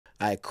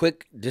All right,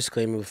 quick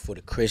disclaimer for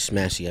the Chris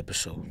Massey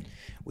episode.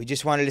 We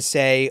just wanted to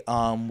say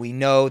we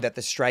know that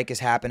the strike is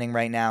happening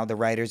right now, the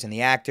writers and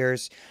the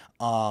actors.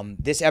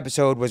 This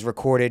episode was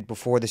recorded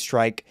before the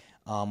strike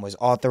was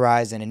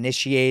authorized and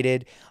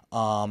initiated.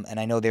 And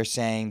I know they're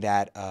saying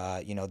that,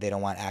 they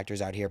don't want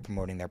actors out here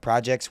promoting their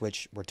projects,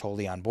 which we're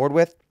totally on board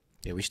with.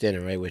 Yeah, we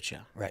standing right with you.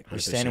 Right.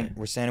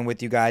 We're standing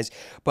with you guys.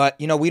 But,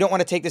 we don't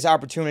want to take this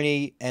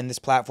opportunity and this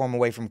platform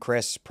away from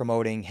Chris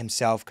promoting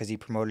himself, because he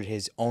promoted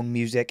his own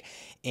music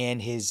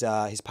and his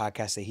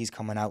podcast that he's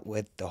coming out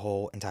with the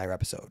whole entire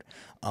episode.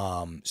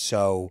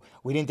 So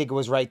we didn't think it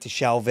was right to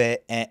shelve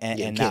it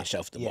and can't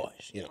shelve the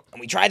boys, And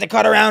we tried to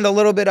cut around a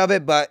little bit of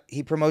it, but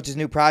he promotes his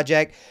new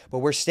project. But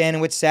we're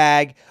standing with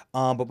SAG,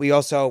 but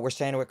we're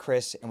standing with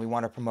Chris, and we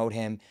want to promote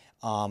him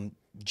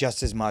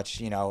just as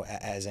much,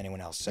 as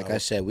anyone else. So, like I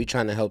said, we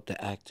trying to help the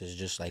actors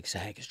just like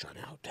SAG is trying to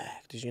help the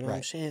actors, you know what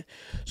I'm saying?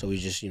 So we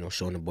just,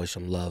 showing the boys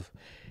some love.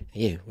 And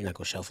yeah, we're not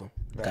going to shelf them.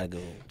 Right. Gotta go.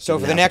 So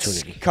for the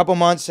next couple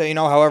months,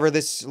 however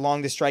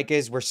long the strike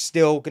is, we're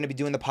still going to be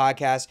doing the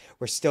podcast.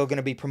 We're still going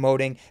to be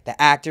promoting the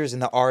actors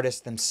and the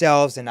artists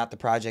themselves, and not the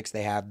projects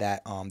they have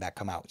that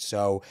come out.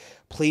 So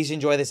please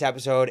enjoy this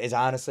episode. It's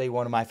honestly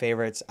one of my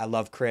favorites. I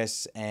love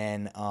Chris,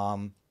 and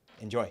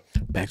enjoy.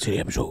 Back to the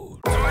episode.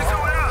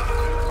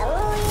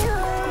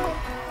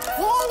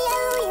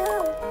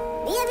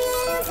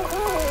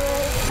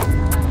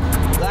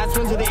 Last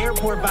one to the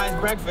airport buys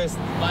breakfast.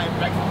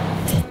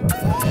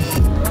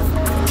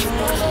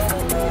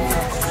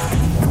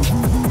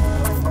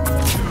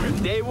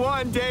 Day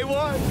one.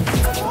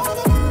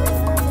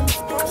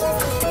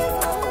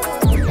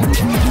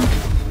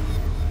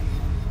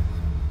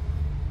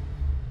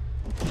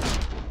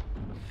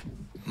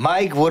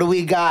 Mike, what do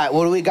we got?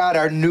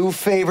 Our new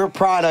favorite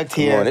product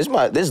here. Come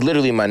on, this is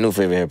literally my new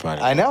favorite hair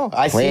product. I know.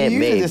 I see you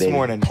use it this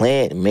morning.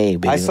 Plant made,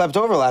 baby. I slept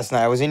over last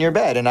night. I was in your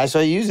bed, and I saw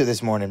you use it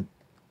this morning.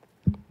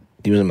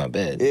 You was in my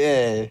bed?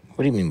 Yeah.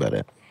 What do you mean by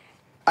that?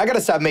 I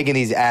gotta stop making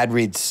these ad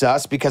reads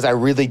sus, because I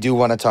really do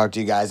want to talk to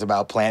you guys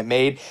about Plant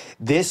Made.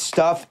 This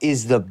stuff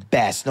is the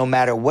best, no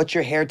matter what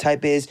your hair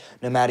type is,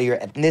 no matter your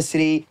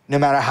ethnicity, no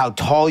matter how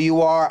tall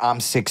you are. I'm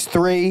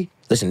 6'3".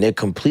 Listen, they're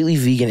completely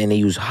vegan, and they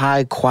use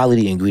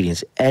high-quality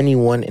ingredients.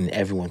 Anyone and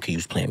everyone can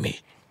use Plant Made.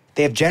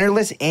 They have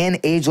genderless and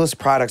ageless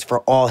products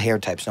for all hair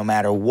types, no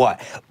matter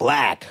what.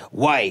 Black,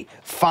 white,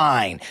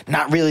 fine,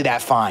 not really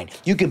that fine.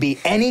 You can be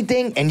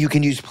anything, and you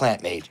can use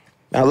Plant Made.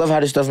 I love how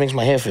this stuff makes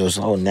my hair feel. It's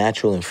all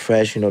natural and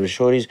fresh. The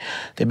shorties,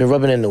 they've been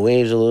rubbing in the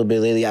waves a little bit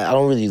lately. I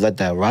don't really let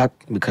that rock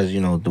because,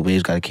 the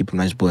waves got to keep them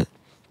nice, but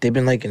they've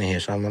been liking the hair,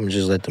 so I'm going to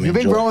just let them You've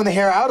enjoy. been growing the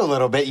hair out a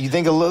little bit. You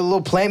think a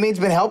little Plant Made's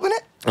been helping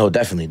it? Oh,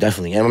 definitely.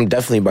 And I'm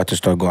definitely about to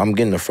start going. I'm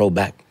getting the fro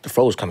back. The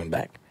fro is coming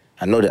back.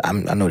 I know they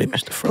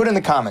missed the fro. Put in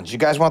the comments. You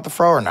guys want the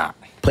fro or not?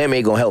 Plant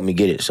Made going to help me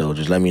get it, so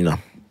just let me know.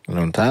 And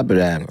on top of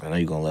that, I know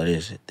you're going to love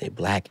this. They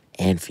black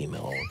and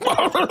female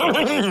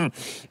owned.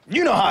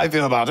 You know how I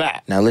feel about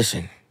that. Now,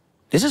 listen.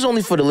 This is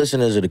only for the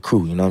listeners of the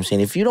crew, you know what I'm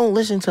saying? If you don't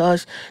listen to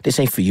us, this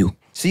ain't for you.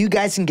 So you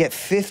guys can get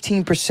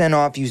 15%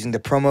 off using the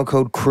promo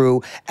code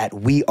CREW at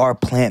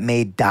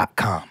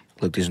weareplantmade.com.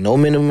 Look, there's no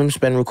minimum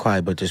spend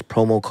required, but this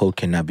promo code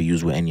cannot be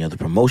used with any other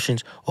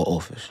promotions or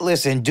offers.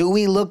 Listen, do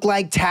we look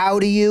like Tao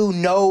to you?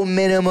 No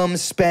minimum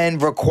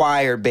spend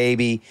required,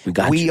 baby. We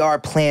got you.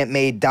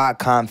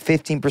 Weareplantmade.com,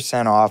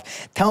 15%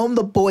 off. Tell them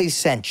the boys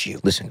sent you.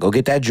 Listen, go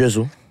get that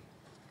drizzle.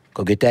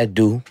 Go get that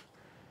dew.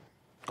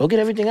 Go get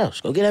everything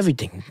else. Go get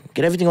everything.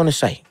 Get everything on the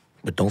site.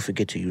 But don't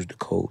forget to use the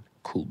code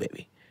COOL,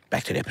 baby.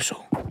 Back to the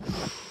episode.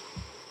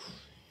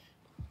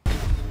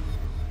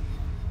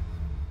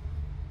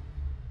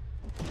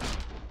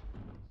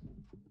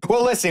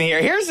 Well, listen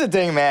here. Here's the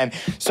thing, man.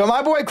 So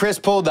my boy Chris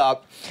pulled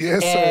up.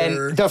 Yes, and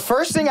sir. The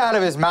first thing out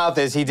of his mouth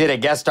is he did a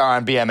guest star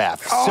on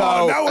BMF.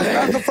 Oh, that was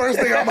not the first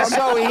thing out of my mouth.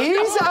 So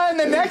he's on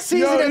the next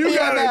season of you BMF.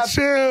 gotta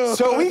chill.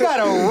 So we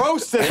gotta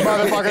roast this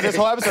motherfucker this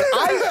whole episode.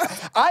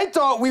 I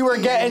thought we were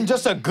getting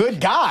just a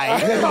good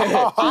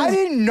guy. I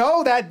didn't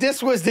know that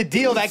this was the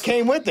deal that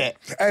came with it.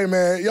 Hey,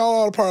 man, y'all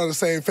all part of the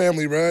same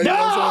family, bro. You know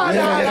what I'm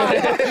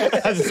saying?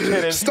 No. I'm just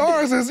kidding.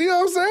 Stars is, you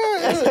know what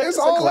I'm saying? It's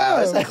all love.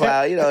 It's a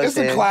cloud, you know what I'm It's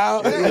saying? a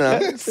cloud.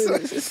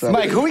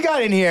 Mike, who we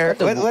got in here?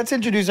 Let's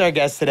introduce our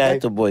guest today.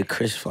 Got the boy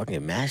Chris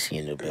fucking Massey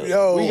in the building.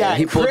 Yo. We got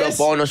He pulled Chris.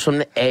 up on us from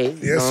the A.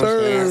 Yes,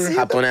 sir.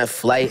 Hop on that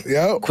flight.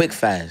 Yep. Quick,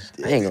 fast.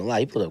 I ain't gonna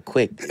lie, he pulled up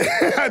quick.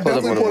 I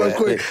definitely pulled up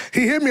quick.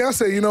 He hit me. I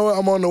said, you know what?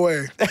 I'm on the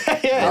way.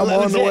 Yeah, I'm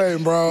on the legit. way,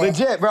 bro.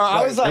 Legit, bro.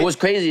 I was like, And what's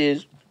crazy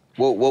is,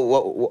 he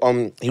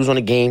was on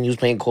the game. He was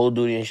playing Call of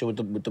Duty and shit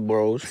with the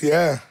bros.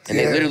 Yeah. And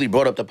they literally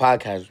brought up the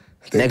podcast.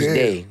 Next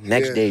day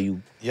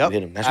you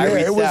hit him. That's I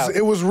crazy. reached out.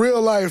 It was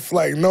real life,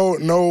 like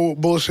no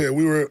bullshit.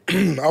 We were,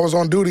 I was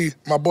on duty.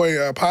 My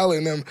boy Pilot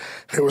and them,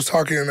 they was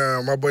talking.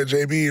 My boy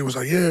JB was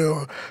like,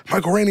 yeah,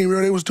 Michael Rainey,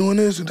 they was doing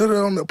this and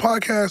on the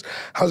podcast.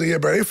 I was like, yeah,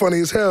 bro, they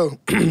funny as hell.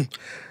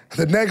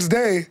 The next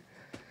day,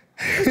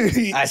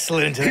 I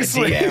slid into the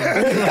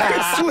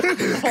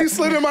DM. he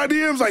slid in my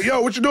DMs like,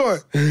 yo, what you doing?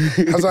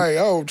 I was like,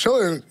 yo,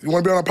 chilling. You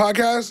want to be on a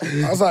podcast?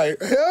 I was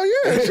like, hell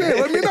yeah, shit.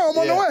 Let me know. I'm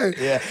on the way.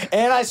 Yeah.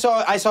 And I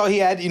saw he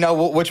had,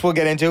 which we'll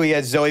get into. He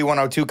had Zoey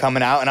 102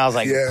 coming out, and I was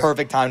like,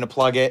 perfect time to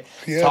plug it,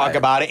 talk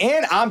about it.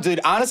 And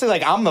honestly,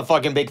 like, I'm a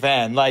fucking big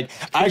fan. Like,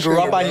 I grew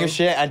up on your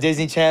shit on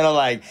Disney Channel.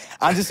 Like,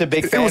 I'm just a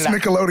big fan. It was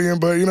Nickelodeon,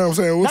 but you know what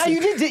I'm saying? Nah,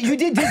 you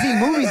did Disney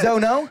movies though,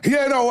 no?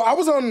 Yeah, no, I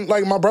was on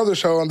like my brother's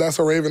show on That's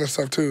So Raven and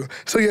stuff too.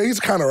 So yeah, he's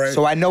kind of right.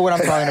 So I know what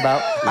I'm talking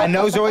about. I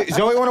know Zoey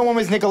 101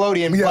 was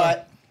Nickelodeon,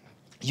 but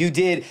you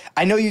did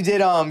an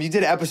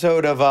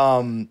episode of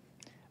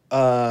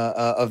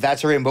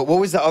That's So Raven, but what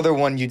was the other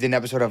one you did an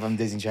episode of on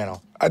Disney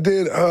Channel? I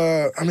did.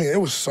 It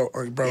was so,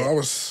 bro. It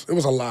was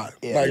a lot.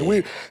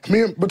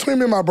 Between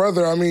me and my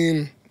brother. I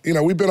mean,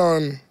 we've been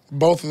on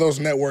both of those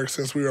networks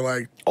since we were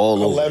like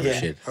all 11. Over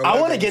shit. I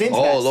want to get into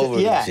all that. Over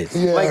shit.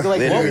 Yeah. Like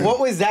what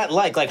was that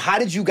like? Like, how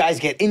did you guys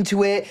get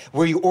into it?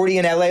 Were you already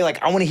in LA?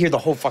 Like, I want to hear the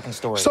whole fucking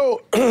story.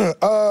 So,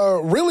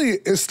 really,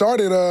 it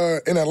started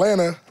in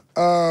Atlanta.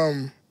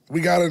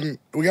 We got an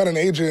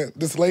agent.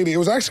 This lady. It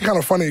was actually kind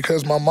of funny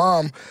because my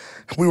mom.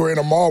 We were in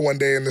a mall one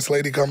day, and this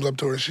lady comes up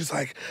to her. She's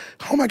like,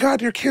 "Oh my God,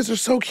 your kids are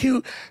so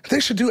cute. They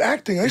should do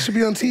acting. They should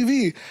be on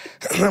TV."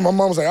 And my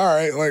mom was like, "All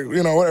right, like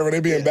whatever. They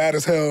being bad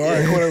as hell. All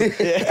right, whatever."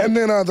 And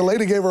then the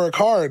lady gave her a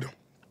card,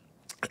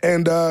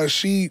 and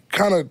she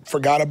kind of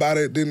forgot about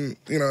it. Didn't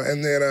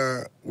And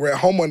then we're at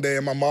home one day,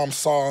 and my mom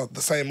saw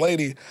the same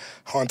lady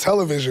on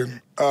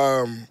television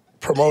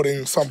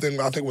promoting something.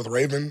 I think with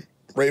Raven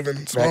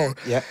Simone. Right.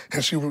 Yeah.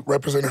 And she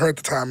represented her at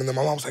the time. And then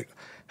my mom was like,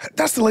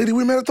 "That's the lady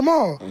we met at the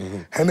mall."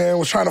 And then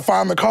was trying to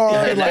find the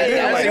card.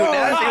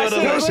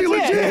 She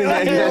legit.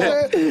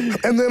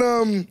 And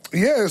then,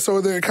 so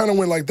they kind of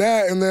went like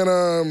that. And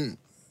then,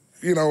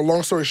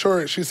 long story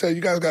short, she said,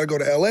 "You guys got to go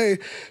to LA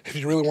if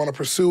you really want to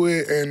pursue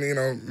it and,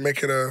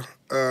 make it a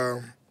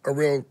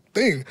real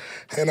thing."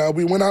 And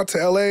we went out to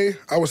LA.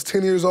 I was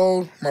 10 years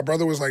old. My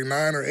brother was like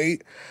 9 or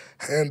 8.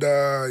 And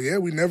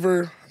we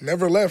never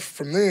left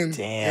from then.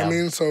 Damn. I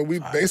mean, so we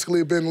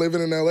basically been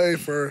living in LA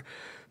for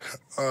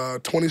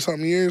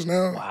 20-something years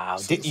now. Wow.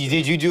 Did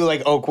you do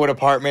like Oakwood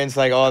Apartments,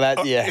 like all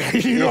that? Yeah.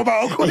 You know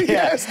about Oakwood?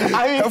 Yeah.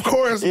 Yes. Of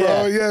course,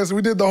 bro. Yes,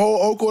 we did the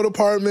whole Oakwood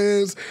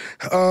Apartments.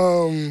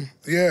 All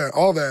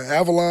that.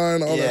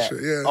 Avalon, all that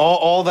shit. Yeah.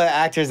 All the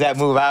actors that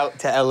move out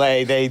to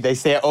LA, they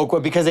stay at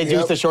Oakwood because they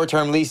do the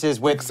short-term leases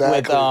with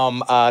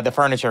the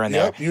furniture in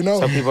there. Yep,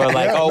 So people are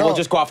like, we'll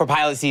just go out for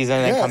pilot season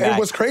and then come back. And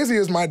what's crazy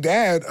is my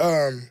dad,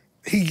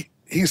 he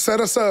set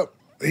us up.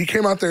 He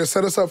came out there and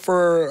set us up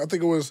for, I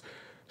think it was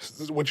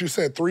what you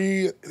said,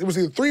 it was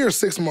either 3 or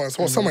 6 months,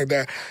 or something like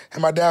that.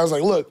 And my dad was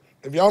like, "Look,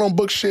 if y'all don't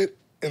book shit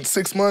in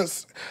 6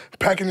 months,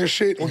 packing your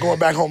shit, we're going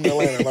back home to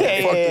Atlanta.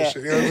 Like, fuck this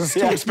shit. It's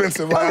too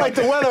expensive. I like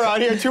the weather out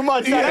here too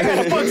much. I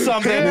gotta book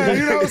something."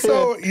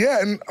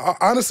 And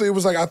honestly, it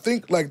was like, I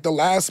think like the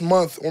last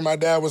month when my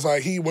dad was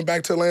like, he went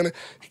back to Atlanta,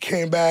 he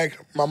came back,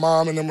 my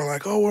mom and them were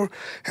like,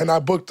 and I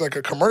booked like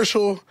a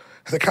commercial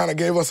that kind of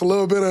gave us a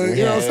little bit of,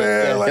 you know what I'm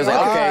saying? Yeah. Like, it's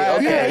like,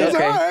 okay. It's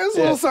all right, it's a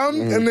little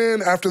something. And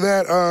then after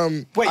that,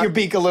 wet your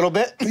beak a little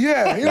bit.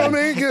 Yeah, you know what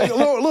I mean? Get a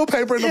little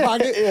paper in the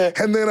pocket. Yeah.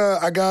 And then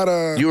I got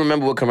a... You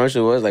remember what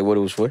commercial it was? Like what it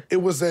was for? It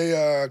was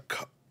it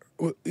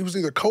was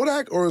either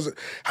Kodak or was it...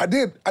 I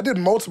did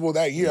multiple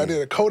that year. I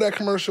did a Kodak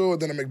commercial,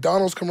 then a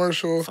McDonald's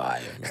commercial.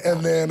 Fire.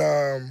 And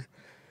then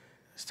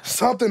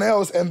something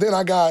else. And then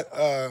I got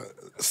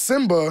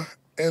Simba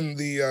in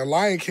the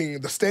Lion King,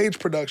 the stage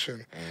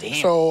production. Damn.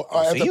 So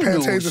at the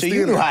Pantages Theater.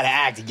 You knew how to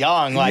act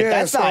young. Like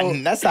that's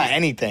not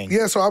anything.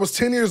 Yeah, so I was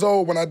 10 years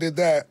old when I did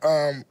that.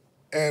 I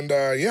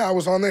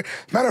was on there.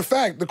 Matter of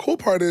fact, the cool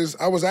part is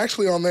I was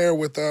actually on there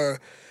with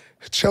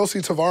Chelsea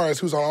Tavares,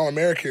 who's on All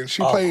American.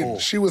 She played. Cool.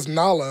 She was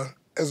Nala.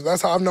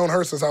 That's how I've known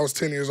her since I was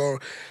 10 years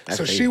old.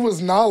 She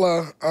was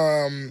Nala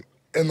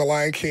in The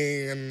Lion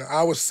King, and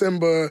I was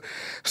Simba.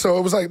 So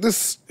it was like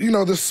this,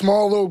 this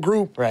small little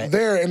group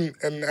there. And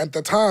at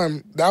the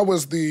time, that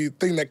was the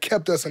thing that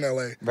kept us in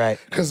LA. Right.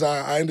 Because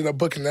I ended up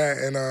booking that,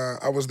 and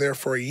I was there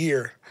for a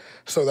year.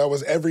 So that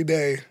was every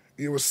day.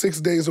 It was 6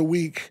 days a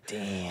week.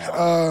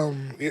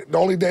 Damn. The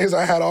only days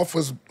I had off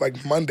was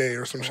like Monday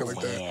or some shit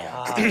like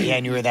that.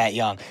 And you were that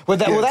young. Well,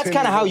 that's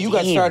kind of how you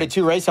got started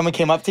too, right? Someone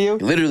came up to you?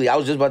 Literally, I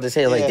was just about to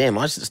say, like, damn,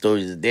 my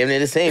story is damn near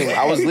the same.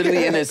 I was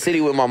literally in the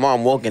city with my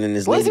mom walking in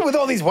this What is it with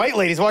all these white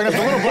ladies walking up to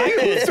little black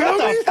ladies?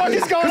 What the fuck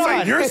is going on?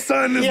 Like, your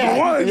son is the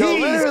one.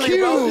 He's cute.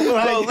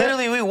 Bro,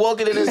 literally, we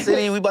walking in the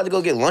city. We about to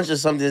go get lunch or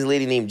something. This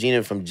lady named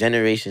Gina from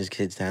Generations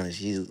Kids Talent.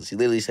 She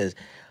literally says,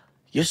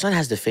 "Your son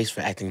has the face for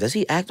acting. Does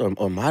he act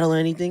or model or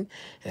anything?"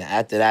 And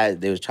after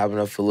that, they was chopping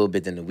up for a little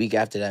bit. Then the week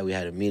after that, we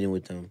had a meeting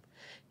with them.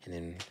 And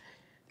then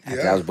after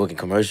that, I was booking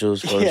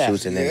commercials, photo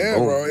shoots, and then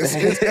boom. Bro.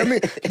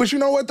 But you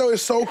know what, though?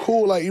 It's so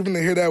cool, like, even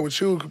to hear that with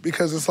you,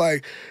 because it's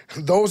like,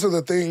 those are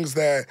the things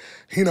that,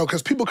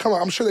 because people come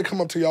up, I'm sure they come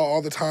up to y'all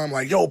all the time,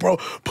 like, "Yo, bro,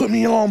 put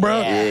me on,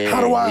 bro.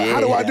 How do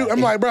I do?"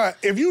 I'm like, bro,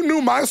 if you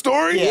knew my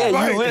story, I don't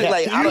know what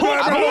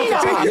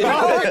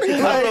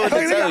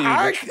to tell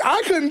you.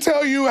 I couldn't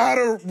tell you how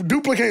to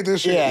duplicate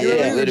this shit. Yeah, you know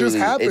what I mean? It just literally,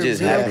 happens. it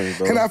just you know? happens,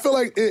 bro. And I feel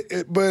like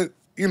but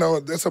you know,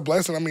 it's a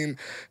blessing. I mean,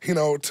 you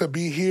know, to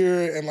be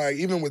here and like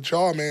even with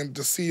y'all, man,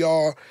 to see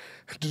y'all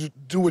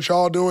do what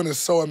y'all doing is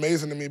so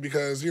amazing to me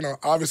because, you know,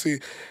 obviously,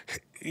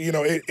 you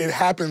know, it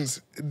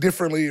happens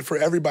differently for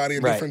everybody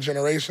in different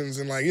generations.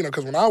 And like, you know,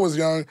 because when I was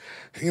young,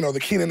 you know, the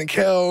Keenan and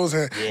Kels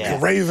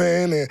and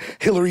Raven and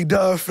Hillary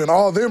Duff and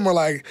all of them were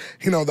like,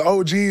 you know, the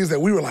OGs that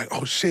we were like,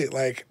 oh shit,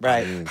 like,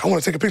 I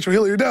want to take a picture of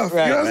Hillary Duff.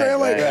 Right, you know what I'm saying?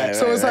 Like,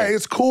 right, like,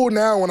 it's cool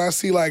now when I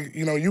see like,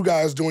 you know, you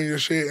guys doing your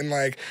shit and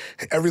like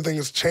everything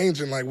is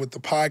changing, like with the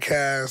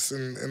podcasts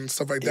and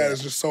stuff like that.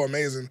 It's just so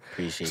amazing.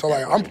 Appreciate so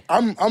that, like,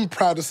 I'm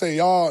proud to say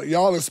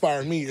y'all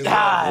inspire me. As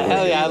well.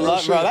 Hell yeah, I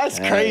love, bro. That's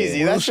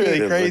crazy. That's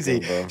really crazy.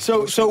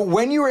 So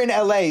when you were in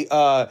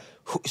LA,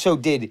 so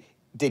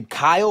did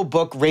Kyle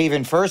book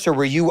Raven first, or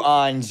were you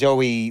on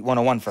Zoey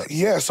 101 first?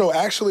 Yeah, so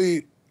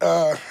actually,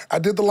 I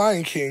did The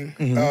Lion King.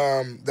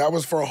 That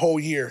was for a whole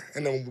year.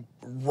 And then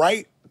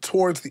right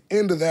towards the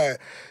end of that,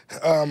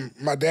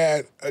 my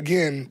dad,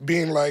 again,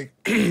 being like,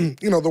 you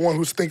know, the one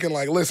who's thinking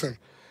like, listen,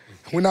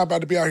 we're not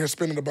about to be out here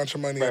spending a bunch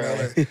of money in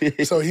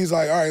LA. So he's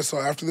like, all right, so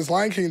after this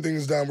Lion King thing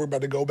is done, we're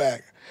about to go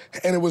back.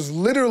 And it was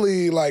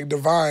literally like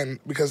divine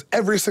because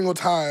every single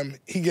time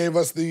he gave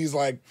us these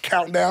like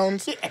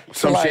countdowns.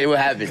 Some like, shit would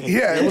happen.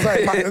 Yeah, it was like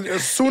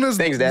as soon as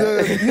Thanks, Dad.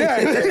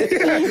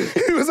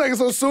 It was like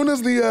so as soon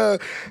as the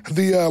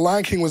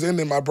Lion King was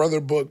ending, my brother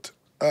booked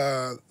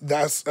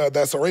That's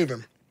a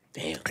Raven.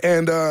 Damn.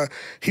 And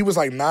he was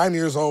like 9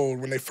 years old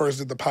when they first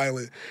did the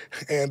pilot.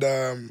 And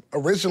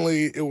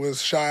originally it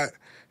was shot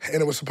and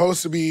it was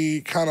supposed to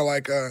be kind of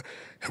like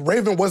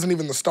Raven wasn't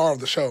even the star of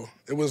the show.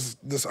 It was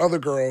this other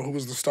girl who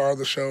was the star of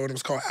the show, and it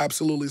was called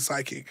Absolutely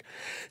Psychic.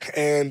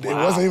 And it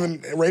wasn't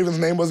even, Raven's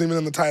name wasn't even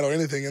in the title or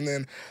anything. And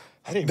then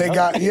they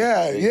got,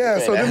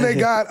 so then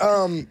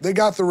they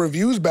got the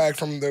reviews back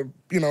from the,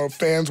 you know,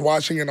 fans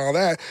watching and all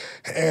that.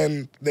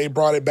 And they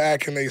brought it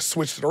back and they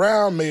switched it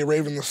around, made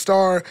Raven the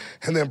star,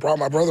 and then brought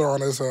my brother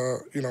on as a,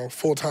 you know,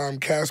 full-time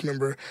cast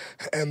member.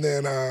 And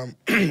then,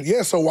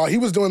 so while he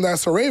was doing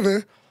That's a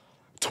Raven,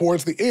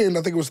 towards the end,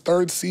 I think it was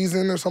third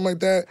season or something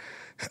like that,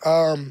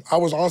 I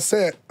was on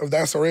set of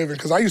That's a Raven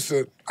because I used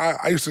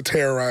to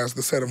terrorize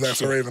the set of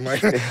That's a Raven,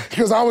 like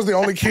because I was the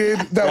only kid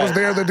that was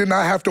there that did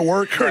not have to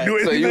work or do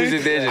anything. So you was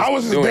just there, I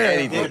was just there.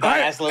 anything.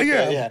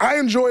 I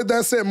enjoyed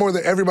that set more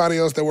than everybody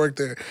else that worked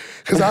there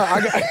because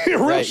I got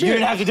real shit. You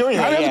didn't have to do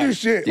anything. I didn't have to do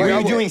shit. Were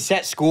you doing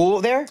set school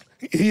there?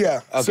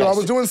 Yeah. Okay. So I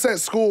was doing set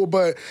school,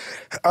 but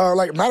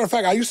like matter of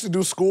fact, I used to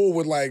do school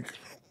with like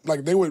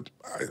they would.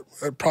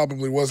 It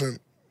probably wasn't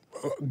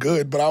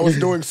good, but I was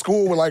doing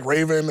school with like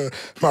Raven and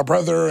my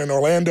brother and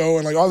Orlando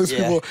and like all these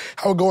people.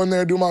 I would go in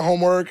there, do my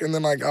homework, and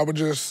then like I would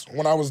just,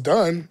 when I was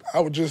done, I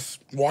would just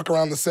walk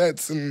around the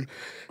sets and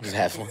Just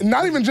have fun.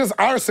 not even just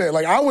our set.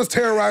 Like I was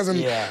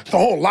terrorizing the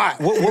whole lot.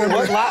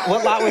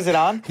 What lot was it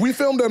on? We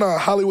filmed in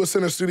Hollywood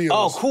Center Studios.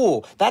 Oh,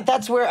 cool.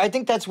 That's where I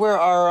think that's where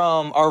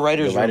our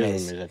writers' room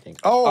is. I think.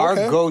 Oh,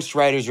 okay. Our ghost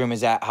writers' room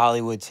is at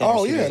Hollywood Center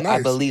Oh, yeah, Studios. nice.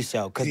 I believe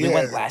so because we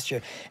went last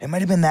year. It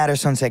might have been that or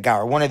Sunset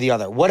Gower, one or the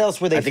other. What else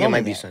were they? I think it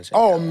might be at? Sunset.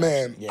 Oh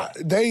man, Yeah.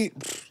 they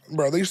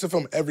used to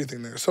film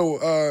everything there.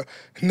 So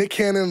Nick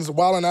Cannon's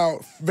Wildin'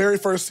 Out very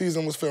first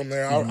season was filmed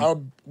there. I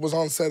was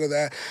on set of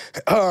that.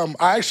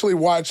 I actually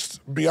watched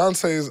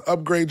Beyonce's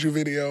Upgrade You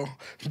video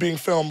being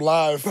filmed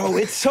live. Bro,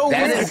 it's so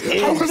That weird.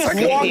 is I was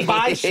just walk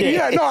by shit.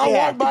 Yeah, no, I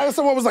walked by and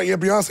someone was like, "Yeah,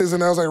 Beyonce's in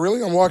there." I was like,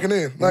 "Really? I'm walking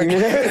in." Like,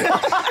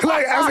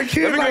 like as a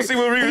kid, Let me go like, see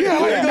what we- yeah,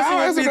 like let me go see now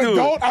what as we an do.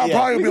 adult, I'll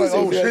probably be like,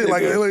 "Oh shit!"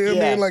 Like,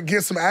 Yeah. like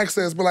get some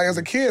access. But like as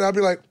a kid, I'd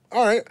be like,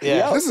 "All right,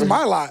 this is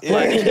my lot."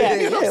 Like,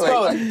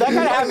 Bro, that kind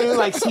of happened in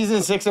like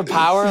season 6 of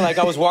Power. Like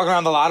I was walking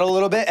around the lotto a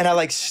little bit, and I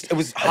like it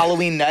was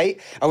Halloween night.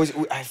 It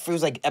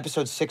was like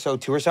episode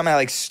 602 or something. I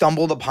like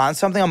stumbled upon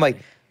something. I'm like,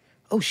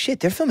 oh shit,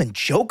 they're filming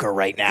Joker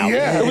right now.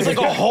 Yeah. It was like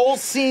a whole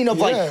scene of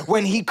Yeah. like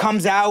when he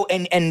comes out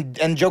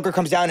and Joker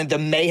comes down and the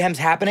mayhem's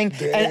happening.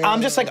 And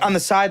I'm just like on the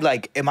side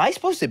like, am I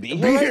supposed to be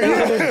here right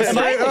now? Am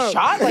I in the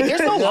shot? Like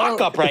there's no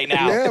lockup right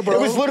now. Yeah, bro.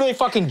 It was literally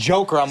fucking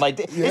Joker. I'm like,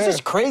 it's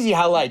just crazy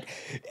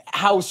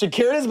how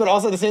secure it is, but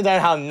also at the same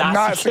time how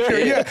not secure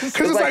it is. Yeah,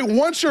 because it's like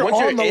once you're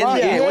on the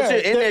line, once you're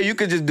in there, you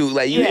could just do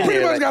like you you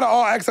pretty much got an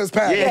all access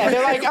pass. Yeah,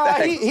 they're like,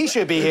 oh, he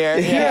should be here.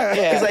 Yeah.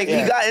 It's like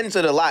he got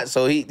into the lot,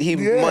 so he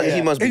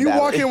must be. And you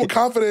valid. walk in with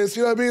confidence,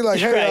 you know what I mean? Like,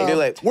 hey, Right, they're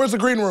like, where's the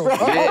green room? Over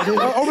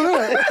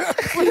there.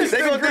 They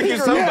gonna think you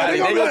somebody.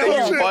 Yeah, They gonna think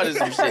shit. you part of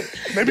some shit.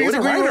 Maybe he's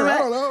a Where the green writer, room I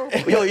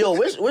at? don't know. Yo,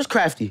 where's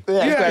Crafty?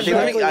 Yeah, Crafty?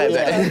 Let me.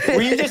 exactly.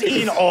 Were you just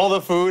eating all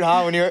the food,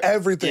 huh? When you're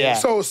Everything. Yeah.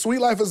 So, Sweet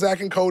Life of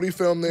Zach and Cody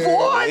filmed there.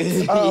 What?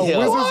 Wizards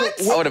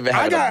I would have been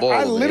having a ball.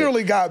 I over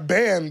literally got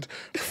banned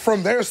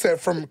from their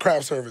set from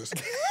craft service.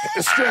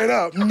 Straight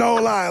up, no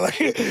lie. Like,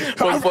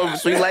 from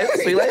Sweet Life.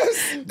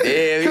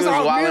 Yeah, he was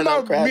wilding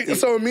on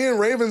Crafty. me and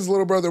Raven's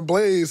little brother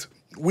Blaze,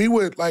 we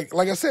would like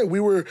I said, we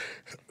were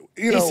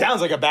you know. He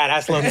sounds like a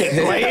badass little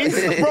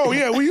kid. Bro,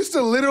 yeah, we used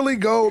to literally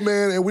go,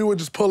 man, and we would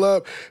just pull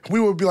up. We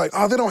would be like,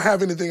 oh, they don't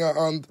have anything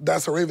on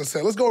That's a Raven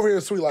set. Let's go over here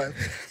to Sweet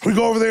Life. We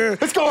go over there.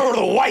 Let's go over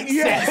to the white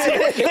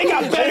set. They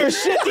got better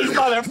shit, these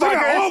motherfuckers. They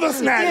got all the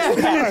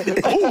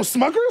snacks. Oh,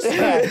 Smuckers?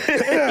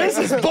 This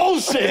is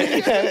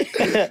bullshit.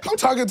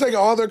 I'm taking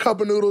all their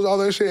cup of noodles, all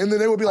their shit, and then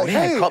they would be like, They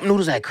had hey. cup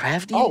noodles at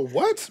Crafty? Oh,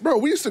 what? Bro,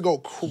 we used to go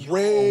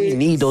crazy. We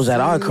need those at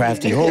our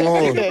Crafty. Hold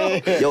on.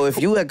 Yo,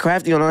 if you at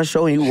Crafty on our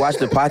show and you watch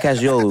the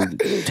podcast, yo,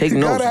 take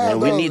notes, man.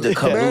 We need the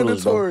cup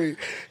noodles, bro. Mandatory.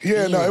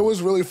 Yeah, no, it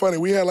was really funny.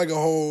 We had like a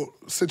whole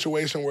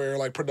situation where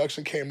like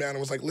production came down and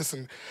was like,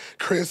 listen,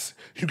 Chris,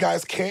 you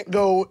guys can't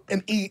go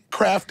and eat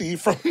Crafty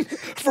from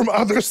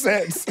other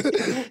sets.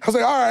 I was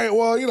like, all right,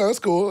 well, you know, that's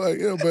cool. Like,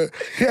 you know, but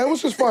yeah, it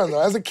was just fun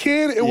though. As a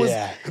kid, it was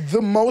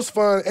the most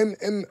fun.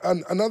 And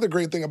another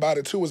great thing about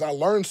it too was I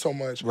learned so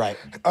much. Right.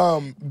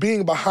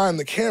 Being behind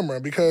the camera,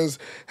 because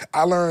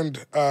I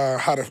learned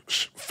how to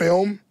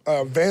film.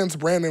 Vance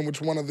Brandon,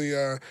 which one of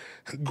the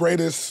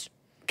greatest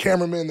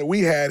cameraman that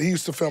we had, he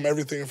used to film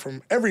everything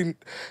from every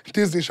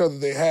Disney show that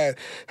they had,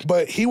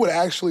 but he would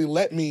actually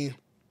let me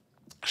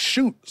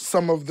shoot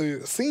some of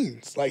the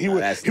scenes. Like he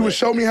would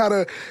show me how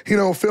to, you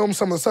know, film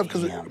some of the stuff,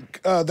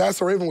 because That's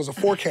the Raven was a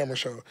 4-camera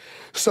show.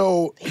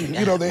 So,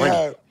 you know, they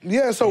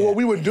had, so what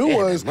we would do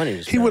was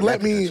he would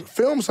let me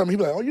film something.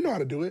 He'd be like, oh, you know how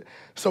to do it.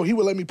 So he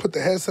would let me put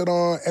the headset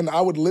on, and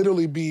I would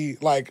literally be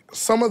like,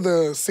 some of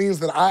the scenes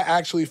that I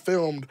actually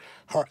filmed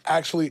are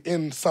actually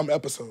in some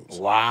episodes.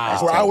 Wow.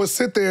 Where I would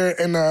sit there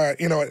and,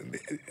 you know,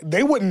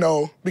 they wouldn't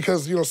know,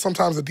 because, you know,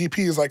 sometimes the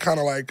DP is like kind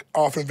of like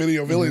off in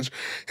Video Village,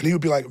 and he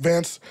would be like,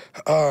 Vance,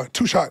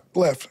 2 shot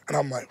left. And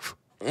I'm like,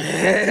 you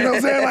know what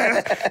I'm saying?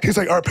 Like, he's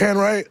like, all right, pan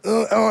right.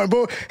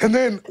 Boom. And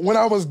then when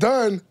I was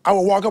done, I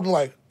would walk up and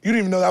like, you didn't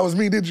even know that was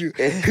me, did you?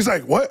 He's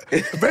like, what?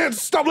 Vance,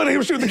 stop letting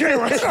him shoot the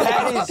camera.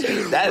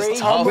 That's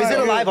tough. Was it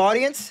a live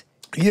audience?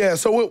 Yeah,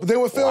 so they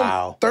would film.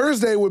 Wow.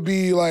 Thursday would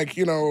be like,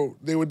 you know,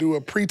 they would do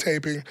a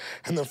pre-taping,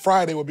 and then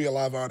Friday would be a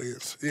live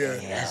audience. Yeah.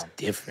 That's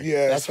different.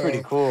 Yeah, That's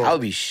pretty cool. I would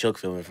be shook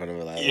filming in front of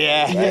a live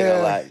audience.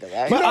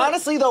 Yeah. But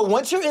honestly, though,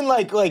 once you're in,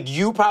 like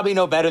you probably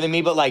know better than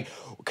me, but like,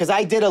 because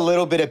I did a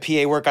little bit of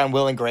PA work on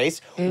Will and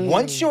Grace.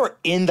 Once you're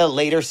in the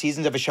later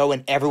seasons of a show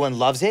and everyone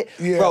loves it,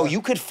 bro,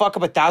 you could fuck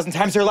up 1,000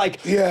 times. They're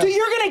like, dude, you're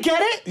gonna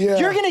get it. Yeah.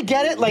 You're gonna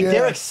get it. Like,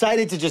 they're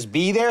excited to just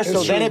be there.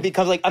 So then it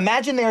becomes like,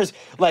 imagine there's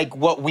like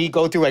what we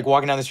go through, like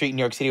walking down the street in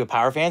New York City with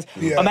Power fans.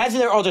 Yeah. Imagine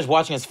they're all just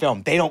watching us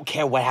film. They don't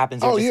care what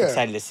happens. They're just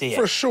excited to see it.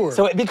 For sure.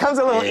 So it becomes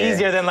a little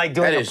easier than like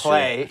doing a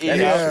play. True.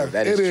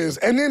 That is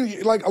true. And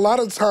then, like, a lot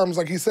of times,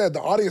 like he said,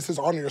 the audience is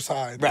on your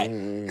side. Right. You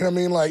know what I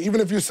mean? Like,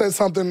 even if you said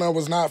something that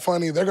was not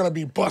funny, they're going to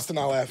be busting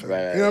out laughing.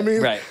 Right. You know what I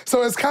mean? Right.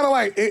 So it's kind of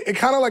like, it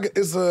kind of like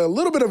is a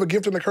little bit of a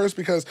gift and a curse,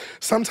 because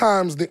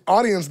sometimes the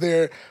audience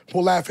there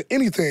will laugh at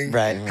anything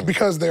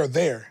because they're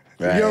there.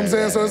 You know what I'm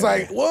saying? So it's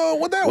like, well,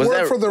 would that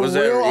work for the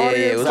real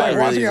audience, like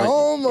watching at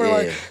home, or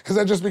like, is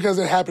that just because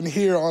it happened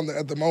here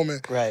at the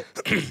moment? Right.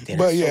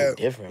 But so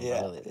different,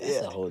 bro.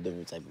 That's a whole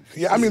different type of.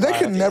 Yeah, I mean, they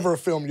could never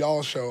film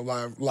y'all's show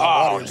live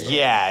audience.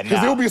 Yeah, because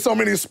there'll be so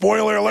many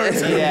spoiler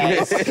alerts.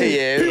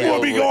 People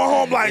will be going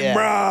home like,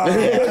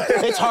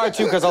 bruh. It's hard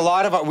too, because a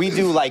lot of we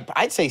do like,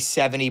 I'd say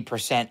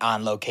 70%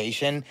 on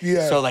location.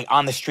 Yeah. So like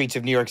on the streets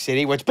of New York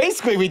City, which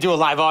basically we do a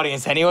live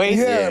audience anyways.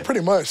 Yeah,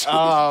 pretty much.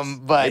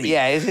 But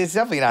yeah, it's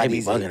definitely not Be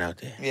easy. bugging out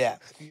there. Yeah.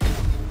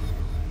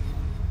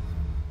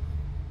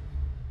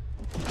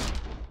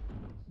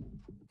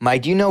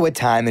 Mike, you know what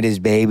time it is,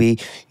 baby.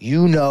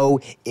 You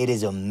know it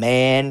is a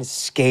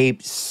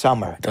manscaped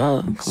summer.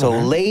 Duh. So,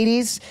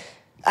 ladies,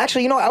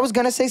 actually, you know, I was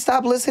gonna say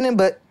stop listening,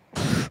 but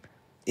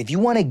if you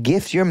want to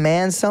gift your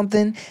man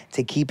something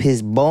to keep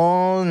his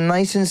ball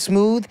nice and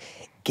smooth,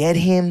 get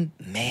him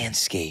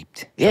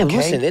Manscaped. Yeah, okay?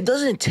 listen, it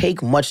doesn't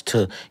take much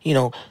to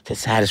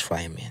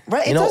satisfy him, man.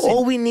 Right, You it know, doesn't.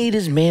 all we need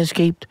is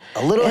Manscaped.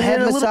 A little and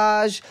head a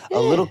massage, a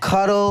little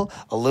cuddle,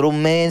 a little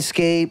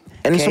Manscaped.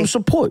 And okay? some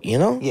support, you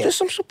know? Yeah. Just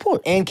some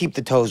support. And keep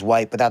the toes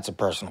white, but that's a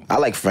personal. I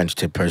like French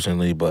tip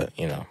personally, but,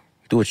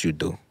 do what you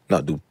do.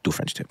 No, do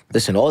French tip.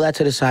 Listen, all that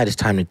to the side, it's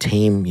time to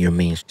tame your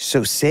mane.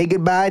 So say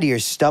goodbye to your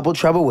stubble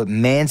trouble with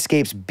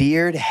Manscaped's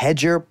Beard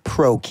Hedger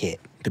Pro Kit.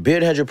 The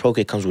Beard Hedger Pro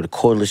Kit comes with a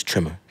cordless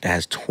trimmer that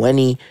has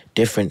 20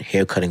 different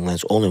hair cutting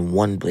lengths all in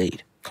one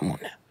blade. Come on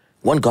now.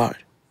 One guard.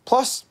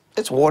 Plus,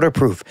 it's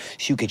waterproof,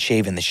 so you could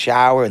shave in the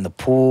shower, in the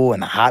pool, in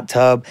the hot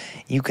tub.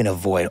 You can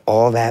avoid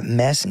all that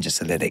mess and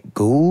just let it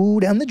go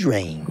down the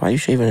drain. Why are you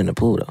shaving in the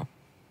pool, though?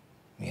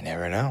 You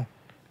never know.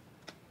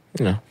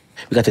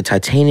 We got the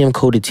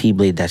titanium-coated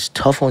T-blade that's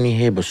tough on your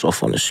hair but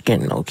soft on the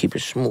skin, keep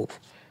it smooth.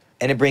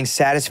 And it brings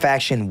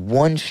satisfaction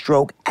one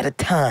stroke at a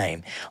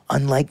time,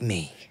 unlike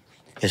me.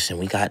 Listen,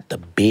 we got the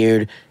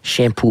beard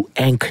shampoo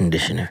and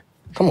conditioner.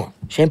 Come on,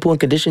 shampoo and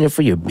conditioner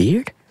for your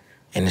beard?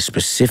 And it's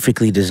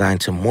specifically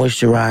designed to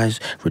moisturize,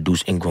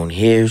 reduce ingrown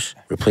hairs,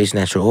 replace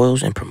natural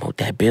oils, and promote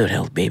that beard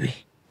health, baby.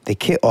 The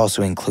kit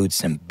also includes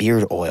some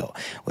beard oil,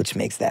 which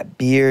makes that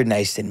beard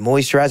nice and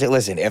moisturized.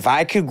 Listen, if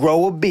I could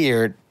grow a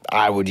beard,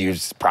 I would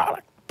use this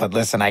product. But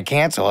listen, I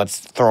can't, so let's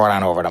throw it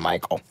on over to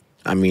Michael.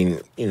 I mean,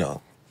 you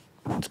know,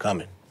 it's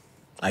coming.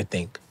 I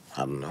think.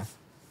 I don't know.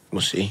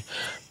 We'll see.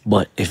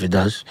 But if it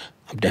does,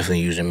 I'm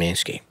definitely using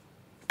Manscaped.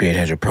 Beard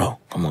Hedger Pro.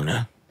 Come on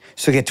now.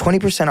 So get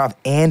 20% off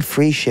and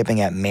free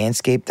shipping at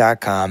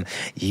manscaped.com.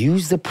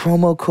 Use the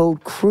promo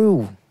code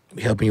CREW.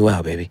 We helping you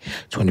out, baby.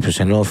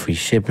 20% off, free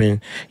shipping.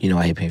 You know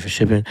I hate paying for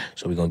shipping,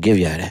 so we're going to give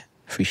you that.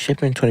 Free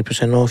shipping,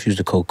 20% off. Use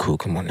the code CREW.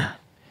 Come on now.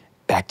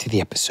 Back to the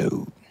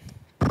episode.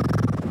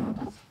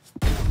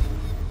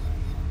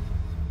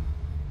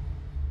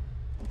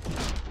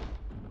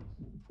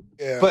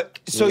 Yeah. But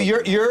so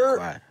you're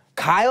Quiet.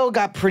 Kyle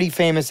got pretty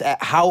famous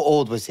at how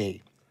old was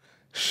he?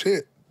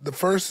 Shit. The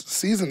first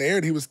season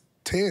aired, he was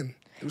 10.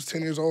 He was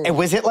 10 years old. And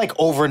was it like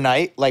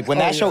overnight? Like when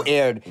that show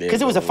aired, because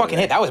Yeah, it was a fucking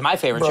hit. That was my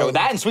favorite Bro. show.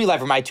 That and Sweet Life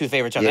were my two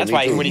favorite shows. Yeah, That's me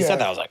why too. when he Yeah. said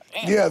that, I was like,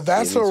 damn. Yeah,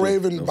 That's So me too.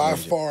 Raven No by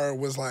bullshit. far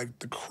was like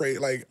the crazy.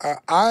 Like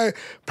I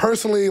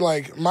personally,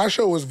 like my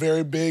show was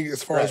very big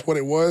as far as what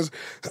it was,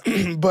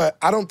 but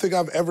I don't think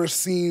I've ever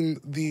seen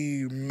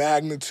the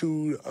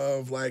magnitude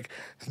of like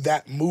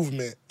that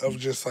movement of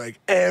just like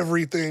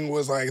everything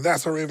was like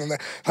That's So Raven.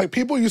 That like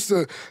people used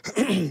to.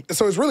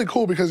 So it's really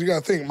cool because you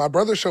gotta think my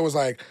brother's show was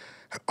like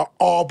a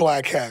all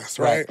black cast,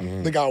 right?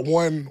 They got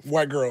one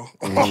white girl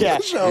on Yeah.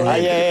 the show.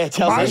 Right? Yeah,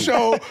 tell My me.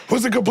 show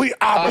was the complete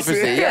opposite.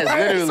 Opposite, yes, right?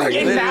 It's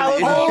literally, like,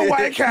 literally. all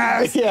white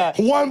cast, Yeah.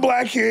 one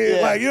black kid,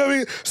 Yeah. like you know what I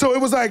mean. So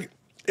it was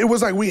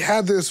like we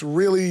had this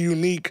really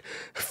unique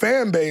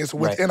fan base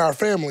within our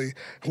family,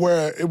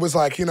 where it was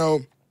like, you know,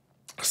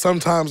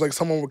 sometimes like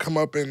someone would come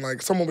up and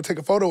like someone would take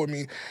a photo with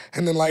me,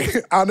 and then like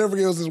I'll never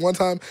forget, it was this one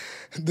time,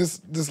 this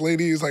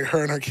lady is like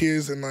her and her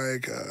kids, and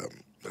like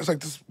it's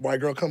like this white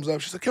girl comes up.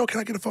 She's like, "Yo, can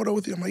I get a photo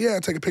with you?" I'm like, "Yeah,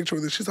 take a picture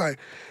with you." She's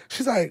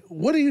like,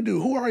 "What do you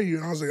do? Who are you?"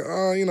 And I was like,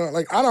 "Oh, you know,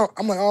 like I'm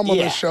like, oh, I'm on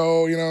this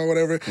show, you know,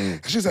 whatever." And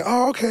she's like,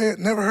 "Oh, okay,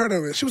 never heard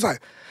of it." She was like,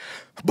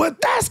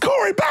 "But that's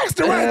Corey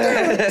Baxter right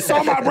there."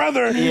 Saw my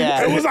brother.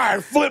 Yeah. It was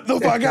like, flip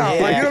the fuck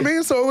out. Like, Yeah. you know what I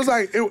mean? So it was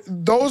like,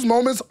 those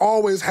moments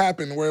always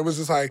happen where it was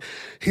just like,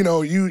 you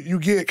know, you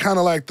get kind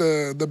of like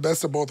the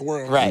best of both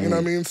worlds. Right. You know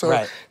what I mean? So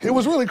Right. it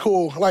was really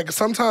cool. Like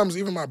sometimes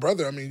even my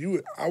brother, I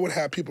mean, I would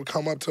have people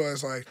come up to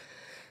us like,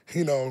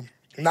 you know,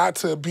 not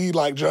to be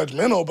like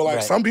judgmental, but like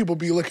Right. some people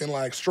be looking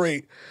like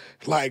straight,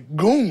 like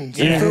goons.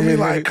 You feel me?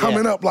 Like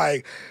coming up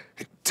like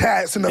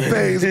tats in the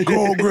face,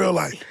 gold grill,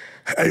 like,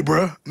 "Hey,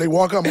 bro." And they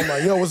walk up, I'm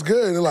like, "Yo, what's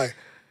good?" And they're like,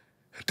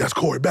 "That's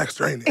Corey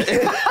Baxter, ain't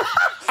it?"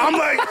 I'm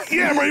like,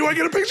 "Yeah, bro, you want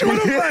to get a picture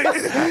with him?" Like,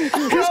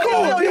 he's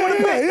cool. You want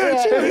to pay?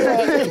 Yeah,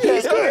 chill.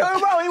 He's good.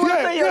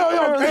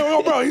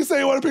 Yo, bro, he say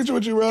he want a picture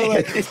with you, bro.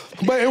 Like,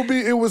 but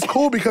it was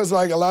cool because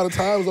like a lot of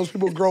times those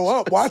people grow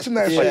up watching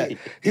that shit.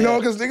 You know,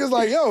 because niggas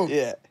like, yo,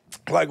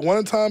 like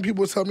one time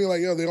people would tell me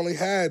like, yo, they only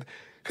had.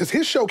 Because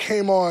his show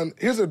came on,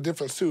 here's a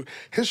difference too.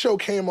 His show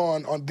came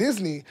on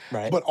Disney,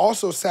 but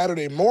also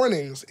Saturday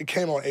mornings, it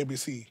came on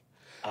ABC.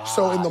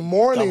 So in the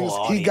mornings,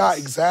 double he got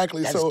audience.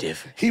 exactly. That's so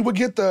different. he would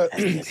get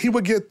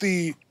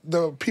the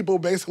people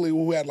basically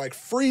who had like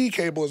free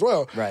cable as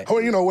well. Right.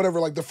 Or, you know, whatever,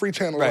 like the free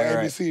channel, Right, like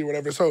right. ABC or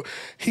whatever. So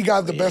he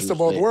got the Yeah, best he of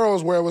was both lit.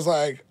 worlds where it was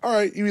like, all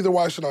right, you either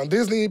watch it on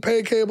Disney,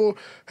 paid cable,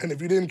 and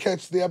if you didn't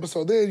catch the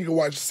episode then, you can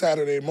watch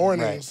Saturday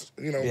mornings,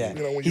 you know, Yeah.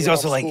 when He's you're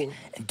also off like, school.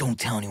 and don't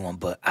tell anyone,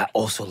 but I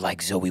also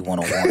like Zoey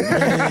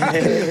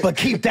 101. But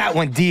keep that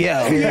one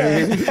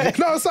DL.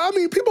 No, so I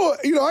mean, people,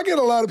 you know, I get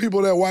a lot of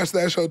people that watch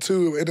that show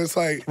too, and it's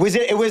like,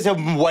 It was a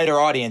whiter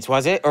audience,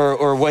 was it?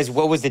 Or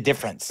what was the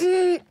difference?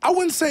 I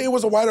wouldn't say it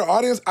was a wider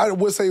audience. I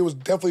would say it was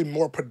definitely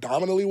more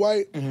predominantly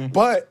white,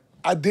 but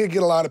I did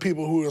get a lot of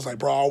people who was like,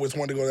 "Bro, I always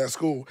wanted to go to that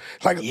school."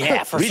 Like,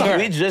 Yeah, for We, sure.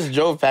 we just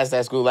drove past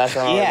that school last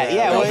time.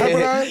 I was there.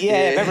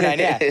 Pepperdine? Pepperdine,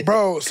 yeah.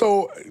 Bro,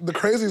 so the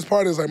craziest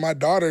part is like my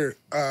daughter,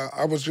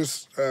 I was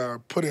just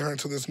putting her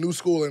into this new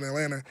school in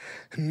Atlanta.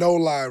 No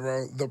lie,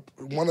 bro.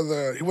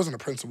 He wasn't a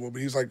principal,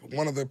 but he's like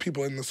one of the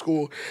people in the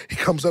school. He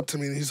comes up to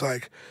me and he's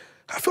like,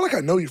 "I feel like I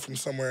know you from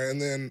somewhere." And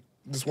then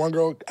this one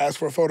girl asked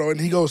for a photo and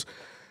he goes,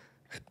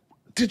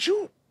 "Did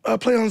you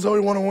play on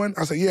Zoey 101?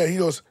 I said, "Yeah." He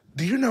goes,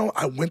 "Do you know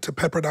I went to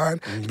Pepperdine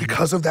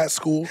because of that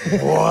school?"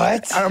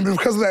 What?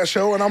 Because of that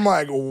show. And I'm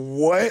like,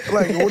 "What?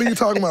 Like, what are you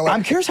talking about?" Like,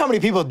 I'm curious how many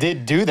people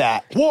did do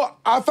that. well,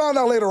 I found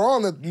out later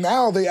on that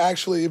now they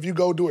actually, if you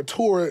go do a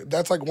tour,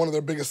 that's like one of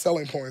their biggest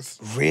selling points.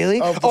 Really?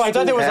 Of the Oh, I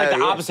thought there was like the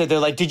school. opposite. They're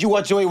like, did you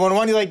watch Zoey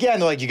 101? You're like, yeah.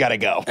 And they're like, you gotta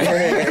go.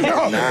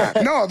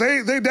 No,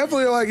 they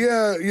definitely are like,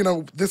 yeah, you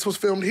know, this was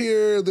filmed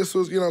here, this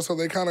was, you know, so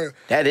they kind of,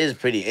 That is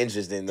pretty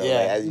interesting, though.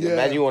 Yeah. Like, Yeah.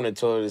 Imagine you on a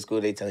tour of the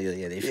school, they tell you,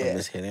 yeah, they filmed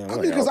this here. I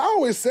mean, because I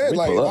always said, we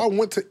like, pull if I up.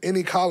 went to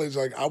any college,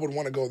 like, I would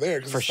want to go there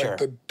because it's sure. like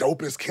the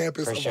dopest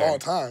campus of sure. all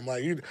time.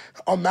 Like,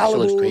 on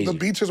looks Malibu, crazy. the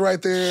beach is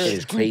right there. It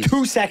is crazy.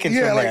 2 seconds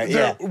Yeah, from like,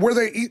 there. Yeah. where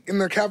they eat in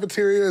their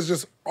cafeteria is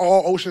just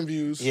all ocean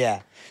views.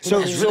 Yeah.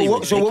 So, It's so, really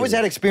what, so what was ridiculous.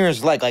 that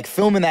experience like? Like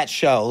filming that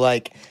show?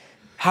 Like,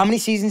 how many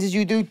seasons did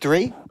you do?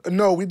 3?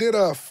 No, we did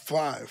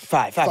 5.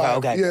 Five.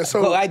 Okay. Yeah,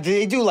 so Well,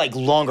 they do like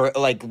longer,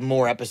 like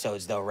more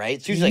episodes though, right?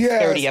 It's usually like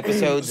 30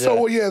 episodes.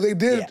 So yeah, they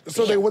did. yeah.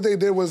 So what they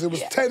did was it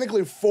was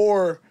technically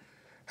 4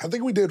 I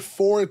think we did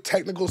 4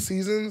 technical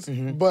seasons,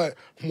 but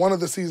one of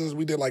the seasons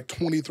we did like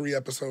 23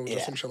 episodes or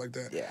some shit like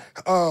that. Yeah.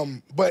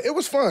 But it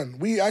was fun.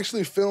 We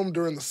actually filmed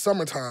during the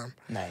summertime.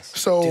 Nice.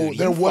 So Dude,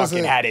 there you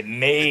wasn't. fucking had it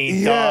made,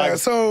 Yeah. dog.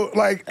 So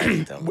like,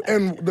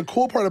 and the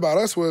cool part about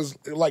us was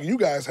like you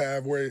guys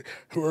have,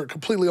 who are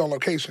completely on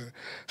location.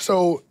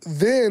 So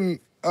then.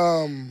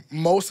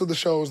 Most of the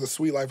shows, the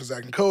Sweet Life of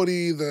Zach and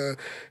Cody,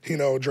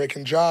 Drake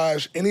and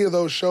Josh, any of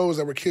those shows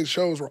that were kids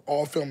shows were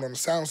all filmed on a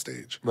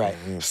soundstage. Right.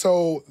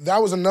 So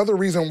that was another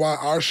reason why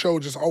our show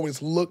just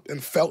always looked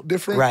and felt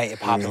different. Right, it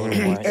popped a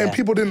little more. And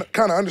people didn't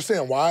kind of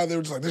understand why. They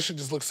were just like, this shit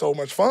just looks so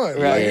much fun.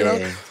 Right.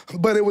 Like,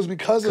 But it was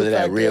because of the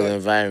that fact real that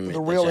environment.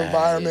 the real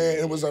environment.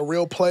 It was a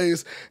real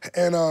place.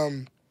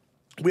 And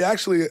we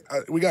actually,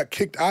 we got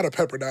kicked out of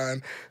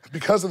Pepperdine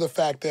because of the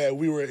fact that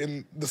we were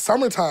in the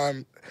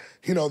summertime,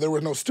 there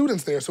were no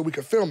students there, so we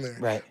could film there.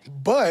 Right.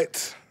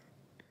 But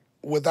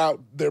without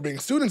there being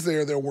students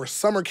there were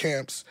summer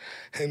camps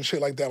and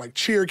shit like that, like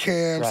cheer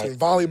camps and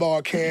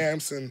volleyball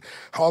camps and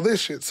all this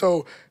shit.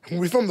 So when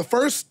we filmed the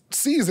first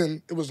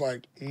season, it was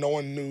like no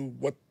one knew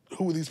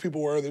who these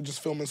people were. They're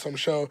just filming some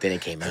show. Then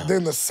it came out.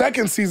 Then the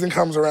second season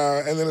comes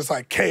around, and then it's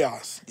like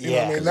chaos. You know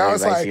what I mean? Now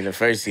it's like seen the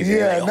first season.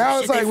 yeah. Like, Now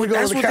it's like we go to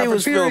that's the what they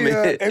was cafeteria,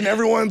 filming. and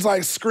everyone's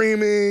like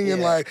screaming,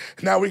 and like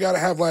now we gotta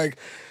have like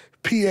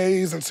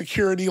PAs and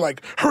security,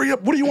 like, hurry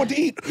up, what do you want to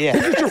eat? Yeah.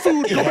 Go get your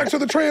food, go back to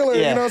the trailer,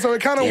 So it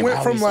kind of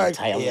went from like,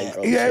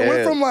 it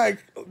went from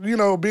like,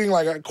 being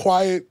like a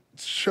quiet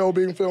show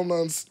being filmed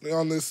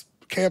on this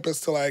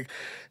campus to like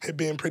it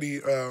being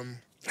pretty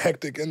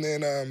hectic. And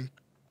then,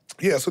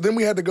 so then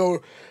we had to go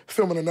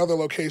film in another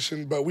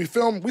location, but we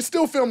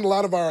still filmed a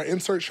lot of our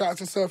insert shots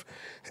and stuff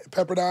at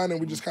Pepperdine, and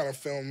we just kind of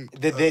filmed.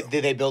 Did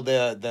they build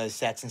the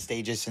sets and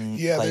stages and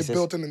places? They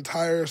built an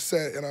entire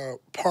set in a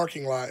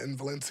parking lot in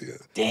Valencia.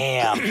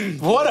 Damn.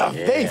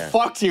 They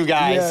fucked you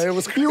guys. Yeah, it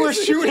was crazy. You were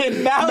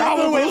shooting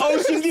Malibu with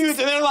Ocean Views,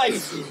 and they're like,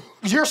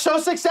 you're so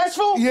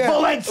successful? Yeah.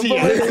 Valencia.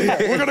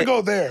 We're going to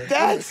go there.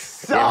 That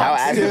sucks, how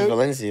active dude.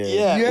 Valencia is.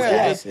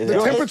 Yeah. It's The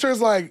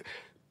temperature's like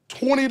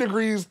 20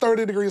 degrees,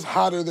 30 degrees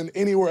hotter than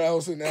anywhere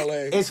else in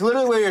LA. It's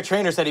literally where your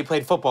trainer said he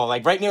played football,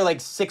 like right near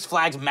like Six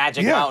Flags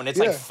Magic Mountain. It's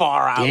like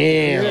far out.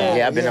 Damn.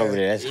 Yeah, I've been over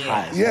there. That's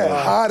hot.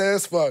 Yeah, hot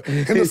as fuck.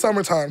 In the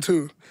summertime,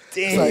 too.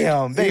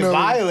 Damn, they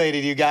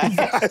violated you guys.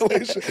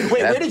 Violation.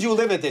 Wait, where did you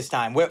live at this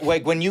time?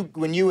 Like when you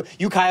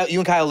and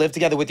Kyle lived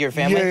together with your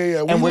family?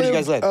 Yeah. And where did you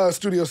guys live?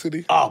 Studio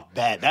City. Oh,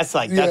 bet. That's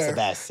the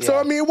best. Yeah. So,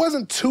 I mean, it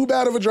wasn't too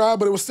bad of a drive,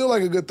 but it was still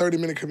like a good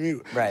 30-minute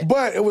commute. Right.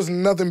 But it was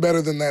nothing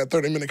better than that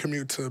 30-minute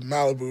commute to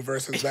Malibu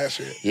versus that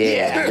shit.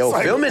 Yeah. Yo,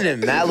 like, filming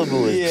in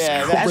Malibu is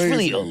that's crazy.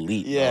 really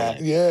elite. Yeah.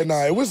 Bro. Yeah, no,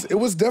 it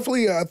was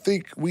definitely, I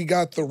think we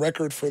got the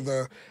record for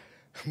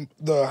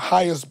the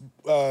highest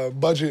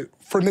budget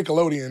for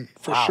Nickelodeon,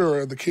 for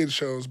sure, the kids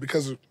shows,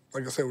 because,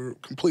 like I said, we were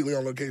completely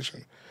on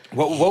location.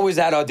 What was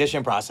that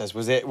audition process?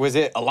 Was it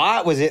a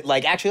lot? Was it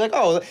like actually like,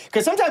 oh,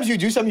 because sometimes you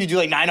do something, you do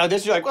like 9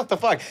 auditions, you're like, what the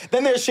fuck?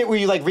 Then there's shit where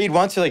you like read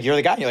once, you're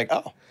the guy, and you're like,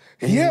 oh.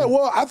 Yeah,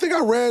 well, I think I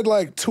read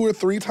like 2 or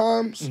 3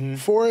 times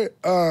for it.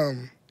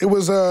 It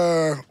was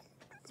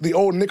the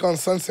old Nick on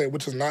Sunset,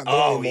 which is not there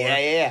anymore.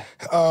 Yeah.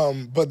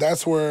 But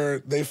that's where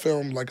they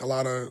filmed like a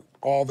lot of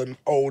all the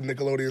old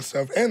Nickelodeon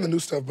stuff and the new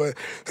stuff. But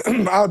I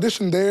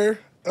auditioned there.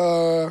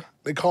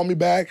 They called me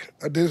back.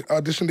 I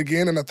auditioned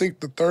again, and I think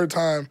the 3rd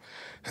time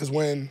is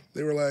when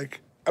they were like,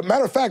 a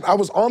matter of fact, I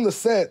was on the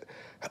set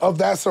of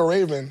That's So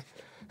Raven,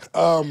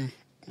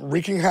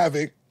 wreaking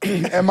havoc,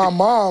 and my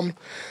mom,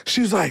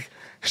 she was like,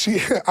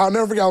 I'll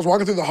never forget, I was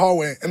walking through the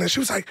hallway, and then she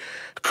was like,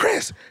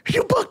 Chris,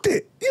 you booked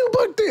it.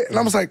 And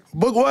I was like,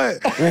 book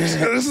what? This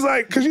is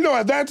like, because,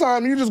 at that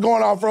time, you're just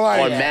going out for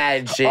like On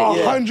mad shit.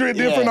 100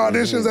 different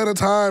auditions at a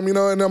time,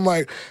 and I'm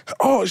like,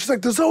 oh, she's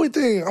like, the Zoey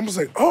thing. I'm just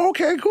like, oh,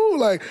 okay, cool.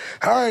 Like,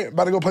 all right,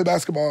 about to go play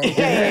basketball.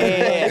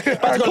 Yeah.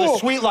 About to go to the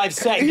Sweet Life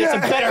set and get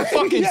some better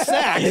fucking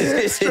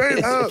snacks.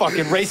 Straight up.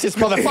 Fucking racist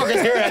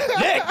motherfuckers here at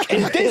Nick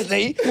and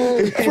Disney.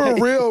 For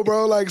real,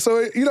 bro. Like, so,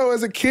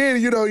 as a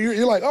kid,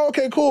 you're like, oh,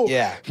 okay, cool.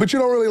 Yeah. But you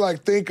don't really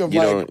like think of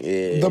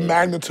the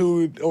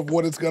magnitude of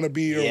what it's gonna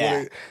be or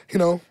what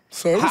it,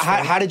 So it was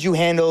how did you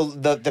handle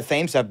the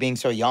fame stuff being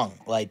so young?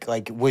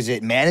 Like was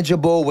it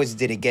manageable?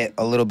 Did it get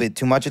a little bit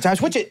too much at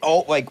times? Which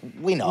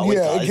we know it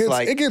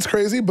does. It gets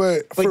crazy,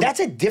 but that's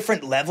a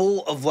different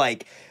level of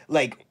like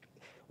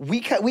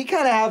we kind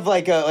of have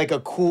like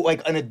a cool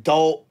an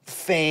adult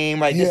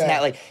fame, right? This and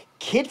that, like.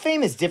 Kid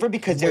fame is different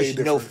because there's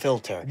no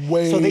filter.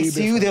 So they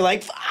see you, they're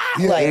like,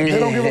 they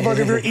don't give a fuck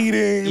if you're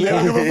eating. They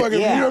don't give a fuck if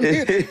you know what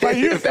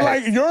I mean?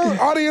 Like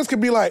your audience could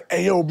be like,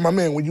 hey yo, my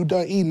man, when you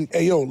done eating,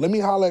 hey yo, let me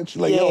holler at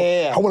you. Like,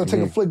 I want to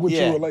take a flick with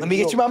you. Or, like, let me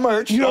get you my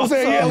merch. You know what I'm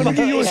saying? Yeah, let me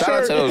get you a shirt. Shout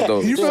out to those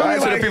though. Shout out to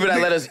the Like, people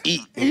that let us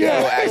eat.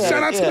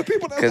 Shout out to the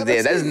people that let us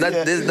eat.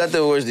 Because there's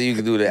nothing worse than you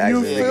can do to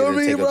actually feel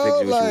me, take a bro?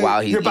 picture with you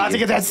while he's You're about to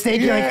eating. get that steak,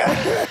 you're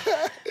like,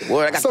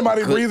 Boy, I got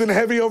somebody good- breathing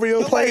heavy over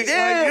your plate.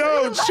 yeah,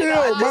 yo,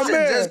 chill, my This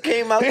man. just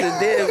came out the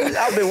damn.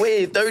 I've been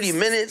waiting 30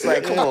 minutes.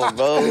 Like, come on,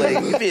 bro.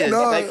 Like, you be a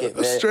second,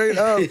 man. straight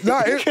up.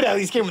 No, You could at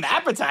least give him the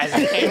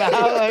appetizer. Came out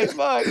like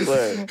fuck.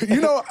 Word.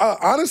 you know,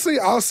 honestly,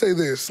 I'll say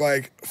this.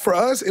 Like, for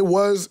us, it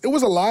was a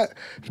lot,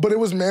 but it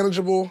was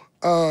manageable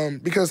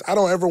because I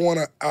don't ever want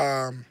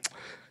to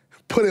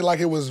put it like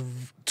it was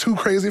too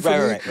crazy for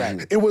me.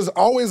 Right. It was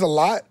always a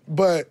lot,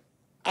 but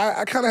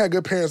I kind of had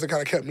good parents that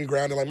kind of kept me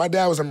grounded. Like, my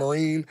dad was a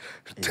Marine,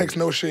 takes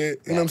no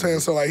shit. You know what I'm saying?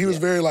 So, like, he was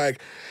very, like,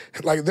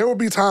 there would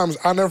be times,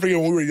 I'll never forget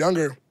when we were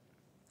younger,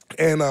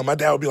 and my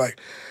dad would be like,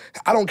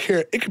 I don't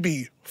care. It could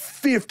be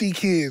 50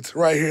 kids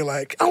right here.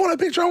 Like, I want a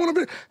picture.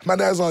 My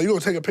dad's like, you're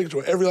going to take a picture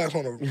with every last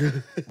one of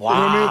them. Wow. You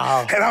know what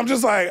I mean? And I'm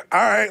just like,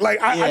 all right. Like,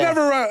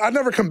 I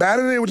never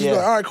combated it, which is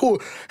like, all right,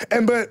 cool.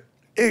 But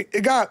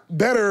it got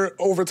better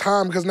over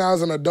time because now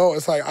as an adult,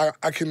 it's like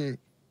I can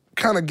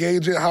kind of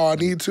gauge it how I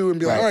need to and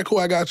be like, all right, cool,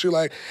 I got you.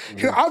 Like,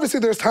 you know, obviously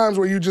there's times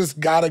where you just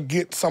gotta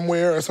get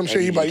somewhere or some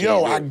shit. You be like,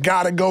 yo, I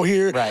gotta go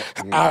here. Right.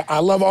 I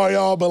love all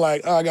y'all, but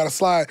like, I gotta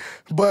slide.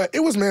 But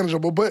it was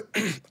manageable. But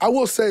I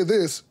will say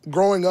this,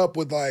 growing up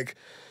with like,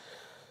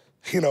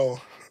 you know,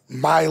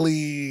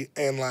 Miley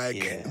and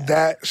like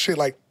that shit,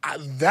 like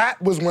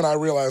that was when I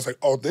realized like,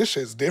 oh, this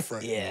shit's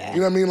different. Yeah. You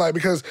know what I mean? Like,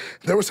 because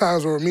there was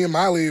times where me and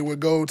Miley would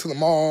go to the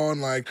mall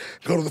and like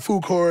go to the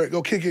food court,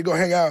 go kick it, go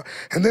hang out.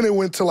 And then it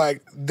went to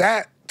like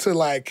that to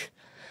like,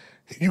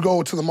 you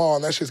go to the mall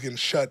and that shit's getting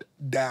shut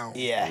down.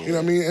 Yeah. You know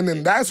what I mean? And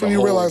then that's when The you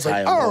whole realize like,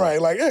 entire all mall.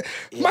 right, like,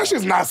 my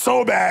shit's not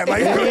so bad. Like,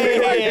 you know what I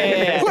mean? Like,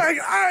 like,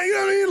 you know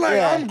what I mean? Like,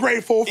 I'm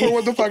grateful for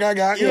what the fuck I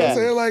got. You know what I'm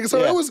saying? Like,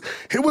 so it was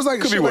like,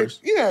 Could be shit, like, worse.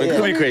 yeah. It you know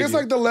could what be I mean? crazy. It's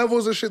like the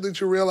levels of shit that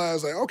you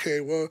realize like,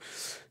 okay, well,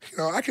 you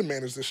know, I can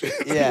manage this shit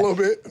a little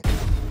bit.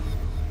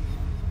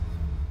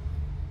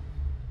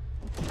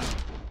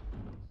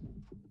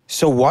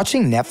 So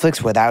watching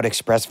Netflix without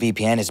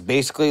ExpressVPN is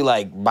basically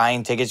like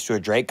buying tickets to a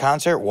Drake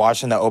concert,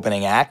 watching the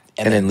opening act,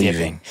 and then leaving.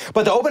 leaving.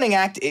 But the opening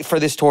act for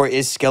this tour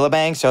is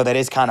Skillabang, so that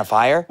is kind of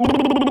fire.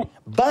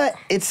 But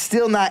it's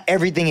still not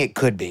everything it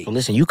could be. But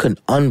listen, you can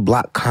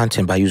unblock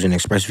content by using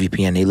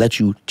ExpressVPN. They let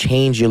you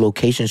change your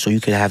location so you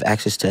can have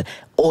access to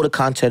all the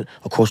content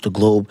across the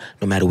globe,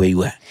 no matter where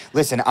you at.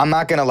 Listen, I'm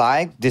not gonna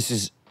lie, this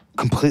is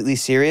completely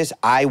serious.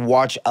 I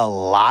watch a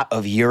lot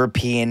of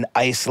European,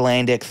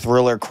 Icelandic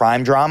thriller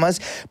crime dramas,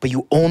 but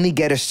you only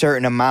get a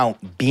certain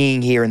amount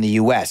being here in the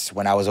US.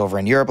 When I was over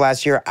in Europe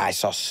last year, I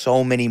saw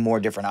so many more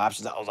different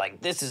options. I was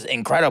like, this is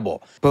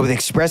incredible. But with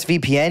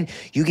ExpressVPN,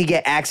 you can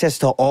get access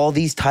to all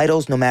these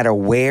titles no matter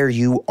where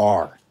you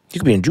are. You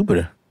could be in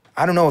Jupiter.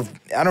 I don't know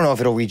if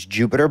it'll reach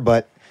Jupiter,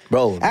 but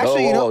Bro,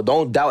 actually, you know,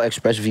 don't doubt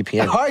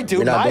ExpressVPN. All right, dude,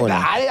 We're not doing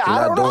I that. We're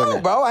don't not doing know,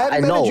 that. bro. I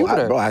haven't been to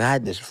Jupiter. Bro, I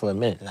had this for a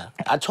minute now.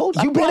 I told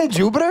you. you been in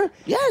Jupiter?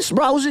 Yes,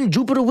 bro. I was in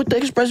Jupiter with the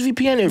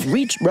ExpressVPN. It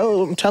reached,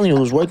 bro. I'm telling you, it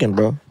was working,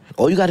 bro.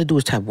 All you got to do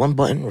is tap one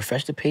button,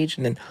 refresh the page,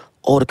 and then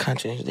all the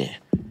content is there.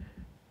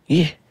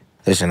 Yeah.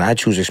 Listen, I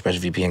choose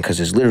ExpressVPN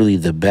because it's literally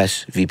the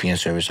best VPN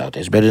service out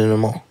there. It's better than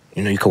them all.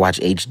 You know, you can watch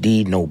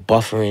HD, no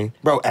buffering.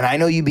 Bro, and I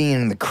know you being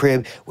in the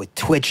crib with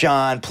Twitch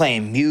on,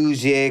 playing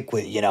music,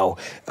 with, you know,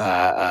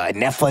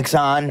 Netflix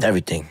on.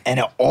 Everything.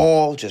 And it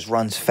all just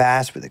runs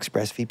fast with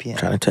ExpressVPN.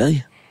 Trying to tell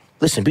you.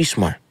 Listen, be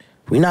smart.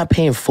 We're not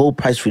paying full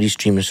price for these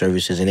streaming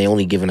services, and they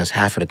only giving us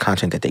half of the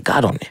content that they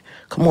got on there.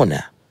 Come on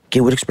now.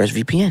 Get with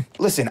ExpressVPN.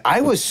 Listen,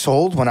 I was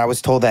sold when I was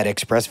told that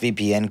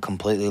ExpressVPN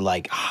completely,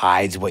 like,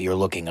 hides what you're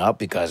looking up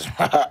because,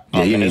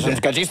 you need some that.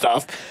 sketchy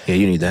stuff. Yeah,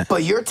 you need that.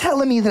 But you're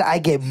telling me that I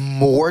get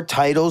more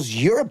titles,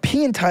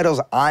 European titles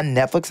on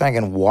Netflix, and I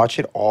can watch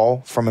it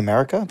all from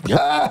America?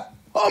 Yep.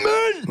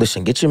 Amen!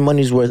 Listen, get your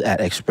money's worth at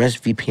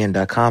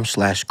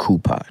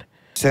expressvpn.com/crewpod.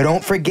 So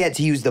don't forget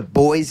to use the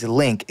boys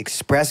link,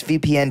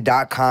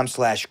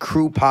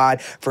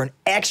 expressvpn.com/crewpod for an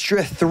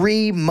extra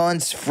 3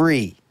 months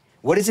free.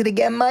 What is it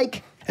again,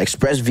 Mike?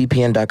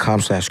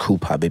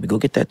 expressvpn.com/crewpod, baby. Go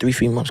get that 3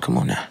 free months. Come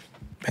on now.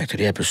 Back to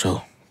the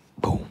episode.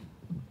 Boom.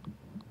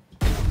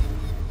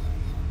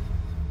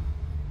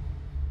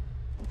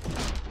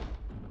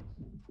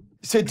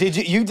 So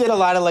you did a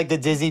lot of like the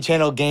Disney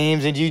Channel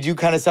games and you do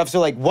kind of stuff.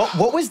 So like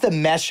what was the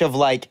mesh of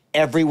like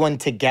everyone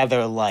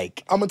together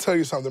like? I'm gonna tell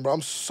you something, bro.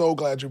 I'm so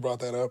glad you brought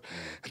that up.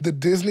 The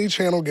Disney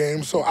Channel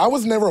games. So I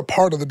was never a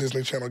part of the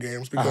Disney Channel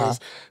games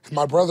because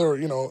my brother,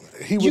 you know,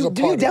 he was a part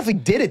You of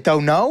definitely did it though,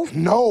 no?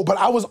 No, but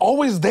I was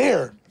always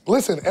there.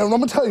 Listen, and I'm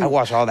gonna tell you. I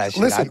watched all that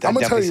shit. Listen, I'm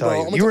gonna tell you,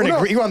 bro. You were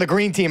on the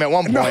green team at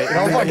one point.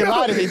 Don't fucking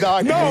lie to me,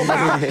 dog. No,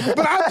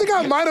 but I think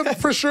I might have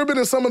for sure been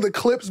in some of the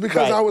clips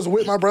because Right. I was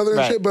with my brother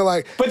and shit. But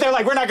like, But they're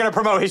like, we're not gonna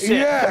promote his shit.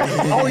 yeah,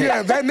 oh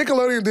yeah, that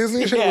Nickelodeon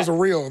Disney shit Yeah. was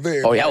real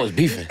then. Oh, yeah, I was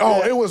beefing.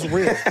 Oh, it was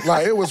real.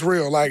 Like, it was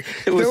real. Like,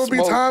 was there would be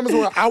smoke. times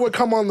where I would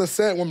come on the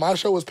set when my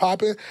show was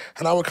popping,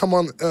 and I would come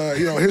on,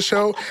 his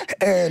show,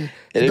 and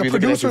they'd the be looking at you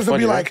producers would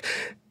funny, be right? like,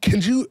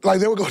 could you,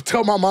 like, they would go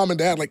tell my mom and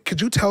dad, like, could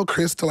you tell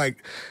Chris to, like,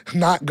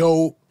 not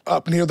go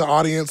up near the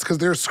audience because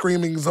they're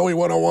screaming Zoey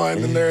 101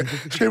 and they're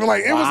screaming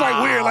like it was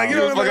like weird, like you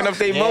know, fucking up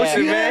the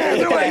emotion, man.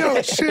 They're like,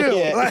 yo,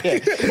 chill. Like,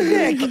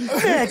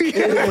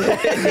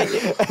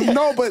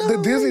 no, but the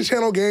Disney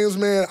Channel games,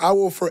 man, I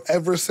will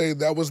forever say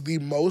that was the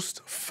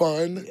most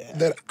fun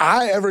that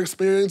I ever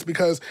experienced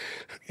because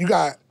you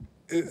got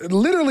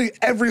literally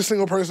every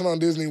single person on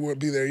Disney would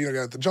be there. You know, you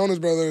got the Jonas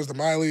Brothers, the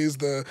Mileys,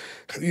 the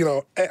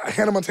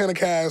Hannah Montana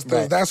cast,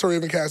 the That's So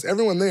Raven cast,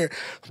 everyone there.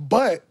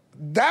 But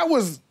that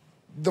was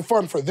the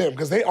fun for them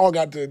because they all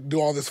got to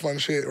do all this fun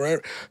shit, right?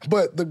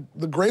 But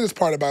the greatest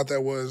part about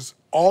that was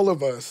all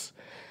of us,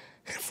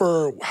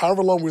 for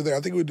however long we were there, I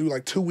think we would do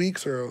like 2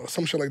 weeks or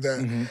some shit like that.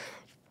 Mm-hmm.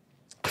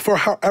 For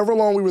however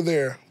long we were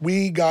there,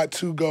 we got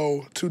to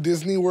go to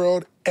Disney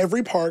World,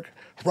 every park,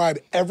 ride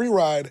every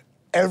ride,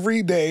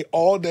 every day,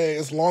 all day,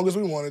 as long as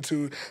we wanted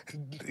to.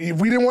 If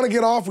we didn't want to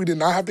get off, we did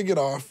not have to get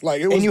off.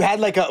 Like it was, and you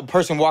had like a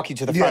person walk you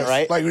to the front,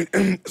 right? Like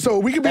so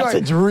we could be That's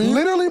like, a dream.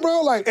 literally,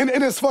 bro. Like, and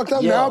it's fucked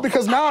up now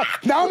because now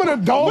I'm an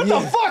adult.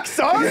 What the fuck,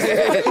 son?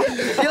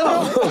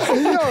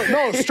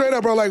 No, straight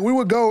up, bro. Like we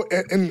would go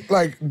and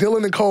like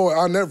Dylan and Cole.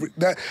 I'll never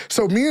that.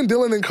 So me and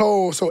Dylan and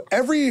Cole. So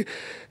every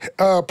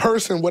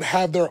person would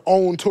have their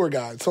own tour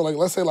guide. So like,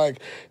 let's say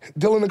like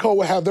Dylan and Cole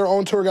would have their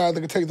own tour guide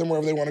that could take them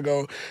wherever they want to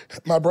go.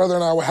 My brother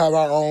and I would have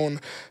our own.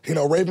 You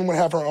know, Raven would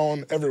have her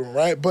own. Everyone,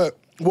 right? But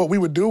what we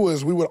would do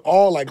is we would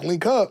all like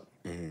link up.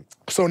 Mm-hmm.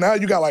 So now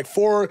you got like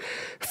four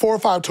or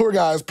five tour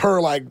guides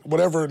per like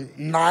whatever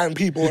 9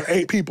 people or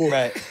 8 people,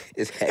 right?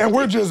 And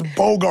we're just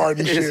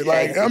bogarting shit.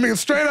 Like I mean,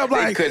 straight up,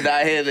 like they could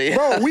not handle it.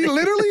 Bro, we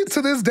literally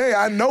to this day,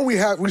 I know we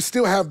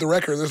still have the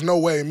record. There's no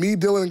way. Me,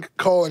 Dylan,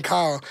 Cole, and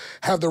Kyle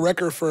have the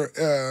record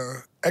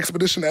for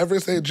Expedition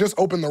Everest. They just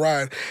opened the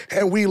ride,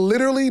 and we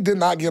literally did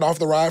not get off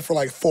the ride for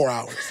like 4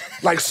 hours.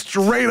 Like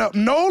straight up,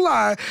 no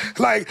lie.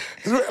 Like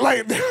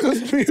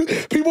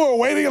people were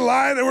waiting in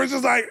line, and we're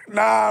just like,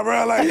 nah,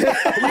 bro. Like we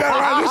gotta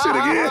ride this shit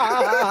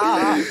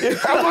again.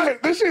 I'm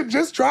like, this shit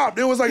just dropped.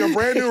 It was like a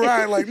brand new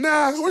ride. Like,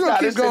 nah, we're gonna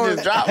keep going.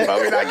 This shit just dropped, bro.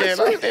 We're not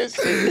getting like this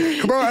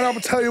shit. Bro, and I'm gonna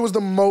tell you, it was the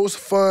most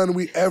fun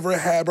we ever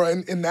had, bro.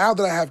 And now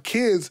that I have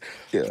kids,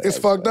 it's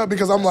fucked up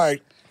because I'm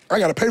like, I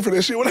gotta pay for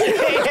this shit.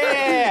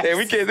 Yeah,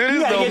 we can't do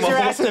this no more. Your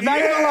ass in the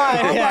back of the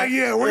line. I'm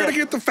like, we're gonna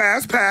get the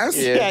fast pass.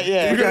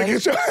 Yeah. We're gonna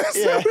get your ass.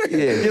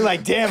 You're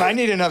like, damn, I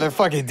need another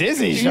fucking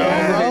Disney show,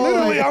 bro.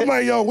 Literally, I'm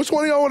like, yo, which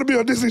one of y'all want to be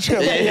on Disney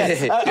Channel?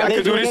 I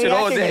could do this shit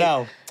all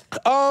day.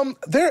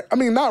 I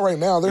mean, not right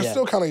now. They're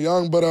still kind of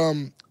young, but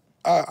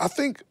I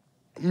think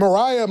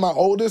Mariah, my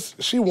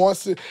oldest, she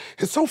wants to.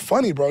 It's so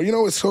funny, bro. You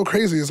know, it's so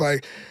crazy. It's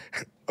like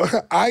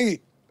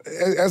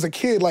as a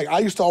kid, like I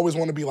used to always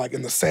want to be like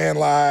in the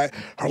Sandlot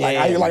or like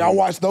I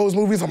watch those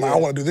movies. I'm like, I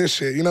want to do this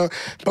shit, you know.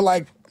 But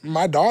like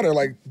my daughter,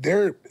 like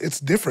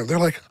it's different. They're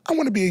like, I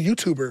want to be a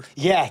YouTuber.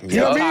 Yeah, you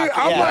know what I mean.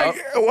 I'm like,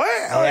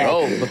 what?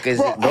 Like, because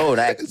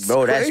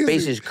that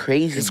space is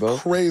crazy, it's bro.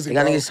 Crazy. They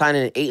got niggas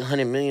signing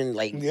 $800 million,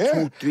 like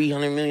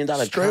 $200-300 million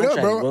straight contracts,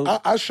 up, bro. bro.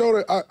 I showed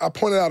her. I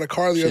pointed out a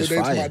car the other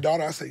day fire. to my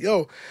daughter. I said,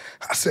 yo,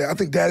 I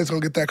think Daddy's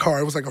gonna get that car.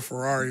 It was like a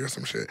Ferrari or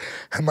some shit.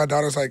 And my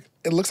daughter's like,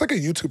 it looks like a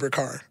YouTuber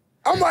car.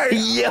 I'm like,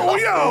 yo.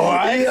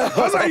 I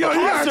was like, yo, you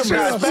gotta chill.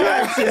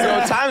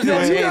 Yo, times are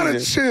changing. You gotta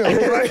chill.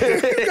 Like,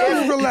 you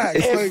gotta relax.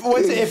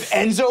 If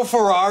Enzo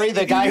Ferrari,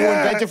 the guy who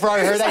invented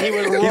Ferrari, heard that, he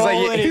would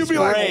roll in his He'd be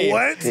like, grave.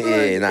 what? Yeah,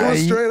 it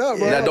was straight up,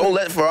 bro. Now, don't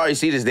let Ferrari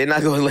see this. They're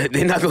not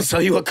gonna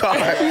sell you a car.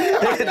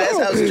 That's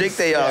how strict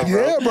they are,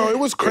 bro. Yeah, bro. It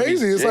was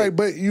crazy. It's like,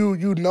 but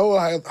you know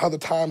how the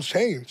times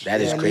change. That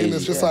is crazy. I mean?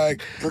 It's just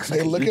like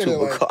they look at it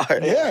like, car.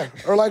 Yeah,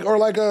 or like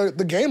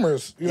the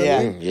gamers. You know what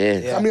I mean?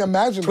 Yeah. I mean,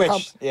 imagine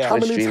Twitch, how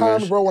many times,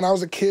 bro, when I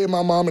was a kid,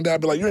 my mom and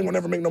dad be like, you ain't gonna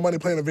never make no money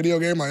playing a video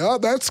game. Like, oh,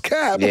 that's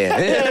cap. Yeah.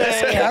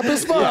 That's cap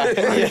as fuck.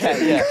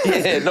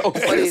 Yeah, no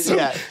funny. Look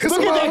at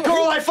that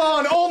girl I follow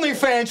on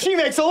OnlyFans. She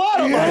makes a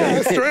lot of money.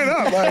 Yeah, straight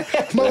up. Like,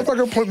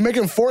 motherfucker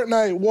making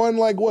Fortnite won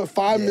like, what,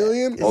 $5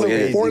 million? Oh,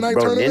 yeah. Fortnite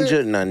bro, tournament?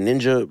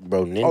 Ninja.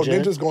 Oh,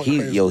 Ninja's going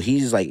crazy. Yo,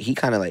 he's like, he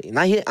kind of like,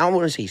 I don't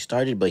want to say he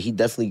started, but he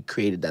definitely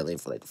created that lane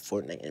for like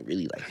Fortnite and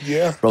really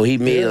like, bro, he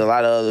made a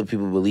lot of other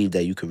people believe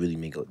that you could really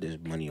make this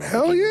money on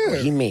Hell yeah.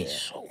 Bro, he made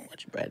so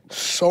much bread. Bro.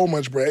 So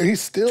much bread.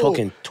 He's still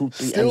talking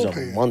 2-3 M's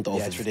a month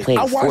off of playing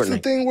I watched Fortnite. the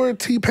thing where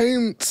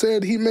T-Pain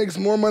said he makes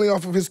more money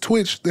off of his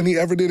Twitch than he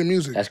ever did in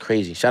music. That's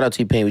crazy. Shout out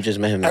T-Pain. We just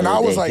met him. And I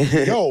was day.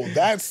 like, yo,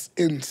 that's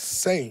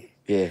insane.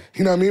 Yeah.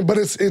 You know what I mean? But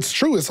it's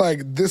true. It's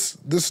like these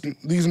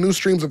new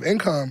streams of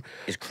income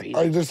It's crazy.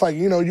 are just like,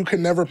 you know, you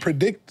can never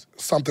predict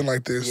something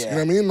like this. You know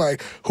what I mean?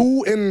 Like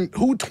who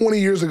 20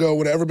 years ago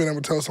would have ever been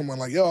able to tell someone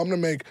like, yo, I'm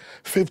gonna make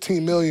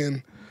 $15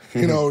 million,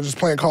 you know, just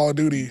playing Call of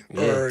Duty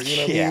or you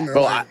know what I mean? Or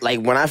Bro, like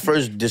when I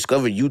first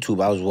discovered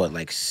YouTube, I was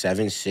like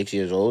 7-6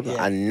 years old.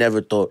 I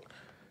never thought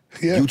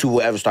YouTube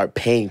would ever start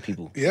paying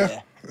people.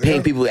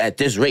 Paying people at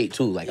this rate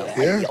too. Like, I'm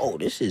like, yo,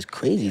 this is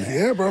crazy.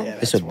 Yeah, bro.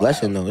 It's a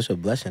blessing though. It's a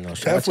blessing though.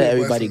 Shout out to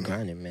everybody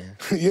grinding, man.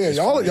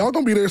 Y'all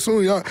gonna be there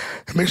soon. Y'all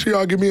make sure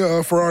y'all give me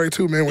a Ferrari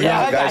too, man. When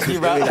I got you,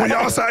 bro. When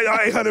y'all sign y'all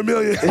 $800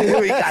 million.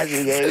 We got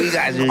you, gang. We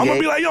got you, I'm gonna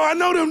be like, yo, I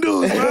know them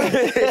dudes, man.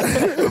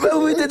 Remember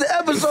we did the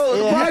episode,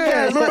 the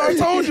podcast. Remember I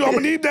told I'm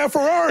gonna need that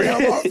Ferrari.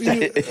 I'm off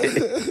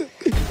you.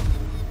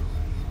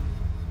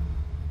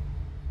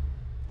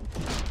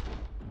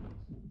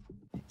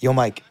 Yo,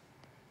 Mike,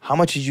 how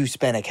much did you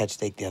spend at Catch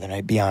Steak the other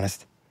night? Be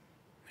honest.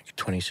 Like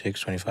 26,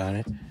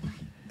 25.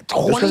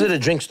 Just because of the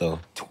drinks, though.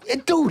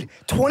 Dude,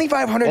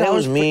 $2,500. That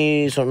was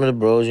me, some of the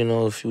bros,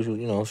 a few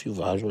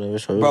vibes, whatever.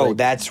 So Bro, like,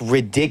 that's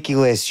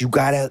ridiculous. I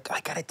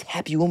gotta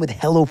tap you in with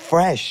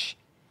HelloFresh.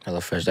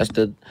 HelloFresh. That's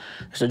the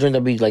drink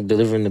that be like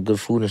delivering the good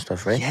food and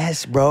stuff, right?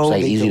 Yes, bro. It's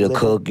like They easy to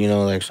deliver cook,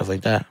 like stuff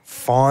like that.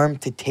 farm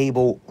to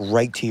table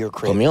right to your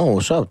crib. Put me on.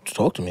 What's up?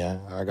 Talk to me.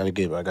 I gotta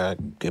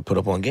get put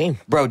up on game.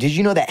 Bro, did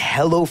you know that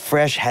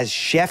HelloFresh has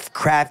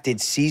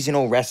chef-crafted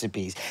seasonal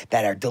recipes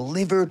that are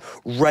delivered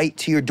right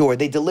to your door?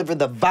 They deliver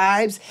the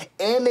vibes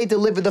and they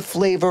deliver the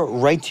flavor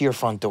right to your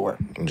front door.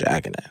 I'm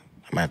jacking that.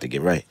 I might have to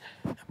get right.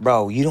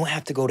 Bro, you don't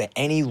have to go to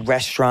any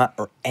restaurant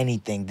or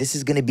anything. This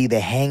is gonna be the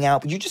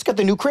hangout. You just got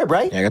the new crib,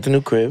 right? Yeah, I got the new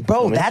crib.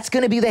 Bro, that's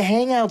gonna be the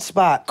hangout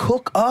spot.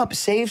 Cook up,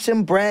 save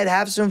some bread,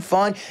 have some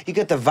fun. You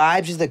got the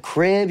vibes of the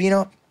crib,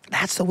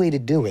 That's the way to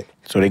do it.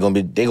 So they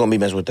gonna be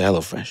messing with the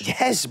HelloFresh.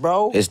 Yes,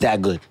 bro. It's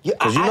that good. Yeah,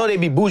 Cause they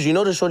be bougie. You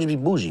know the shorties be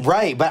bougie.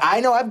 Right, but I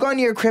know I've gone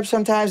to your crib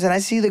sometimes and I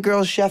see the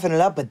girls chefing it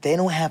up, but they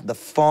don't have the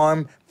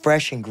farm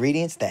fresh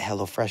ingredients that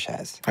HelloFresh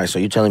has. All right, so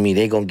you telling me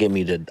they gonna get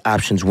me the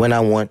options when I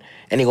want,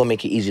 and they gonna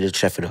make it easy to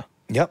chef it up.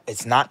 Yep,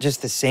 it's not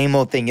just the same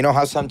old thing. You know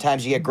how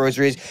sometimes you get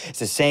groceries, it's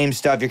the same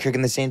stuff, you're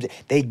cooking the same thing.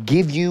 They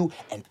give you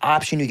an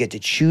option, you get to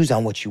choose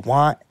on what you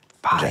want.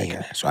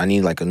 Fire. So I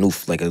need like a new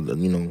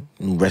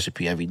new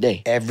recipe every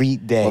day. Every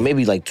day. Or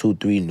maybe like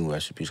 2-3 new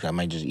recipes. 'Cause I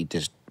might just eat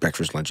this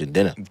breakfast, lunch, and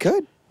dinner. You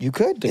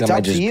could. Think It's I might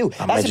up to just- you.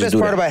 I might That's the just best do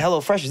part that. about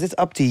HelloFresh is it's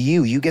up to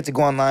you. You get to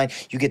go online,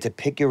 you get to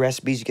pick your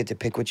recipes, you get to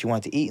pick what you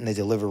want to eat, and they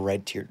deliver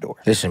right to your door.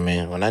 Listen,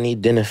 man, when I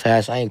need dinner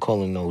fast, I ain't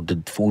calling no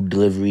food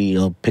delivery,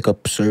 pick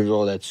up service,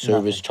 all that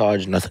service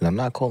charge, nothing. I'm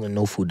not calling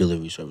no food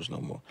delivery service no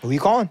more. Who you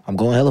calling? I'm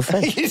going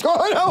HelloFresh. He's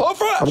going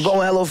HelloFresh. I'm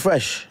going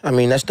HelloFresh. I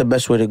mean, that's the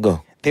best way to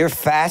go. Their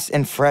fast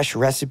and fresh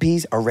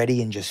recipes are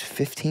ready in just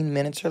 15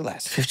 minutes or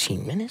less.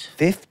 15 minutes?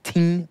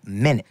 15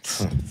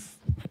 minutes.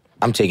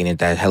 I'm taking it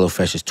that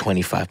HelloFresh is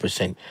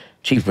 25%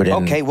 cheaper than...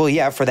 Okay, well,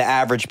 yeah, for the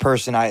average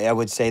person, I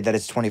would say that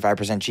it's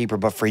 25% cheaper,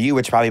 but for you,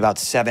 it's probably about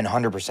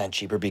 700%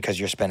 cheaper because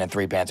you're spending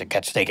 £3 at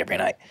Catch Steak every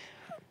night.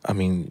 I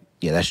mean,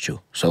 yeah, that's true.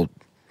 So,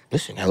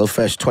 listen,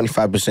 HelloFresh,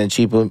 25%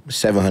 cheaper,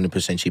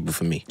 700% cheaper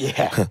for me.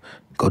 Yeah.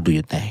 Go do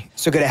your thing.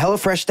 So go to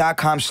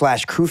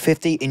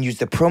HelloFresh.com/crew50 and use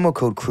the promo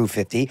code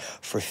crew50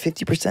 for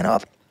 50%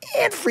 off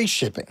and free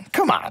shipping.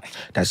 Come on.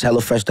 That's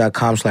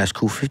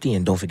HelloFresh.com/crew50,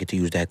 and don't forget to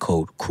use that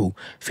code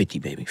crew50,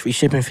 baby. Free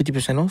shipping,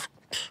 50% off?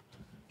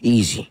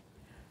 Easy.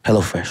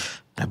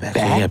 HelloFresh. Now back to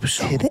the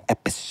episode. To the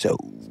episode.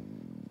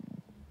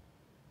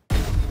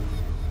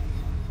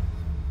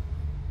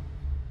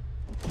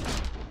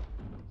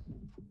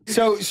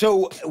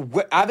 So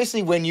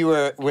obviously when you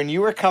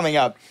were coming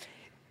up,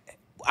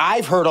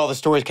 I've heard all the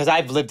stories because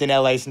I've lived in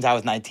LA since I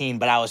was 19,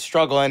 but I was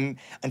struggling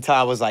until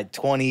I was like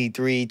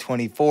 23,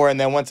 24. And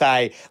then once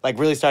I like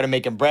really started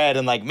making bread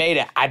and like made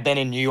it, I've been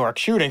in New York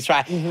shooting. So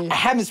I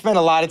haven't spent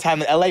a lot of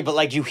time in LA, but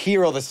like you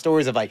hear all the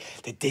stories of like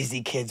the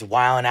Disney kids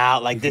wilding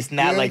out, like this and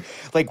that. Yeah.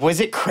 Like was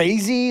it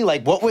crazy?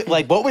 Like what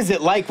was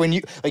it like when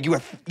you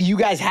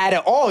guys had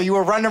it all? You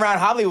were running around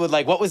Hollywood.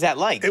 Like what was that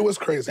like? It was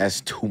crazy.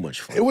 That's too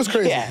much fun. It was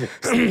crazy.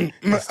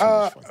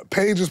 Yeah.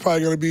 Paige is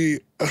probably gonna be.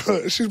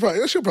 She'll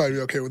probably be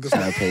okay with this.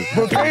 Paige.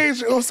 But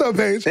Paige, what's up,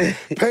 Paige?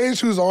 Paige,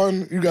 who's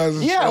on you guys'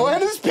 Yeah, show.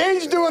 what is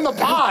Paige doing the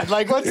pod?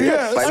 Like, what's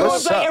Yeah, good?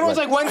 what's Everyone's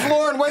like, when's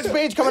Lauren, when's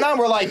Paige coming on?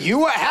 We're like,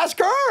 you ask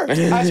her.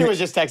 Actually, was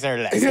just texting her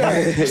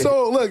today. Yeah.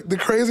 So look, the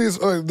craziest.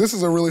 This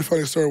is a really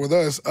funny story with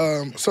us.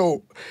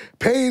 So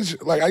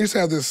Paige, like I used to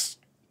have this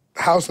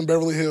house in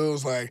Beverly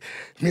Hills. Like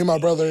me and my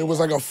brother, it was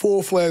like a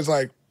full-fledged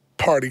like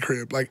party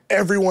crib. Like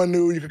everyone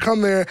knew you could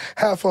come there,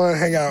 have fun,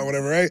 hang out,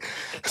 whatever, right?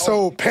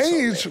 So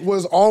Paige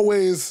was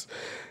always,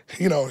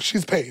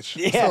 she's Paige.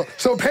 Yeah.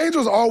 So Paige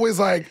was always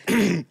like,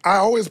 I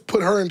always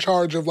put her in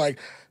charge of like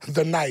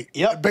the night.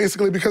 Yep.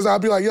 Basically, because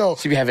I'd be like, yo.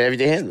 She be having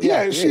everything handled.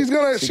 Yeah, she's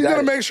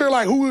gonna make sure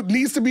like who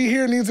needs to be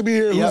here,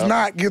 Yep. who's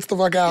not gets the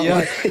fuck out. Yep.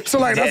 Like, so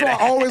like that's why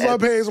I always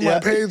love Paige. I'm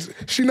like, Yep. Paige,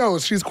 she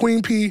knows she's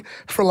Queen P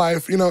for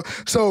life,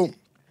 So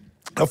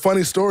a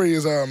funny story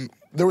is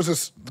there was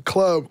this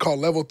club called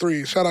Level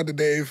 3. Shout out to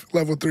Dave,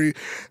 Level 3.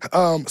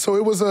 So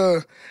it was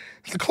the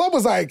club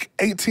was like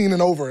 18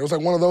 and over. It was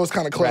like one of those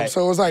kind of clubs. Right.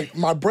 So it was like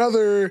my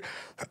brother,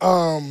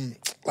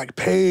 like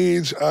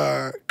Paige,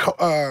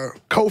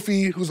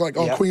 Kofi, who's like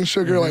on Yep. Queen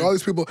Sugar, like all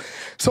these people.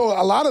 So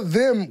a lot of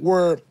them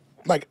were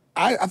like,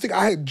 I think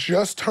I had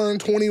just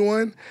turned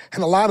 21,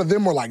 and a lot of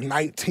them were like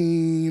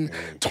 19,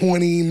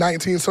 20,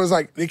 19. So it's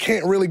like they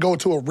can't really go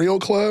to a real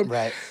club.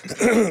 Right.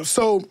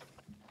 So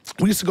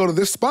we used to go to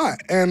this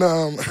spot, and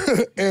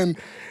and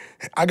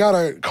I got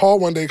a call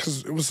one day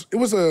because it was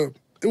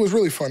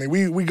really funny.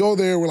 We go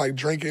there, we're like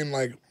drinking,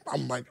 like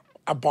I'm like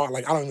I bought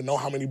like I don't even know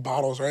how many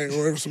bottles, right,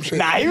 or some shit.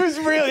 Nah, he was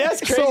really.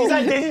 That's crazy. So- He's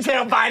on Disney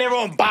Channel buying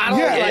everyone bottles.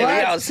 Yeah, Yeah, right?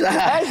 we outside.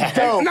 That's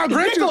dope. Now,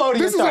 granted, Nickelodeon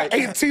this is an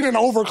started. 18 and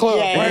over club,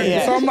 Yeah, right?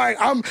 yeah. So I'm like,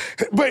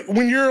 but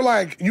when you're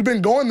like, you've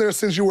been going there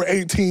since you were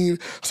 18,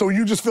 so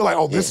you just feel like,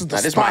 oh, this is the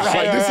Nah, this spot. my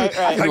shit. Like, this Right, is,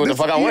 right, right. I can do what the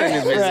fuck I want in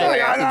this business.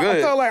 Like, Like, I'm I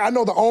good. felt like I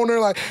know the owner.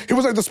 Like, it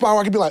was like the spot where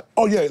I could be like,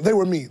 oh yeah, they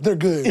were me. They're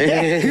good. You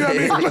know what I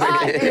mean?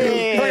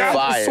 Like I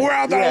Fire. swear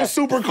I thought it was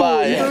super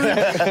cool. You know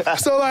what I mean?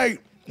 So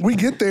like, we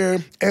get there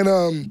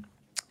and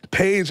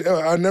Paige,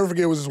 I'll never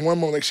forget, it was this one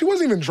moment. Like, she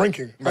wasn't even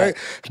drinking, right?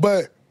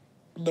 But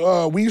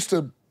we used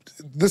to,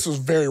 this was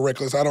very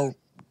reckless. I don't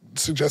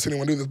suggest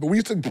anyone do this, but we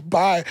used to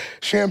buy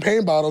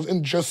champagne bottles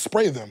and just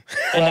spray them.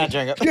 And not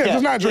drink them. Yeah,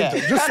 just not drink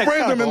them. Just Kinda spray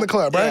them in simple. the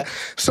club, right? Yeah.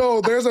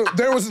 So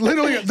there was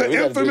literally We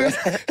gotta do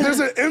there's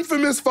an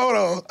infamous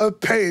photo of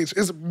Paige.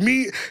 It's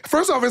me.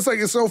 First off,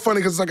 it's so funny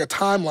because it's like a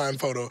timeline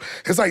photo.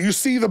 It's like you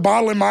see the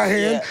bottle in my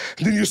hand,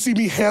 then you see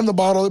me hand the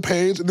bottle to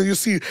Paige, and then you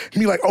see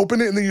me like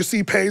open it, and then you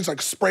see Paige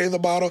like spray the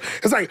bottle.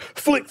 It's like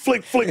flick,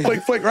 flick, flick,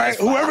 flick, flick, right?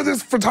 Whoever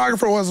this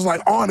photographer was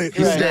like on it.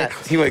 He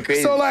snapped. He went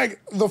crazy. So like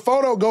the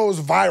photo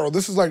goes viral.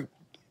 This is like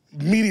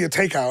media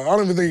takeout. I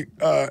don't even think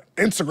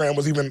Instagram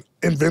was even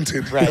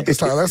invented at this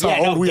time. That's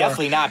how old we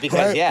definitely are. not,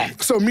 because,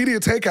 So media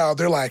takeout,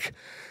 they're like,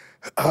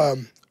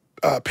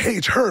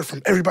 Paige Heard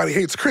from Everybody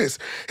Hates Chris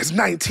is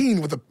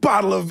 19 with a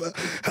bottle of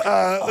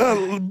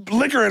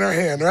liquor in her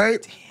hand,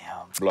 right?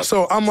 Damn.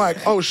 So I'm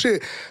like, oh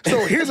shit.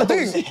 So here's the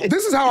thing.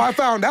 This is how I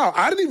found out.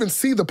 I didn't even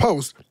see the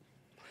post.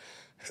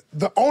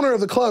 The owner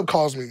of the club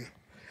calls me.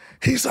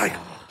 He's like,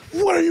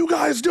 what are you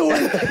guys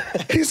doing?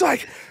 He's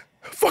like,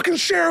 fucking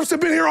sheriffs have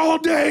been here all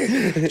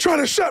day trying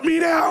to shut me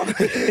down.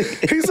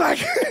 He's like,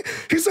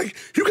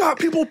 you got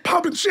people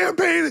popping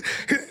champagne.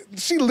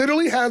 She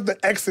literally has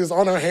the X's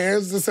on her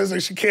hands that says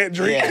that she can't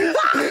drink. Yeah.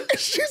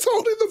 She's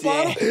holding the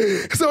bottle.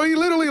 So he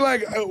literally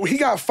he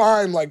got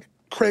fined like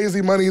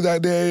crazy money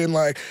that day and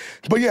like,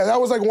 but yeah,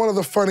 that was like one of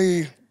the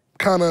funny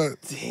kind of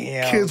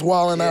kids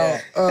wilding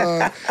out.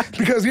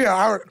 Because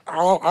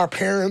our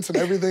parents and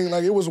everything,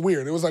 like it was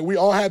weird. It was like we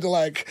all had to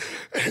like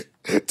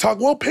talk,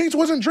 well, Paige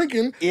wasn't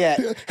drinking. Yeah.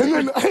 And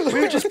then we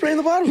were just spraying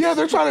the bottle. Yeah,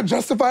 they're trying to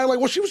justify it, like,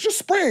 well, she was just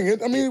spraying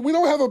it. I mean, we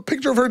don't have a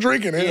picture of her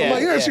drinking it.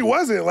 I'm like, she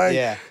wasn't. Like,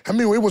 I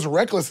mean, it was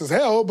reckless as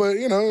hell, but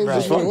you know, it was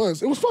just what it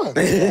was. It was fun.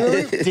 You know what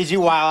I mean? Did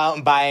you wild out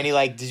and buy any,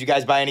 did you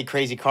guys buy any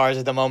crazy cars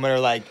at the moment, or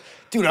like,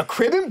 dude, a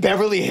crib in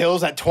Beverly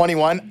Hills at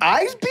 21,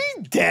 I'd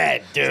be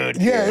dead, dude.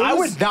 Yeah, I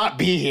would not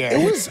be here.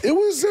 It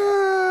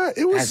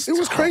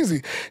was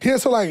crazy. Yeah,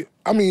 so like,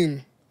 I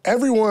mean,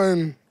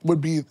 everyone would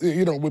be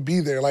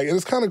there. Like,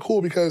 it's kind of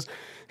cool because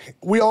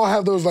we all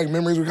have those like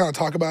memories. We kind of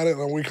talk about it,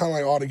 and we kind of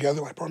like all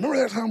together. Like, bro, remember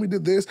that time we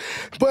did this?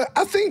 But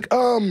I think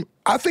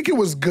it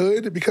was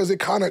good because it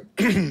kind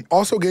of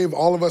also gave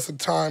all of us a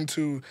time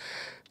to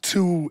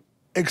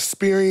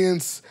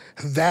experience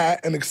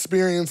that and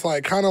experience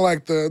like kind of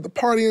like the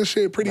party and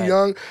shit pretty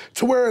young,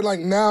 to where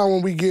like now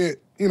when we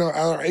get at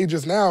our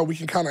ages now, we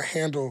can kind of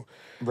handle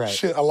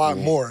shit a lot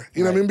more.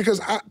 You know what I mean? Because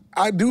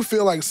I do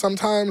feel like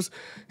sometimes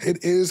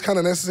it is kind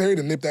of necessary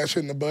to nip that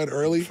shit in the bud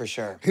early. For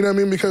sure. You know what I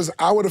mean? Because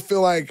I would have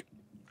feel like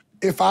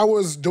if I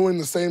was doing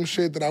the same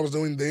shit that I was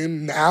doing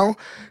then, now,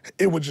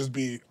 it would just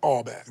be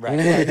all bad. Right.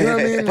 Like, you know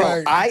what I mean?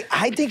 Bro, Like,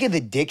 I think of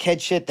the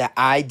dickhead shit that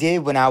I did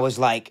when I was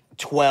like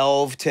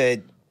 12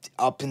 to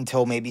up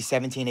until maybe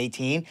 17,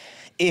 18.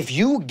 If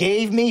you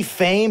gave me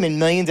fame and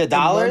millions of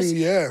dollars,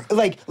 money,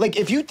 like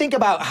if you think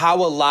about how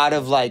a lot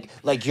of like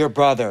your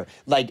brother,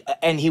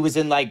 and he was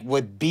in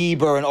with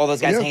Bieber and all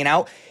those guys hanging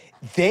out,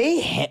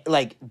 they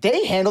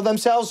handle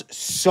themselves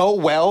so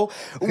well.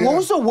 Yeah. What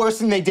was the worst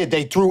thing they did?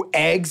 They threw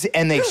eggs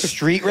and they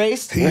street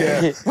raced.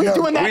 Yeah. We're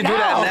doing that We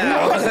now.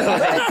 do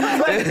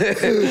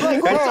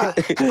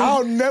that Bro,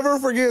 I'll never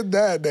forget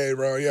that day,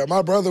 bro. Yeah,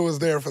 my brother was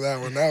there for that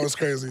one. That was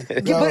crazy.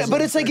 But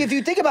it's like, if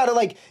you think about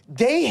it,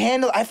 they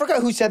handle, I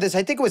forgot who said this.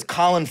 I think it was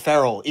Colin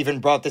Farrell even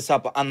brought this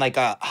up on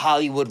a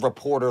Hollywood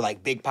Reporter,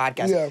 big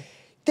podcast. Yeah.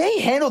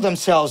 They handle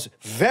themselves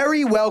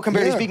very well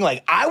compared to speaking.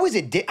 I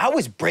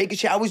was breaking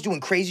shit. I was doing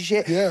crazy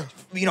shit. Yeah.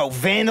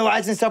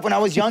 Vandalizing stuff when I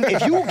was young.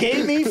 If you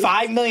gave me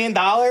 $5 million,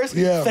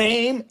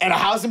 fame, and a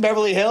house in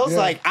Beverly Hills,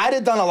 I'd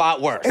have done a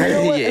lot worse. And you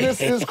know what?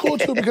 And it's cool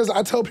too because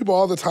I tell people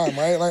all the time,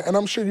 right? And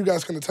I'm sure you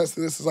guys can attest to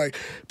this. Is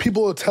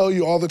people will tell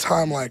you all the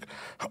time,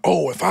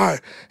 oh, if I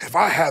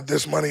had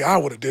this money, I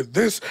would have did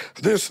this.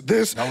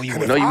 No, you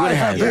wouldn't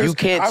have. You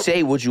can't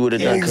say what you would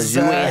have done because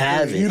you ain't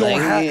have it. You don't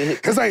have.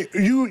 It's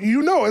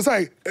it's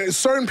like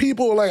certain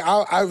people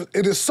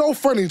it is so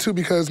funny too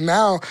because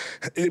now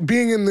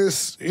being in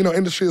this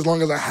industry as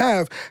long as I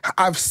have,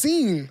 I've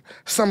seen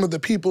some of the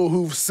people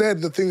who've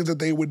said the things that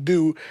they would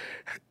do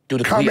Do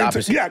the complete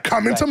opposite. Yeah,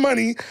 come into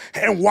money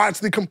and watch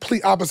the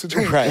complete opposite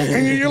change. Right.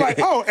 And you're like,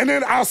 oh, and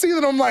then I'll see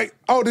that I'm like,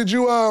 oh, did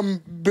you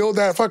build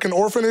that fucking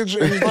orphanage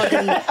and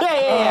fucking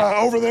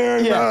over there?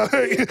 And, you know what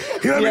I mean?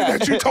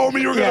 That you told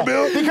me you were gonna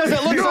build? Because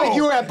it looks like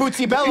you were at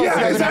Bootsy Bellows.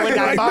 Yeah, exactly. Like,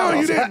 no, you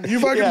bottles. didn't. You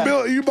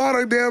fucking you bought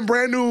a damn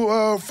brand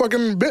new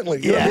fucking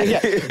Bentley. You know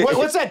what I mean?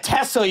 What's that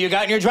Tesla you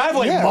got in your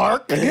driveway,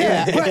 Mark?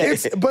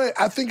 But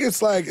I think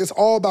it's like it's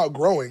all about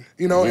growing,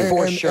 you know, And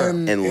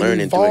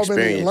learning through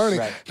experience. And learning.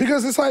 Right.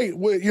 Because it's like,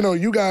 you know,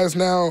 you guys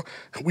now,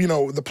 you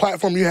know, the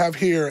platform you have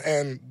here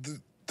and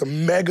the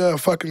mega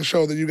fucking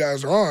show that you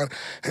guys are on,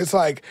 it's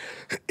like,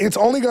 it's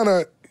only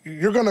gonna,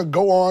 you're gonna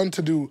go on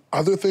to do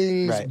other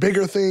things,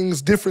 bigger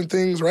things, different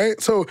things,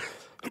 right? So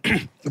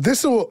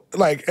this will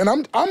like, and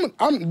I'm.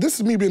 This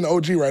is me being the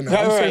OG right now.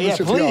 I'm saying this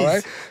shit to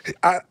y'all,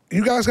 right?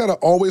 You guys gotta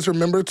always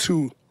remember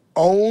to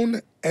own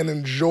and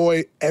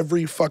enjoy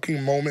every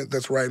fucking moment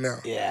that's right now.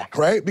 Yeah.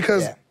 Right?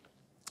 Because.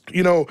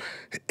 You know,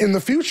 in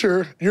the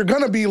future, you're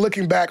gonna be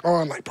looking back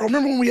on like, bro,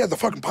 remember when we had the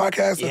fucking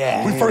podcast?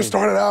 And we first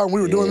started out and we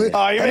were doing this.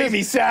 Oh, you made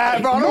me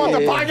sad, bro. I don't want the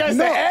podcast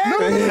to end. No.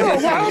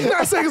 Well, I'm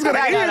not saying it's gonna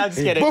end. I'm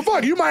just kidding. But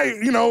fuck, you might,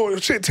 you know,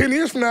 shit, 10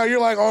 years from now, you're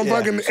like on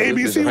fucking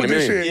ABC with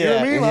this shit. You know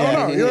what I mean? I don't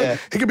know. You know,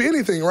 it could be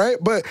anything, right?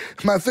 But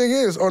my thing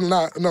is, or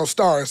not, no,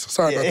 stars.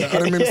 Sorry about that. I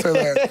didn't mean to say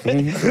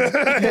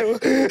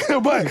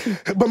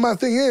that. but my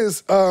thing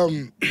is,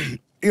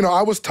 you know,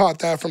 I was taught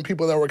that from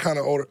people that were kind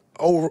of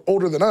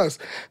older than us.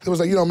 It was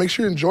like, you know, make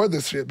sure you enjoy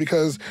this shit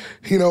because,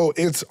 you know,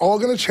 it's all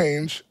gonna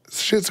change.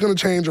 Shit's gonna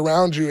change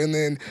around you, and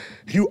then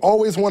you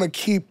always want to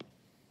keep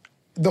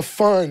the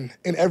fun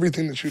in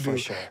everything that you do,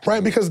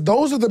 right? Because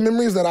those are the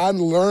memories that I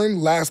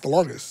learned last the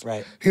longest.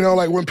 Right. You know,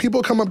 like when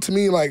people come up to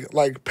me,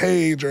 like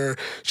Paige or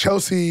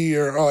Chelsea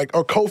or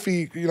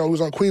Kofi, you know,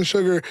 who's on Queen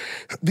Sugar,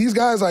 these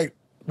guys like.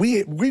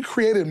 We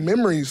created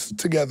memories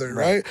together,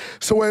 right?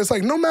 So where it's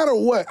like, no matter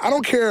what, I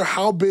don't care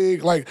how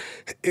big, like,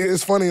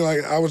 it's funny,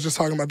 like, I was just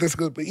talking about this,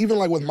 but even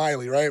like with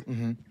Miley, right?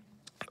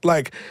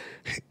 Like,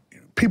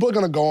 people are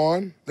gonna go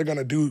on, they're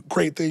gonna do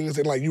great things,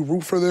 and like, you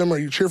root for them or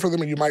you cheer for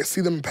them, and you might see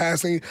them in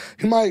passing.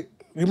 You might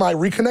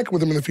reconnect with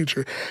them in the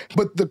future.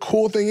 But the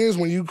cool thing is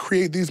when you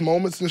create these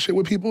moments and shit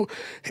with people,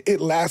 it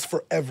lasts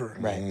forever.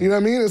 Right. You know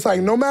what I mean? It's like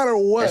no matter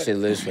what. That shit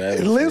lives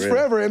forever. It lives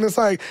forever. And it's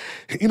like,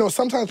 you know,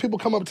 sometimes people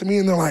come up to me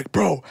and they're like,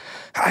 bro,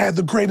 I had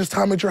the greatest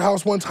time at your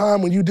house one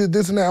time when you did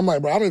this and that. I'm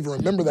like, bro, I don't even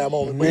remember that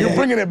moment. But you're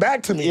bringing it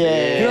back to me.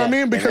 You know what I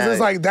mean? Because it's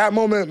like that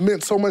moment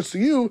meant so much to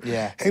you.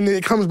 Yeah. And then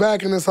it comes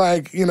back and it's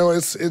like, you know,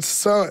 it's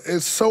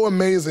so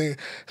amazing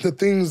the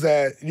things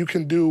that you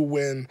can do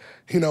when,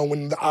 you know,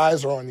 when the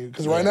eyes are on you.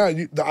 Because right now,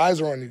 the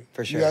eyes are on you.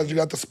 For sure. You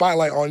got the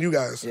spotlight on you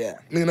guys. Yeah.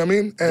 You know what I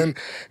mean?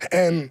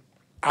 And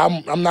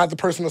I'm not the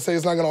person to say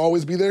it's not going to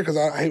always be there because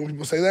I hate when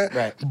people say that.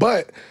 Right.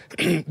 But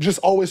just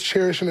always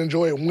cherish and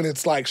enjoy it when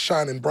it's like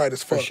shining bright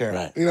as fuck. For sure.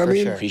 Right. You know what I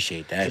mean? sure.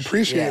 Appreciate that.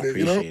 Appreciate it,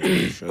 you know?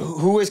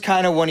 Who was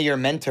kind of one of your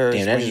mentors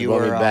Damn, that when just you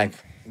brought were me back.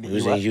 You We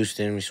was in what?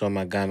 Houston. We saw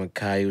my guy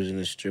Makai. He was in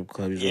the strip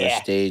club. He was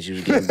on stage. He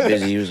was getting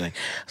busy. He was like,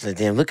 I was like,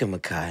 damn, look at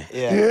Makai.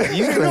 Yeah.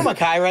 You know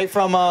Makai, right?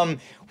 From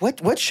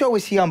what show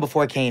was he on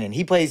before Kanan?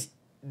 He plays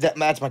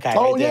that's Makai.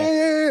 Oh, right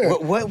there. yeah.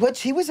 What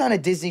he was on a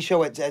Disney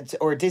show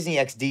or a Disney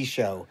XD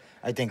show,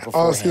 I think.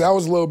 Before. Oh, see, that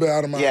was a little bit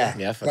out of my. Yeah.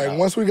 Yeah, I forgot. Like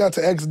once we got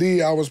to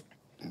XD, I was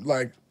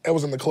like, I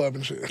was in the club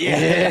and shit.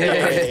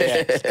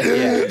 Yeah.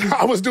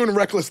 I was doing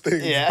reckless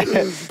things. Yeah.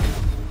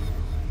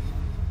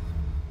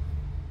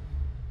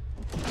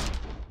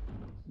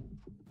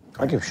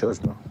 I give shorts,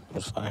 bro.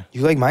 That's fine.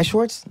 You like my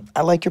shorts?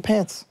 I like your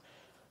pants.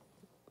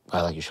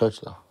 I like your shorts,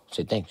 though.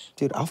 Say thanks.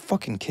 Dude, I'll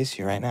fucking kiss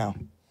you right now.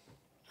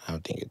 I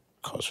don't think it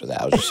calls for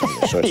that. I was just saying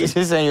the shorts. You're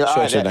just saying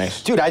shorts are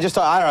nice. Dude, I just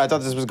thought, I don't know, I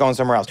thought this was going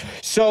somewhere else.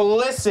 So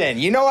listen,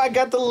 you know I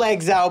got the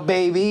legs out,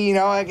 baby. You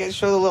know, I can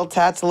show the little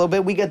tats a little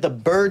bit. We got the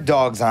bird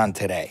dogs on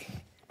today.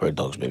 Bird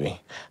dogs, baby. I ain't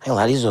gonna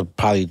lie, these are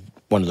probably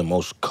one of the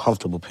most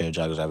comfortable pair of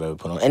joggers I've ever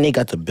put on. And they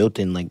got the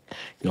built-in, like,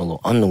 you know, little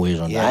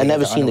underwears on Yeah, there. I they got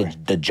never the seen underwear.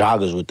 the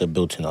joggers with the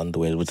built-in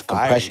underwear, with the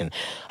compression.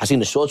 I seen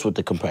the shorts with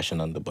the compression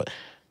under, but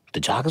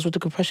the joggers with the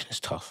compression is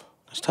tough.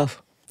 That's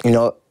tough. You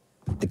know,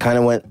 it kind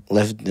of went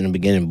left in the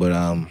beginning, but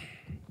I'm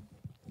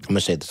gonna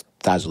say the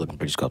thighs are looking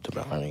pretty sculpted,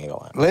 bro. I ain't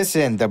gonna lie.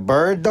 Listen, the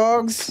bird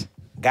dogs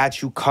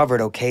got you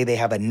covered, okay? They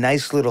have a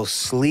nice little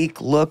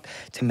sleek look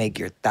to make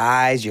your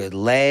thighs, your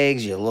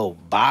legs, your little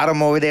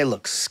bottom over there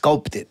look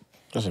sculpted.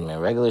 Listen, man,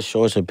 regular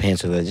shorts or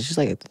pants are just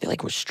like, they're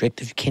like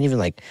restrictive. You can't even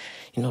like,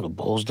 you know, the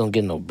balls don't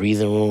get no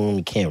breathing room.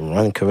 You can't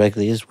run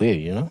correctly. It's weird,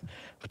 you know?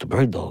 But the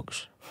bird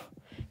dogs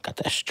got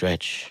that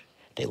stretch.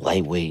 They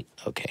lightweight.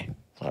 Okay,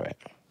 all right.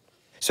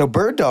 So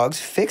bird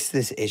dogs fixed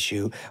this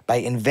issue by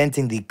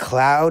inventing the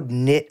cloud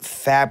knit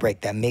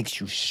fabric that makes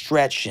you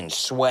stretch and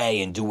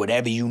sway and do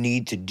whatever you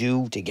need to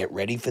do to get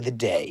ready for the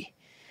day.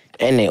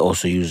 And they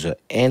also use an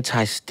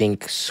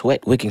anti-stink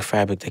sweat wicking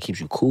fabric that keeps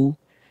you cool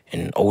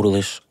and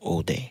odorless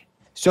all day.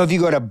 So if you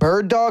go to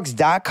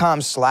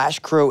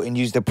birddogs.com/crew and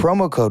use the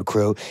promo code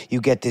crew,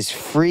 you get this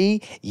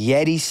free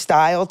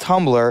Yeti-style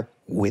tumbler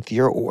with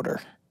your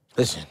order.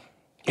 Listen,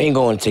 Ain't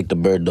going to take the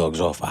bird dogs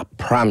off. I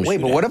promise you.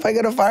 Wait, but that. what if I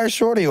get a fire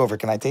shorty over?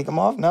 Can I take them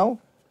off? No?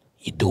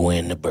 You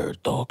doing the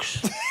bird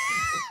dogs?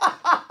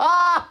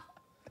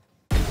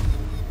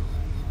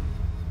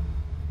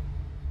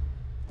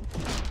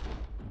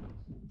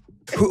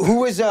 Who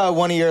was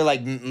one of your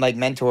like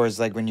mentors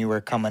like when you were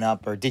coming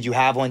up, or did you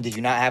have one? Did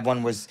you not have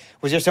one? Was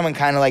there someone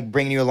kind of like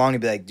bringing you along to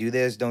be like, do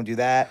this, don't do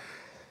that?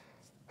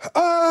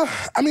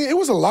 I mean, it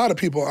was a lot of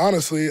people,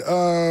 honestly. It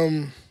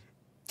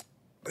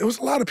was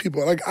a lot of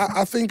people. Like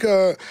I think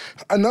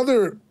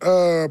another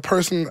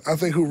person I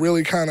think who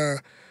really kind of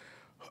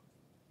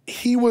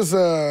he was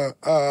a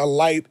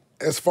light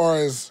as far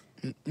as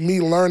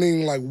me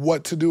learning like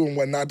what to do and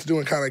what not to do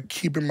and kind of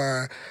keeping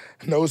my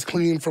nose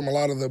clean from a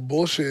lot of the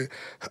bullshit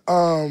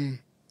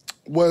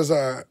was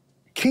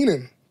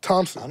Keenan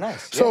Thompson. Oh,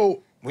 nice. So yeah.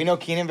 We know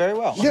Keenan very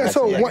well. Yeah.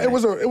 So it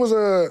was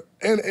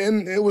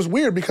and it was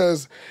weird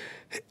because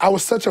I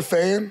was such a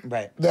fan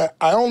that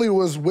I only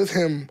was with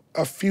him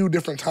a few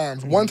different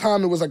times. One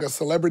time it was like a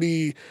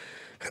celebrity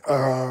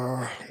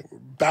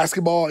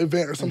basketball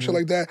event or some shit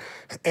like that,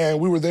 and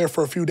we were there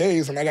for a few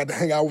days, and I got to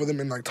hang out with him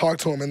and like talk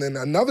to him. And then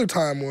another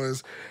time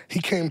was he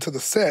came to the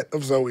set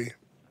of Zoey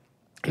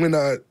when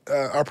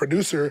our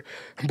producer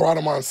brought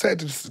him on set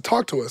to just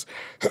talk to us.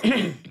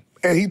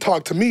 And he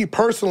talked to me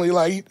personally,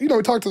 like, you know,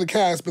 he talked to the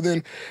cast, but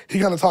then he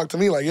kind of talked to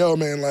me like, yo,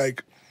 man,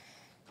 like,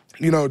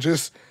 you know,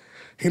 just,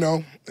 you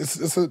know,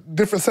 it's a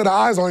different set of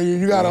eyes on you.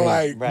 You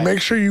gotta make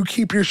sure you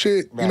keep your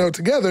shit, you know,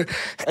 together.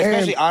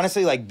 Especially,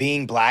 honestly, like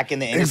being black in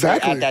the industry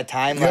at that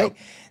time, like,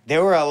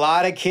 there were a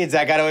lot of kids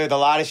that got away with a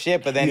lot of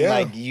shit, but then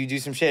like you do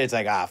some shit, it's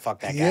like, fuck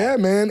that guy. Yeah,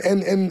 man.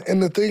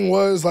 And the thing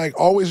was like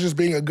always just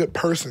being a good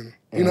person.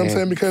 You know what I'm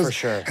saying? Because for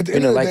sure. At the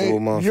end of the day,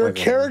 your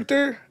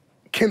character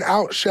can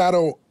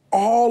outshadow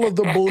all of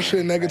the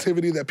bullshit and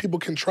negativity that people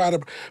can try to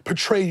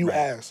portray you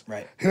as.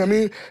 Right. You know what I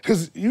mean?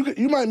 Because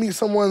you might meet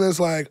someone that's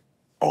like,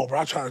 oh,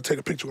 bro, I tried to take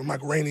a picture with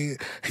Michael Rainey.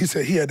 He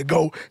said he had to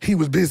go. He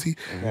was busy.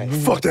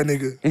 Fuck that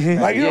nigga.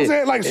 Like, you know what I'm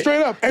saying? Like,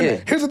 straight up.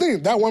 And here's the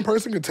thing. That one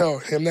person could tell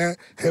him that,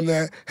 him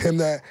that, him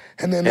that,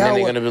 and then they're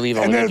going to believe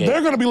on and then that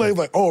they're going to be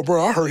like, oh,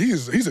 bro, I heard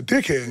he's a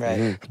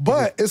dickhead.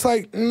 But it's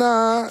like,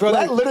 nah. Bro,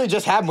 like, that literally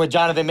just happened with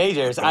Jonathan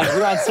Majors. We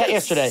were on set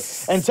yesterday,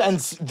 and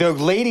the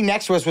lady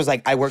next to us was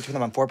like, I worked with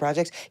him on 4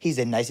 projects. He's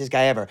the nicest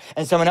guy ever.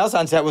 And someone else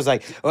on set was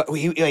like,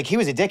 he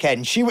was a dickhead.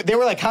 And they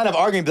were like kind of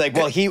arguing, be like,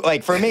 well, he,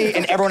 like, for me,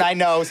 and everyone I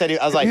know said,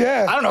 I was like,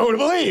 I don't know who to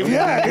believe.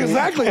 Yeah,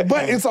 exactly.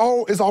 But it's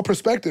all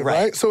perspective,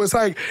 right? So it's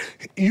like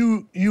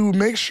you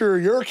make sure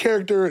your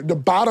character, the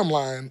bottom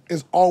line,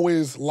 is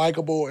always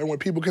likable, and when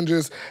people can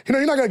just, you know,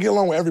 you're not gonna get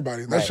along with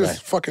everybody. That's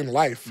just fucking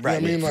life. You know what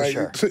I mean? Like,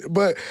 sure.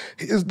 But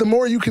the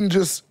more you can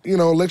just, you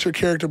know, let your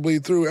character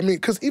bleed through. I mean,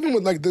 because even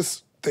with like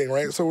this thing,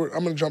 right? So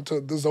I'm gonna jump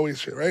to the Zoey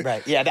shit, right?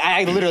 Right. Yeah,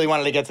 I literally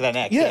wanted to get to that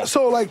next. Yeah.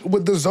 So like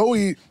with the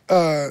Zoey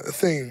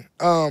thing,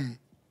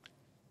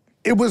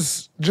 it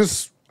was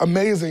just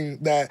amazing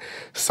that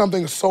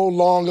something so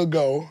long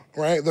ago,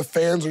 right? The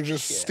fans are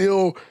just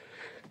still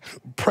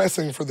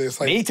pressing for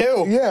this. Like, me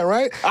too. Yeah,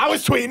 right? I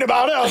was tweeting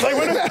about it. I was like,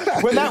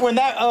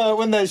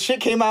 when the shit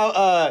came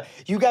out,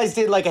 you guys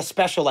did like a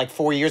special like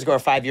 4 years ago or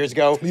 5 years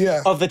ago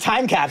of the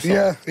time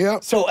capsule. Yeah.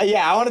 So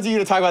I wanted you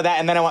to talk about that,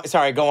 and then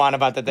go on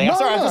about the thing. I'm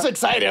sorry, I'm just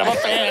excited. I'm a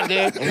fan,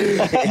 dude.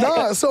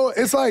 So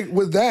it's like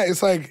with that,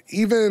 it's like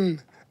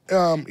even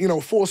you know,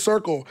 full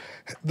circle,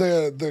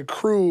 the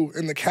crew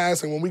and the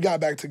cast, and when we got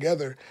back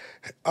together,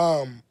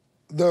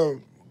 the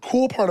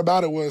cool part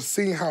about it was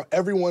seeing how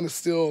everyone is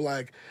still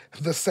like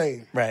the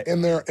same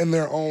in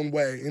their own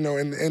way, you know,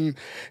 and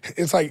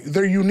it's like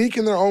they're unique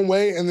in their own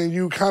way, and then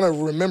you kind of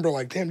remember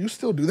like, damn, you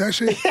still do that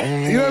shit,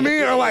 you know what I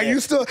mean? Or like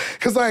you still,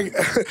 because like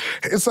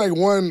it's like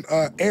one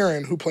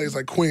Erin who plays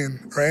like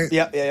Quinn, right?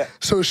 Yeah.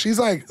 So she's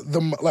like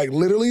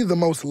literally the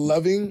most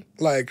loving,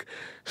 like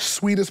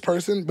sweetest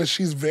person, but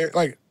she's very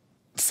like,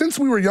 since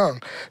we were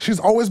young, she's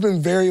always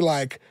been very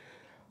like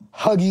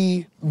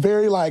huggy,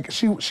 very like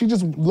she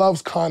just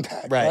loves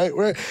contact,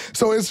 right?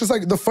 So it's just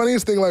like the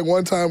funniest thing. Like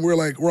one time we're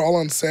all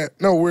on set.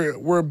 No,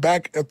 we're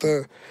back at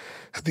the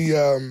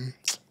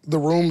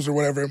rooms or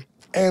whatever,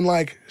 and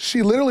like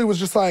she literally was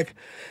just like,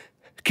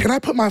 "Can I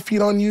put my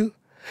feet on you?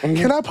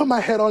 Can I put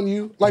my head on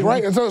you?" Like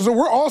right, and so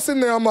we're all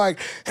sitting there. I'm like,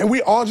 and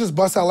we all just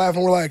bust out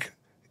laughing. We're like,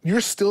 you're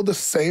still the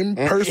same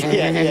person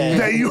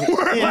that you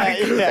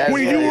were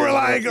when you were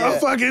like a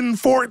fucking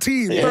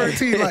 14,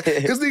 13. Like,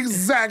 it's the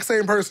exact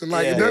same person.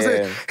 Like, it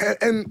doesn't.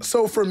 And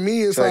so for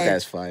me, it's like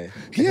that's fire.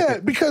 Yeah,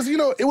 because, you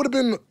know, it would have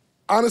been,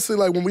 honestly,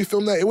 like when we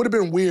filmed that, it would have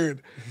been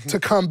weird to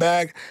come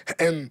back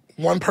and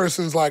one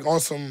person's like on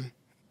some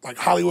like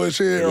Hollywood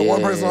shit, or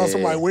one person on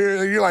some like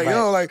weird, and you're like,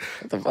 yo, like,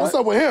 what's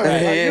up with him?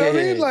 Like, you know what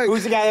I mean? Like,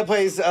 who's the guy that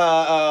plays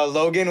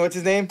Logan? What's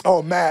his name?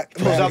 Oh, Matt.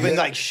 Pulls up in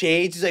like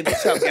shades. He's like,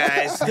 what's up,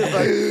 guys?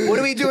 Like, what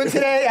are we doing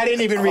today? I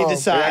didn't even read the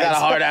signs. I got a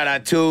hard out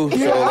at 2, so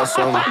let's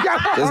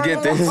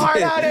get this.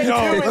 Hard out at 2.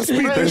 Let's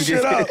speed this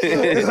shit up.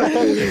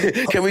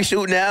 Can we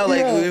shoot now?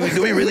 Like,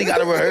 do we really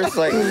gotta rehearse?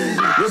 Like,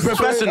 we're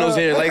professionals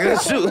here. Like,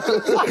 let's shoot.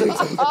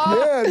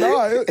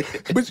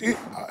 But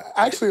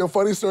actually, a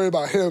funny story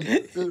about him.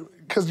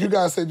 because you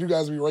guys said you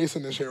guys be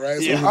racing and shit,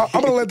 right? So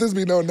I'm gonna let this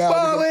be known now.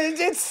 Well,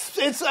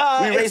 it's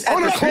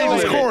on a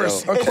closed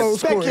course. A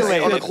closed course.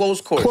 On a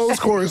closed course.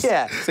 Closed course.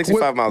 Yeah.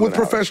 65 miles with an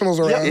hour. professionals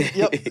around.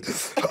 Yep.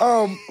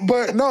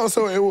 But no,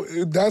 so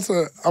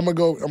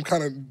I'm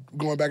kind of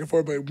going back and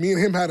forth, but me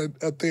and him had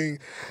a thing.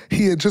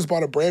 He had just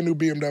bought a brand new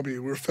BMW. We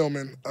were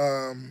filming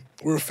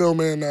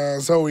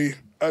Zoey.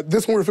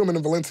 This one we were filming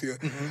in Valencia.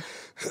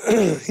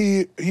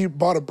 He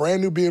bought a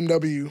brand new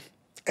BMW,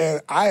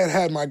 and I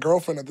had my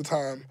girlfriend at the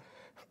time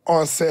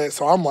on set,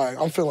 so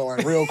I'm feeling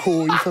like real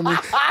cool, you feel me?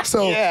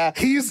 So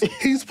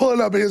he's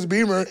pulling up in his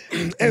Beamer,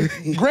 and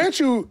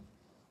grant you,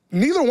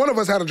 neither one of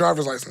us had a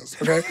driver's license,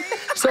 okay?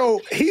 So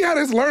he had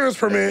his learner's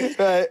permit.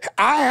 Right.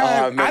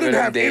 I didn't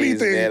have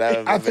days, anything.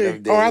 man. I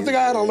think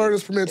I had a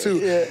learner's permit too.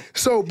 Yeah.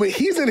 So, but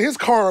he's in his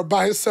car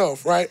by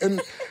himself, right?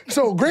 And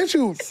so grant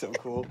you, So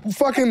cool.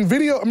 fucking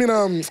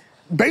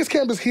base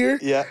camp is here.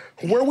 Yeah.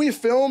 Where we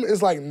film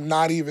is like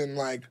not even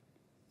like,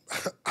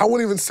 I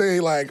wouldn't even say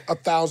like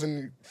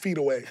 1,000 feet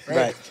away,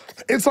 right?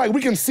 It's like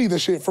we can see the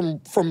shit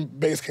from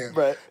base camp.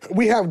 Right.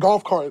 We have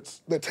golf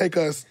carts that take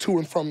us to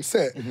and from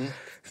set.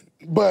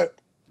 But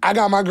I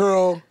got my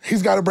girl,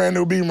 he's got a brand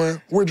new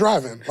Beamer. We're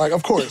driving, like,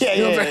 of course. You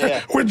know what I'm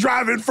saying? We're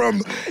driving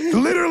from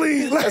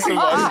literally. That's some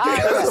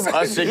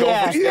Usher go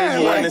from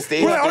stage one to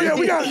stage we're like, oh three. yeah,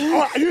 we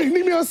got. You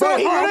need me on set?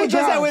 He All right, literally I'm does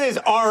that drive. with his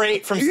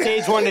R8 from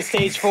stage 1 to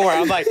stage 4.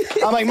 I'm like,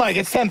 Mike,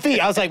 it's 10 feet.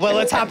 I was like, well,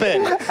 let's hop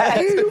in.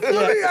 Hey, you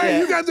feel me? Hey,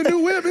 you got the new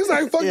whip. He's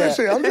like, fuck that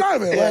shit. I'm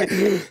driving. Like,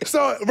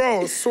 so,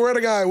 bro, swear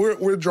to God,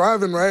 we're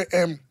driving, right?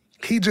 And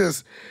he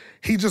just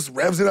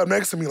revs it up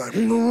next to me like,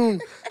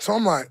 So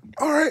I'm like,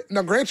 all right.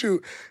 Now, grant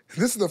you,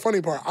 this is the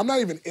funny part. I'm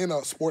not even in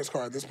a sports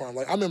car at this point.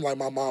 I'm in like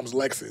my mom's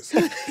Lexus.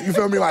 You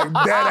feel me? Like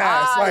dead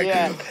ass.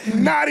 Like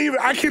not even,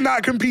 I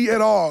cannot compete at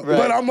all. Right.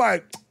 But I'm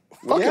like,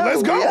 fuck it,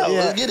 let's go.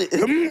 Let's get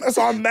it.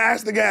 So I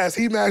mashed the gas.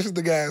 He mashes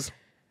the gas.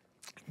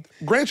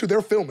 Grant you,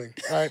 they're filming,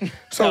 right?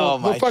 So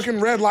the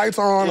fucking red lights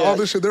on, all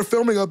this shit. They're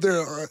filming up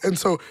there. And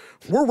so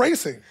we're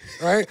racing,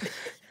 right?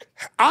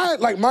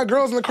 My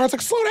girl's in the car, it's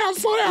like, slow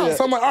down. Yeah.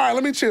 So I'm like, all right,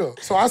 let me chill.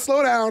 So I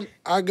slow down,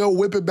 I go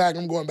whip it back,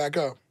 I'm going back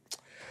up.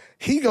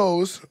 He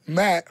goes,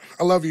 Matt,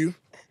 I love you.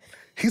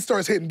 He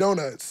starts hitting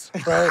donuts,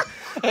 right?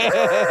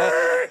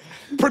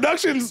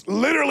 Production's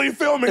literally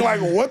filming,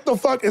 like, what the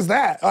fuck is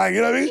that? Like,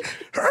 you know what I mean?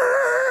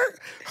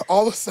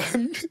 All of a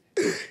sudden,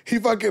 he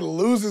fucking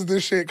loses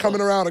this shit coming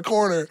around a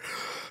corner.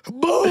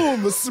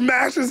 Boom!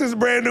 Smashes his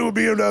brand new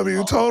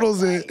BMW,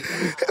 totals it.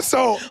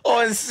 So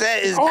On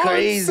set is on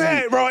crazy.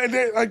 set, bro. And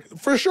then, like,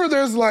 for sure,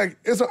 there's like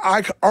it's an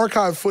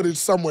archive footage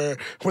somewhere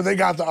where they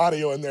got the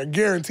audio in there,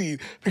 guaranteed,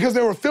 because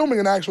they were filming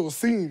an actual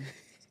scene.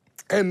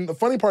 And the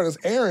funny part is,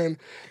 Erin,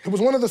 it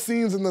was one of the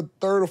scenes in the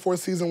 3rd or 4th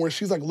season where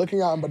she's like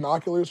looking out in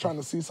binoculars trying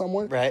to see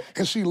someone. Right.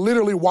 And she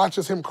literally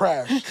watches him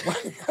crash.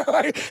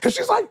 And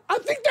she's like, I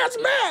think that's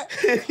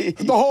Matt.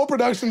 The whole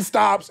production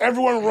stops.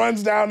 Everyone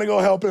runs down to go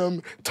help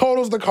him,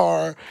 totals the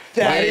car.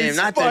 Damn,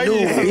 not the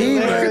new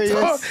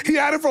Beamer. He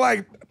had it for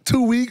like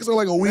 2 weeks or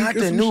like a week Not or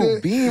the some new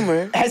shit.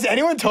 Beamer. Has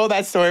anyone told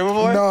that story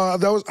before? No,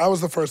 I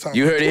was the first time.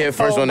 You heard it here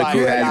first on the my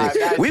crew God, has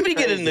it. We be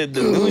getting the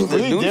news,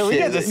 We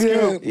get the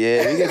scoop.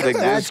 Yeah, we get the good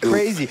That's scoop.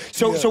 crazy.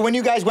 So when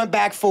you guys went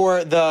back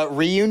for the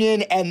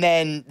reunion and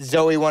then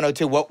Zoey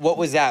 102, what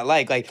was that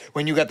like? Like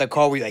when you got the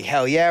call, were you like,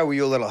 hell yeah? Were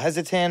you a little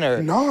hesitant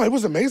or? No, it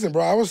was amazing,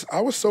 bro.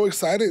 I was so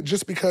excited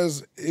just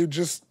because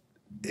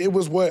it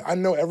was what I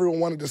know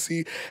everyone wanted to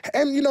see.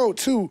 And,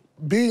 too,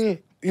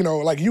 being,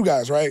 like you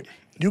guys, right?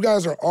 You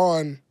guys are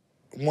on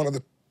one of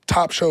the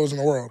top shows in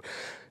the world.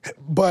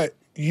 But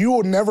you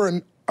will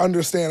never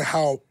understand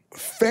how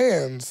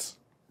fans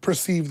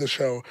perceive the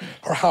show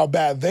or how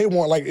bad they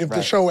want. Like, if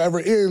the show ever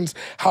ends,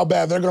 how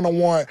bad they're going to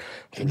want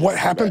what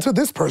happened to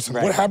this person,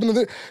 what happened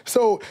to this.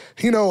 So,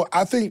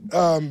 I think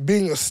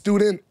being a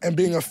student and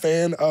being a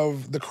fan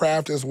of the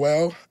craft as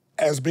well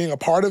as being a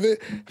part of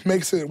it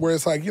makes it where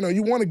it's like,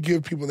 you want to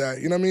give people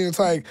that. You know what I mean? It's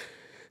like,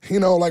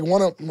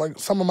 like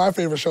some of my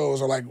favorite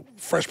shows are like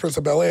Fresh Prince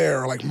of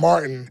Bel-Air or like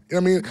Martin.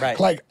 You know what I mean? Right.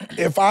 Like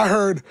if I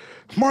heard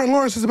Martin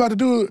Lawrence is about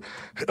to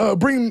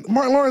bring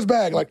Martin Lawrence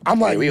back, like I'm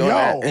like, we yo, on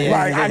that.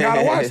 like I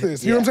gotta watch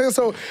this. You know what I'm saying?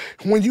 So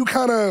when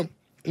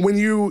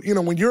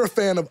you're a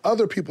fan of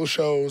other people's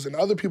shows and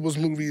other people's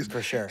movies,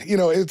 For sure.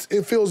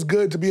 it feels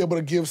good to be able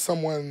to give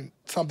someone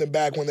something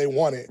back when they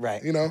want it.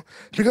 Right.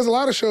 Because a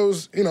lot of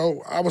shows,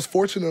 I was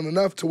fortunate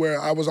enough to where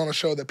I was on a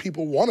show that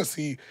people want to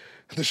see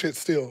the shit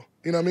still.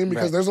 You know what I mean?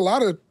 Because there's a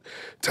lot of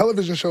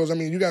television shows, I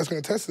mean, you guys can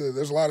attest to this.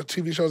 There's a lot of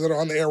TV shows that are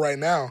on the air right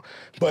now,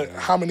 but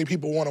how many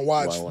people want to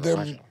watch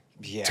them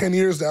 10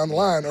 years down the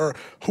line? Or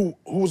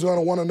who's going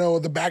to want to know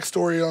the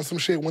backstory on some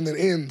shit when it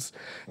ends?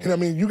 You know what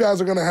I mean? You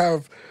guys are going to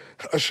have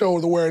a show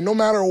where no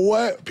matter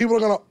what, people are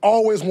going to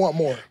always want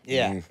more.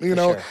 Yeah,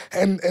 Sure.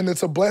 And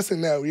it's a blessing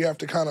that you have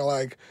to kind of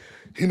like,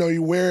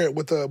 you wear it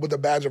with a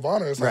badge of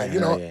honor. It's like,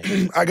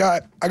 I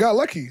got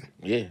lucky.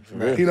 Yeah, for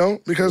real.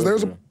 Because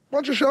there's a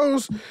bunch of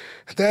shows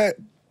that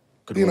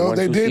you know,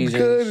 they did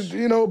seasons. good,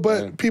 you know,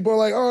 but people are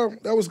like, oh,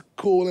 that was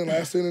cool and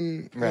lasted,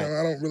 and you know,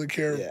 I don't really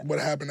care what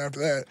happened after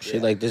that.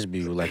 Shit like this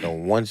be like a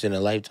once in a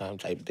lifetime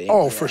type thing.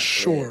 Oh, for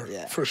sure.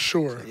 For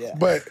sure. Yeah.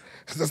 But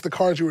that's the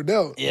cards you were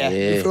dealt. Yeah.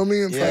 You feel me?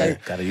 It's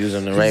like, gotta use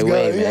them the right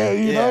way, man. Yeah,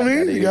 you know what I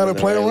mean? You gotta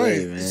play them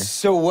right. man.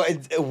 So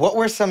what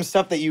were some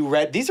stuff that you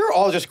read? These are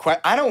all just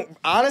I don't,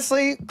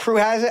 honestly, Crew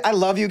has it. I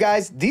love you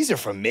guys. These are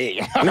from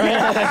me.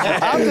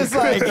 I'm just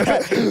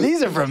like,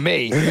 these are from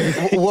me.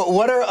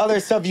 What are other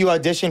stuff you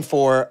auditioned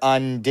for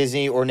on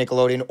Disney or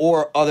Nickelodeon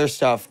or other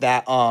stuff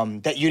that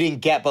that you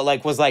didn't get but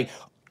like was like,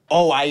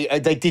 oh, I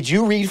like, did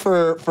you read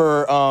for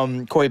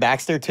Corey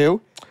Baxter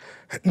too?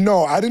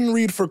 No, I didn't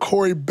read for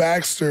Corey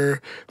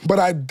Baxter, but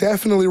I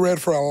definitely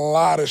read for a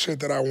lot of shit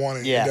that I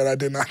wanted that I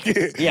did not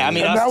get. Yeah, I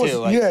mean, and us that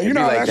too. Was, yeah, you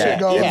know how that shit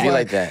goes. Yeah, it'd be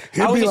like that.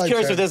 I was just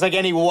curious if there's like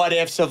any what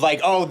ifs of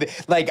like, oh,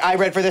 like I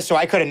read for this, so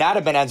I could have not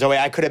have been on Zoey.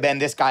 I could have been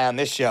this guy on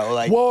this show.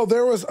 Like, well,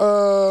 there was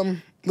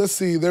let's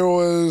see, there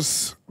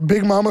was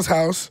Big Mama's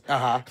House.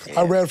 Yeah.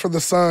 I read for The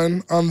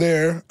Sun on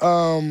there.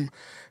 No,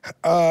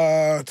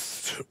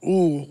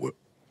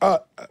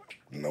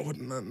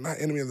 not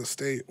Enemy of the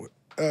State.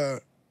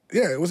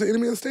 Yeah, was it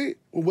Enemy of the State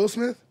with Will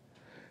Smith?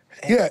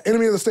 Yeah,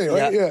 Enemy of the State,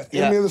 right? Yeah,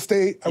 Enemy of the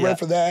State. I read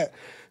for that.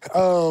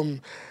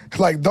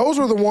 Like, those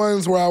were the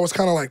ones where I was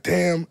kind of like,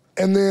 damn.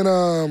 And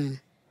then,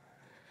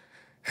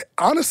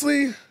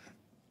 honestly,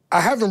 I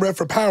haven't read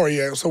for Power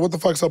yet, so what the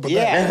fuck's up with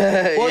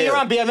that? Well, you're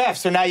on BMF,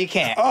 so now you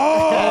can't.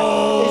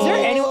 Oh! Is there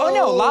any? Oh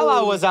no,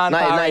 Lala was on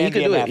Power. Nah, he and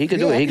could do BMF. it. He could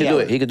do it. He could do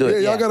it. He could do Yeah,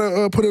 it. y'all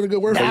gotta put in a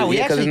good word for Nah, me. we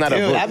Yeah, 'cause actually it's not a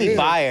do. book. That'd be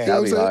fire.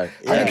 That'd be hard.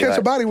 I can catch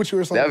a body with you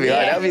or something. That'd be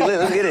hard. That'd be lit.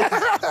 Let's get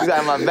it. You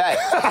got my back.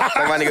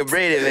 Like my nigga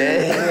Brady,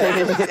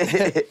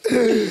 man.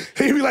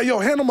 He'd be like, yo,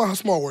 handle my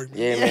small work.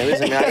 Yeah, man.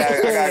 Listen, man.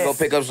 I gotta go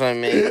pick up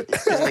something, man.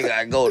 This nigga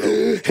gotta go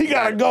though. He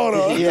gotta go,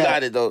 though. You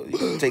got it though.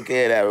 You take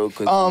care of that real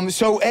quick.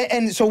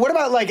 So what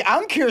about like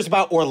I'm curious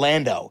about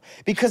Orlando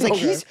because like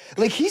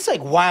he's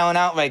like wilding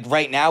out like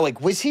right now. Like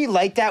was he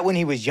like that when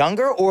he was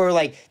younger, or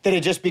like did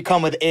it just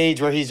become with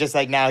age where he's just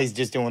like now he's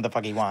just doing what the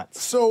fuck he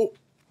wants? So,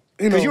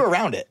 you know, because you were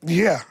around it.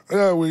 Yeah,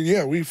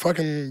 we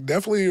fucking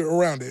definitely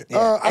around it.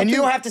 And you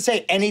don't have to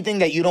say anything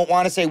that you don't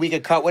want to say. We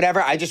could cut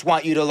whatever. I just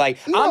want you to like.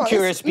 I'm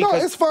curious because no,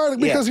 it's fine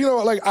because you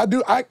know, like I'm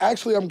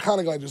kind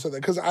of glad you said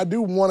that because I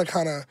do want to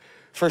kind of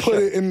put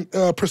it in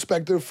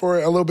perspective for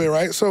it a little bit,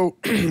 right? So,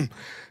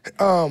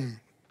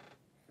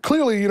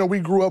 clearly, you know, we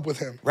grew up with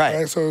him,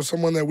 right? So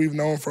someone that we've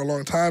known for a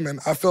long time, and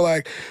I feel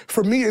like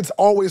for me, it's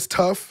always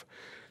tough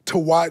to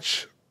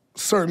watch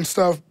certain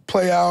stuff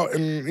play out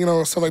and, you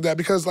know, stuff like that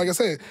because, like I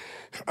said,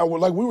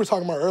 like we were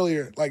talking about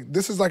earlier, like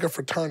this is like a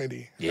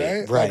fraternity,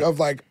 right? Like of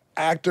like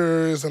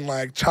actors and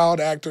like child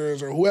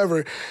actors or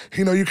whoever,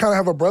 you know, you kind of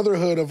have a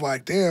brotherhood of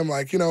like, damn,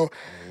 like, you know,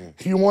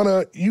 you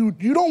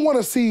don't want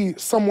to see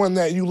someone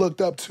that you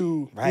looked up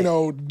to, you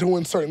know,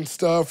 doing certain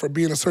stuff or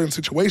being in certain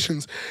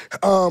situations.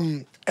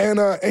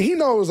 And he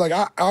knows, like,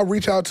 I'll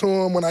reach out to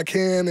him when I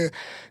can. And,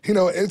 you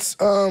know, it's,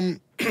 the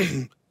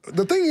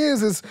thing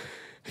is,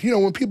 you know,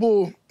 when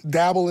people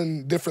dabble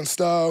in different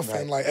stuff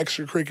and, like,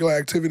 extracurricular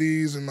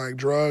activities and, like,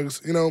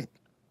 drugs, you know,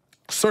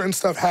 certain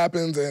stuff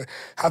happens. And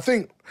I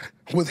think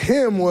with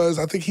him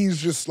I think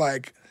he's just,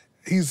 like,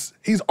 he's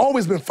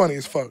always been funny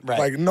as fuck.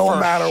 Like, no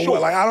matter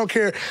what. Like, I don't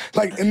care.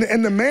 Like,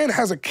 and the man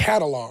has a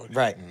catalog. You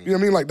know what I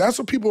mean? Like, that's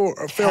what people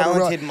are fail to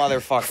realize. Talented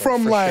motherfucker.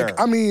 From, like,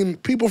 I mean,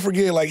 people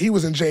forget, like, he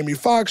was in Jamie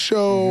Foxx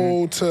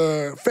show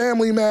to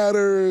Family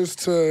Matters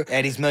to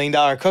Eddie's $1 Million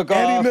Cook-Off.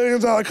 Eddie's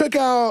 $1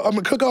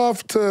 Million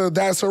Cook-Off to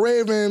That's So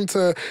Raven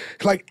to,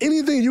 like,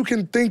 anything you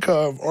can think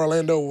of,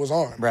 Orlando was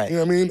on. You know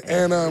what I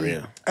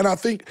mean? And I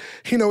think,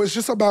 you know, it's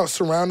just about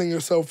surrounding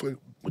yourself with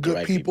good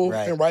right people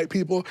and right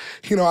people.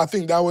 You know, I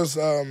think that was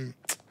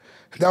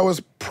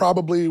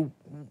probably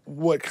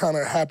what kind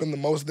of happened the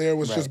most there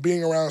was just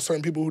being around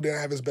certain people who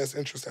didn't have his best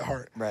interest at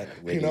heart.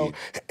 You know,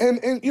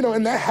 and you know,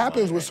 and that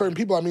happens with certain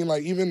people. I mean,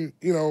 like even,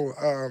 you know,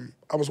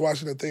 I was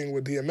watching a thing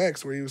with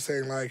DMX where he was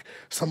saying like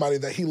somebody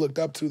that he looked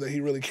up to that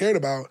he really cared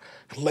about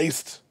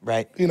laced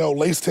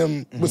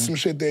him with some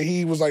shit that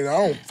he was like,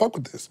 I don't fuck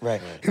with this. You know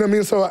what I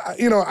mean? So,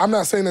 you know, I'm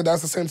not saying that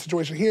that's the same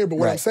situation here, but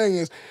what I'm saying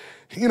is,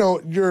 you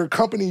know, your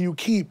company you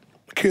keep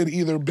could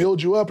either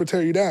build you up or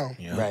tear you down.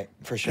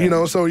 For sure. You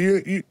know, so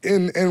you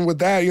and with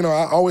that, you know,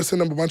 I always send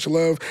him a bunch of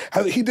love.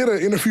 He did an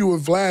interview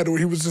with Vlad where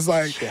he was just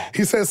like,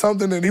 he said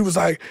something and he was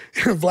like,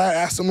 Vlad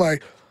asked him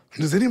like,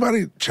 does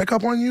anybody check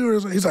up on you?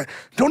 Or he's like,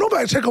 don't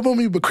nobody check up on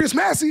me but Chris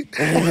Massey.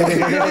 You know what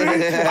I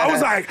mean? I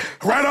was like,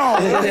 right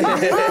on. You know what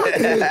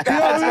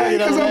I mean?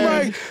 Because I'm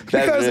like,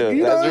 because,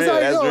 you know, it's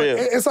like, yo,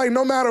 it's like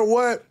no matter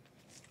what,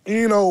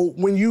 you know,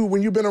 when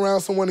you've been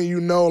around someone and you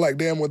know, like,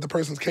 damn, what the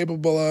person's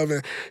capable of,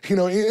 and, you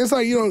know, it's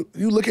like, you know,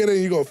 you look at it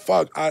and you go,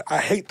 fuck, I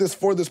hate this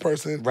for this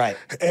person. Right.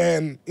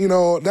 And, you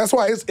know, that's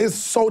why it's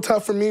so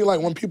tough for me,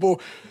 like, when people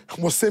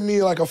will send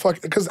me, like, a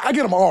fucking, because I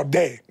get them all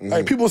day.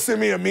 Like, people send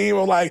me a meme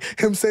of, like,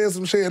 him saying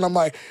some shit, and I'm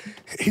like,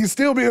 he's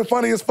still being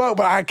funny as fuck,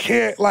 but I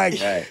can't, like,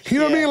 you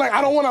know what I mean? Like,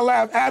 I don't want to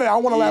laugh at it. I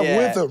want to laugh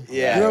with him.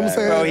 Yeah. You know what I'm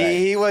saying? Bro,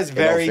 he was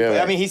very,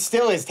 I mean, he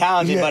still is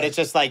talented, Yeah. but it's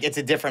just like, it's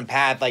a different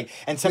path. Like,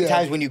 and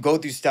sometimes when you go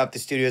through stuff, the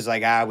studio's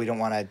like, we don't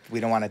want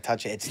to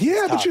touch it. It's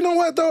but tough. you know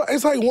what, though?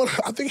 It's like,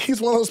 I think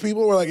he's one of those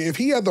people where, like, if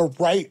he had the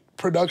right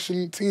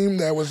production team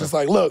that was just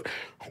like, look,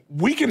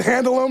 we can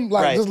handle him.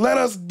 Like, just let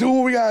us do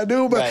what we gotta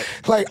do. But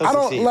like, I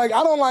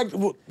don't like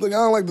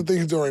the thing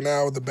he's doing right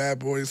now with the Bad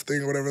Boys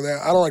thing or whatever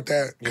that. I don't like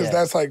that because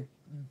that's like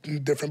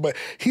different. But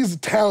he's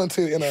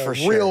talented in a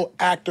real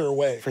actor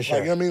way. For sure.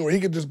 Like, you know what I mean? Where he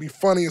could just be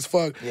funny as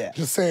fuck,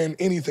 just saying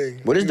anything.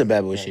 What is the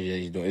Bad Boy shit that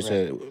he's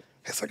doing?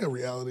 It's like a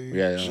reality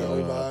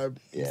show vibe.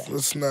 Yeah.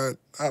 It's not.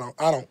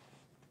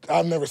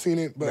 I've never seen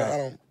it, but I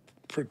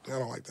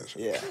don't like that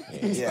shit.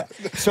 Yeah.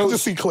 So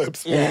just see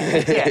clips.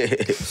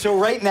 So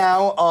right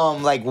now,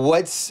 like,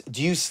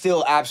 do you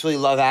still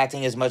absolutely love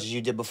acting as much as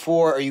you did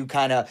before? Or are you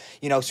kind of,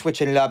 you know,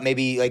 switching it up?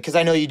 Maybe like, because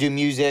I know you do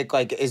music.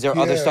 Like, is there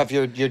other stuff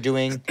you're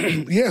doing?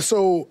 Yeah.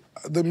 So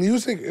the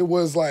music, it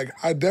was like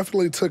I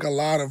definitely took a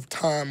lot of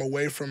time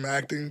away from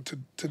acting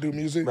to do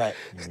music. Right.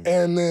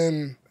 And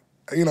then,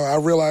 you know, I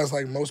realized,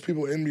 like, most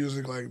people in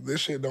music, like,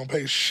 this shit don't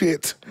pay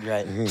shit.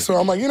 Right. So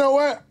I'm like, you know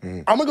what?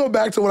 I'm gonna go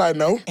back to what I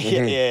know.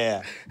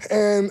 Yeah.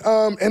 And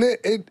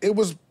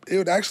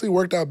it actually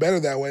worked out better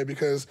that way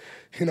because,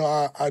 you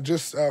know, I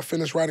just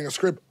finished writing a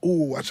script.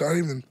 Ooh, I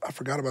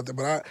forgot about that,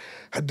 but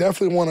I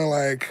definitely want to,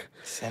 like,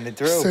 send it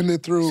through. Send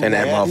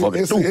that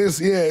motherfucker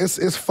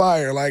through. It's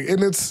fire, like,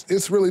 and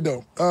it's really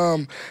dope.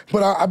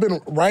 But I've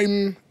been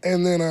writing,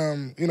 and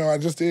then you know, I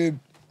just did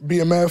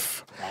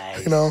BMF.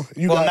 Nice. You know,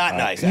 not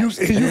nice. You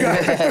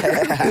got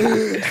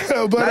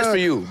but, nice for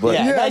you, but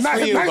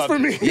nice for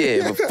me.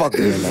 Yeah, but fuck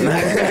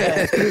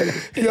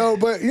it. Yo,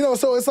 but you know,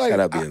 so it's like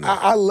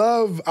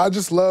I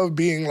just love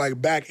being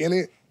like back in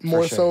it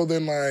more so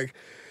than like,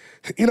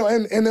 you know,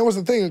 and there was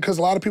a thing because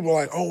a lot of people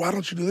are like, oh, why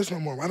don't you do this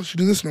no more? Why don't you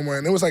do this no more?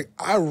 And it was like,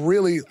 I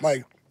really,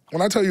 like,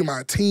 when I tell you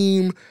my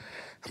team,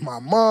 my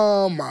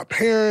mom, my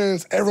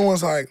parents,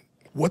 everyone's like,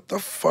 what the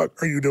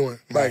fuck are you doing?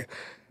 Like,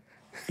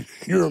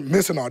 you're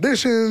missing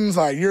auditions,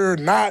 like, you're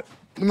not,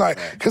 like,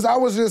 because I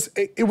was just,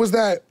 it was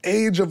that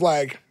age of,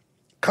 like,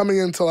 coming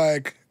into,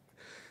 like,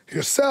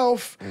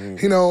 yourself,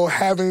 you know,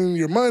 having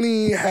your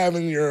money,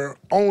 having your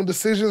own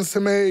decisions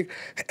to make,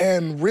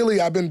 and really,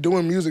 I've been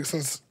doing music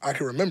since I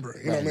can remember,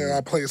 you know what I mean?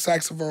 I play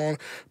saxophone,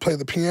 play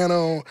the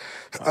piano,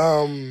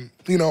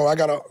 you know, I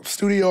got a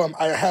studio,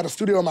 I had a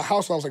studio in my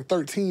house when I was, like,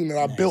 13 that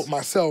I built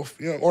myself,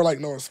 you know, or, like,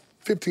 no, it's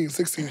 15,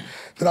 16,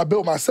 that I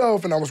built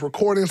myself, and I was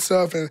recording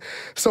stuff. And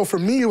so for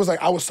me, it was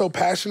like I was so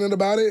passionate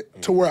about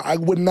it to where I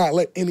would not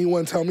let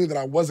anyone tell me that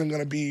I wasn't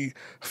going to be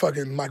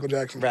fucking Michael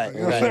Jackson. Right.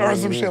 You know, or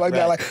some shit like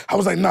that. Like, I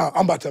was like, nah,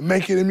 I'm about to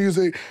make it in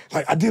music.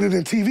 Like, I did it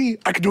in TV.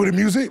 I could do it in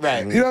music.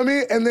 Right. You know what I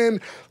mean? And then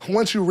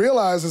once you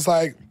realize, it's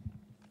like,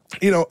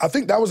 you know, I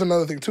think that was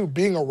another thing, too,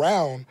 being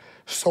around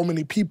so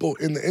many people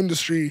in the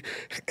industry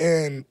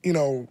and, you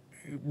know,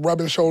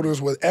 rubbing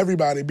shoulders with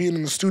everybody, being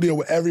in the studio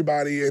with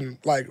everybody and,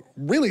 like,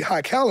 really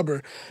high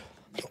caliber,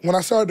 when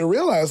I started to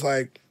realize,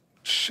 like,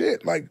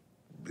 shit, like,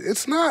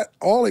 it's not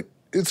all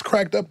it's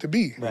cracked up to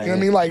be. Right. You know what I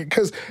mean? Like,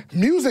 because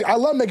music, I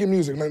love making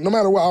music. Like, no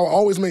matter what, I'll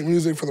always make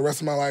music for the rest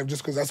of my life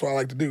just because that's what I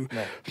like to do.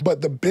 Right.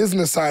 But the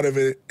business side of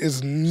it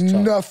is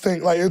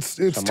nothing, like, it's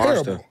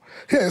terrible.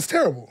 Yeah, it's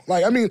terrible.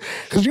 Like, I mean,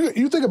 because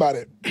you think about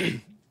it,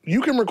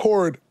 you can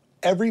record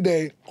every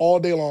day, all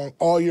day long,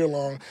 all year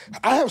long.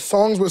 I have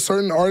songs with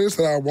certain artists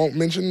that I won't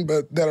mention,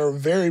 but that are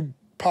very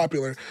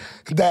popular,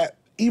 that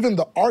even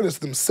the artists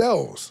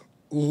themselves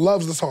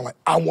loves the song. Like,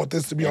 I want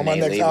this to be on my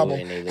next album.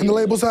 And the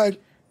label's like,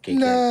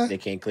 nah, they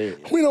can't clear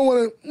it. We don't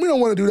want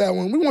to do that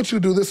one. We want you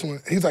to do this one.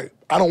 He's like,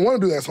 I don't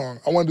want to do that song.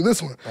 I want to do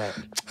this one.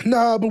 Right.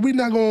 Nah, but we're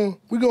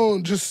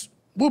going to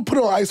we'll put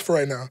it on ice for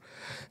right now.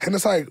 And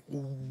it's like,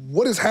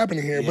 what is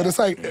happening here? Yeah. But it's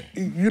like,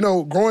 you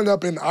know, growing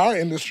up in our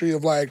industry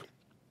of, like,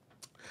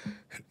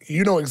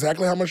 you know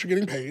exactly how much you're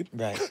getting paid.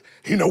 Right.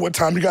 You know what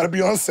time you got to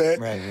be on set.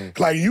 Right.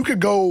 Like, you could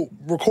go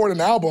record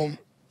an album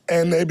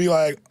and they'd be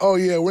like, oh,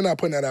 yeah, we're not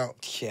putting that out.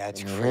 Yeah,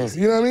 it's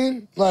crazy. You know what I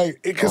mean?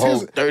 Like, because a whole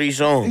 30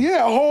 songs.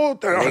 Yeah, a whole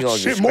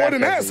shit, more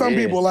than that, some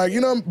people. Like, you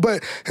know,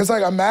 but it's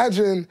like,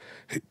 imagine,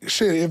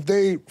 shit, if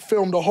they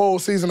filmed a whole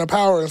season of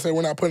Power and said,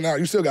 we're not putting it out,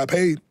 you still got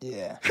paid.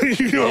 Yeah.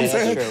 You know what I'm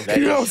saying?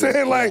 You know what I'm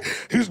saying? Like,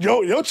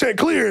 your check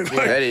cleared. Yeah,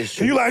 like, that is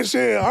true. You like,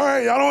 shit, all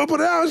right, y'all don't want to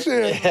put it out,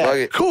 shit.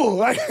 Yeah. Cool.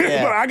 Like, but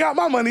I got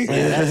my money.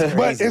 Yeah,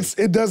 but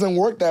it doesn't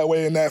work that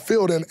way in that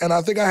field. And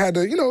I think I had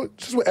to, you know,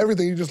 just with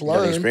everything you just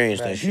learn.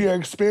 Experience that shit. You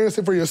experience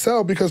it for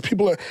yourself because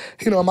people are,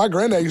 you know, my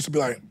granddad used to be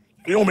like,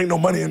 you don't make no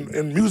money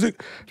in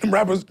music. Them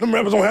rappers don't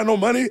have no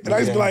money. And I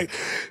used to be like,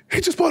 he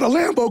just bought a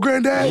Lambo,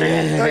 granddad.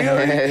 Like, you know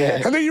what I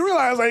mean? And then you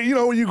realize, like, you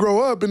know, when you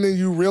grow up and then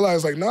you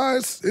realize, like, nah,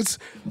 it's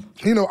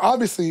you know,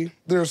 obviously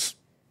there's,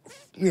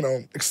 you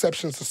know,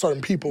 exceptions to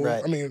certain people.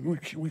 Right. I mean,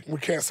 we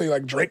can't say,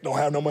 like, Drake don't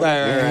have no money.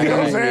 Right, you know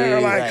what I'm saying?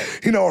 Or, like, right.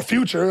 you know, or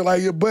Future.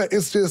 Like, but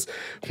it's just,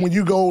 when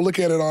you go look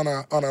at it on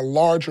a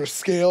larger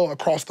scale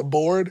across the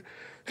board,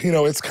 you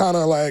know, it's kind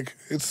of like,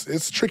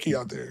 it's tricky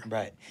out there.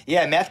 Right.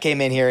 Yeah, Meth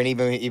came in here and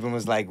even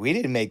was like, we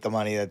didn't make the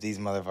money that these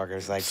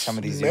motherfuckers, like some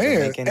of these dudes are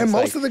making. And It's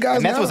most like, of the guys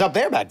and Meth now, was up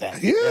there back then.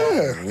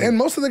 Yeah. And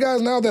most of the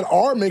guys now that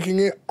are making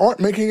it aren't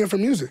making it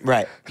from music.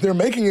 Right. They're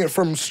making it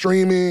from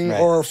streaming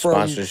or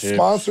from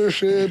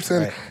sponsorships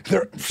and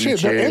their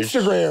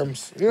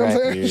Instagrams. You know what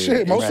I'm saying?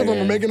 Shit. Most of them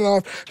are making it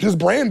off just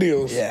brand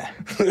deals. Yeah.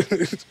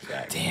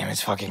 Damn,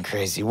 it's fucking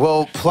crazy.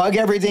 Well, plug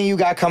everything you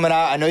got coming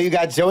out. I know you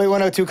got Zoey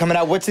 102 coming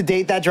out. What's the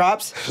date that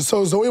drops?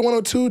 So Zoey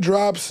 102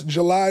 drops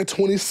July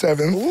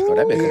 27th. Oh,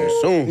 that been coming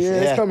soon. Yeah,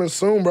 it's coming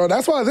soon, bro.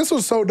 That's why this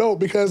was so dope,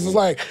 because it's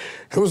like,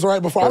 it was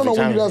right before. I don't know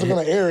when you guys are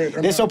going to air it.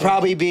 This will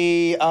probably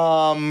be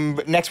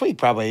next week,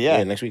 probably.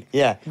 Yeah, next week.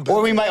 Yeah,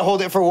 or we might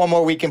hold it for one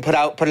more week and put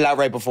it out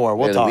right before.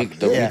 We'll talk.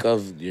 The week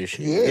of your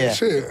shit. Yeah,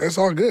 shit. It's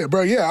all good,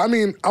 bro. Yeah, I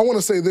mean, I want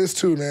to say this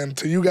too, man.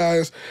 To you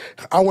guys,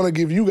 I want to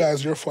give you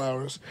guys your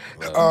flowers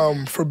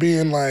for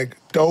being like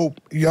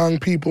dope young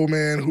people,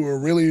 man, who are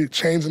really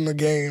changing the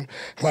game.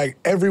 Like,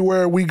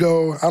 everywhere we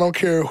go, I don't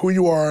care who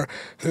you are,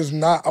 there's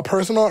not a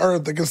person on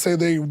earth that can say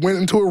they went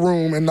into a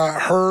room and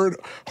not heard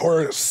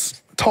or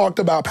talked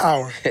about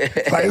power.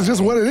 Like, it's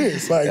just what it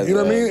is. Like, you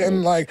know what I mean?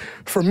 And like,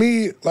 for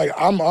me, like,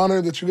 I'm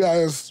honored that you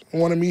guys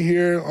wanted me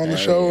here on the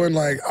show, and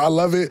like, I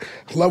love it.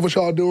 Love what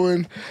y'all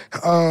doing.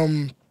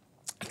 And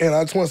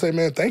I just want to say,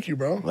 man, thank you,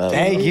 bro.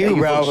 Thank you,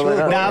 bro.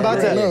 Sure, Now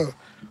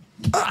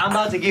I'm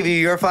about to give you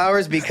your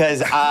flowers,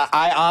 because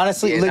I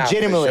honestly,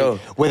 legitimately,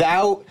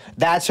 without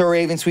That's So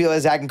Raven, Sweet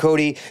Like Zach and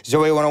Cody,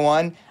 Zoey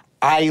 101,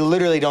 I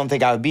literally don't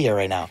think I would be here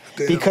right now.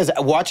 Damn. Because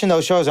watching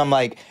those shows, I'm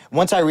like,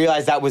 once I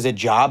realized that was a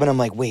job, and I'm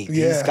like, wait,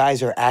 these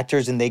guys are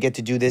actors and they get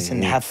to do this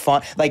and have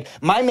fun. Like,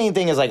 my main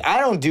thing is, like, I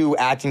don't do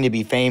acting to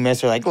be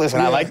famous or like,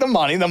 listen, I like the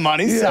money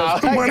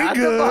sucks. I got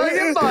the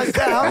fucking bus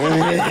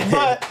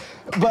out.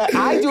 But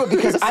I do it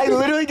because I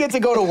literally get to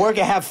go to work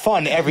and have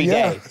fun every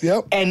day.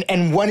 Yep.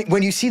 And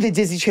when you see the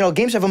Disney Channel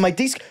game stuff, I'm like,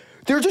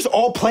 they're just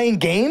all playing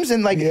games,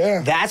 and like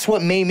that's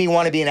what made me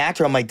want to be an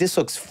actor. I'm like, this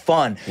looks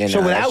fun. Yeah, so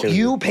without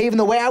you paving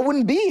the way, I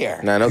wouldn't be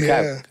here. No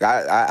cap.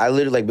 I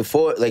literally,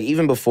 like,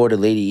 even before the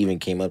lady even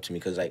came up to me,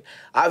 because like,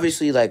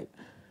 obviously, like,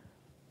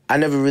 I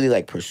never really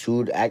like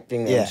pursued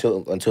acting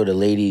until the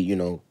lady, you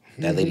know,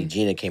 that lady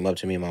Gina came up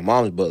to me and my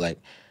mom's. But like,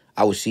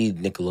 I would see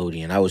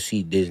Nickelodeon, I would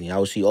see Disney, I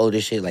would see all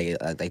this shit,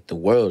 like the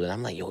world, and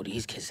I'm like, yo,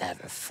 these kids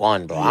having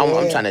fun, bro.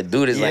 I'm trying to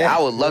do this. Like, I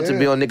would love to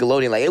be on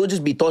Nickelodeon. Like, it would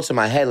just be thoughts in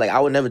my head. Like, I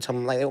would never tell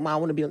them, like, yo, Mom, I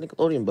want to be on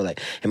Nickelodeon. But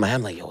like, in my head,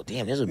 I'm like, yo,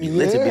 damn, this would be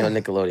lit to be on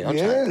Nickelodeon. I'm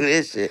trying to do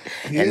this shit.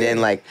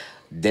 And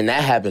then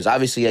that happens.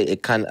 Obviously, I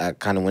kind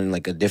of went in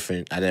like a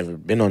different. I'd never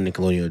been on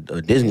Nickelodeon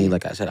or Disney.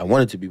 Like I said, I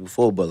wanted to be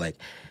before, but like,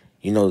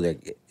 you know,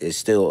 like, it's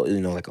still, you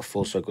know, like a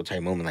full circle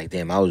type moment. Like,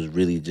 damn, I was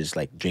really just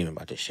like dreaming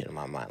about this shit in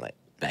my mind, like,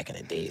 back in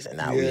the days, and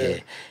now we're here.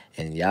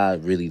 And y'all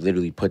really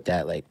literally put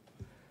that like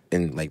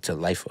in like to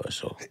life for us.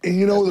 So, and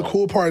you know, the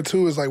cool part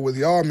too is like with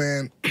y'all,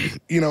 man,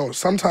 you know,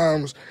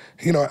 sometimes,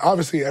 you know,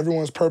 obviously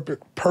everyone's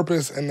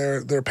purpose and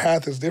their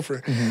path is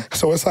different.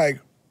 So it's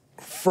like,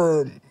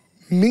 for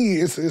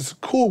me, it's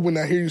cool when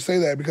I hear you say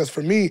that, because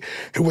for me,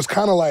 it was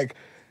kind of like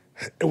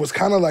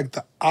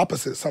the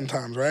opposite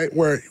sometimes, right?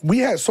 Where we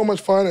had so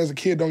much fun as a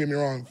kid, don't get me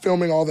wrong,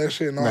 filming all that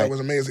shit and all that was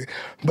amazing.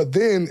 But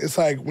then it's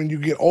like, when you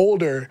get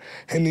older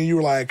and then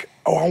you're like,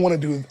 oh, I want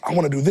to do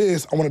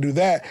this, I want to do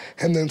that.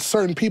 And then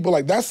certain people,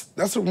 like, that's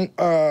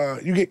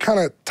you get kind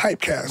of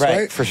typecast,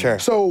 right? For sure.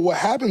 So what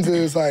happens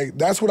is, like,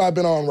 that's what I've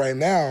been on right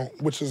now,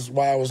 which is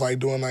why I was like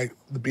doing like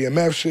the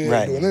BMF shit,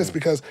 doing this,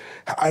 because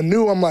I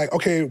knew, I'm like,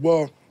 okay,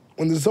 well,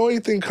 when the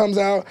Zoey thing comes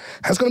out,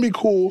 that's going to be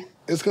cool.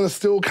 It's going to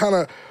still kind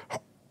of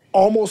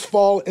almost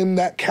fall in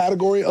that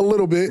category a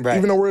little bit,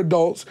 even though we're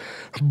adults.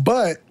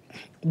 But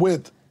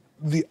with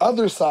the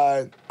other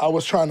side, I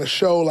was trying to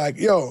show, like,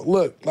 yo,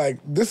 look,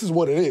 like, this is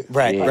what it is.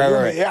 Right.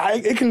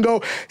 It can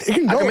go. I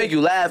can make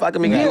you laugh. I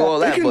can make you all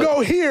laugh. It can go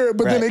here,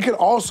 but then it can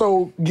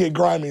also get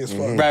grimy as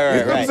fuck. You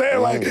know what I'm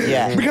saying? Like,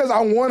 because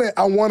I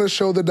want to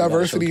show the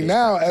diversity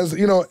now, as,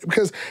 you know,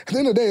 because at the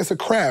end of the day, it's a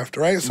craft,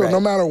 right? So no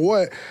matter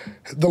what,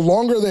 the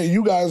longer that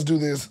you guys do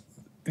this,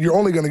 you're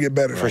only going to get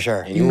better. For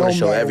sure. And you want to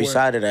show every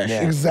side of that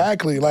shit.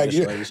 Exactly. Like,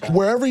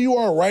 wherever you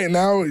are right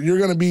now, you're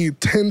going to be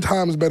 10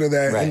 times better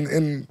than that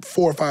in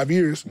 4 or 5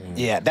 years.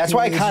 Yeah, that's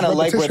why I kind of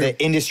like where the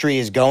industry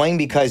is going,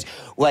 because,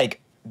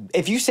 like,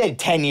 if you said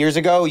 10 years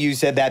ago, you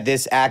said that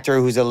this actor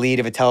who's a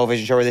lead of a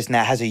television show or this and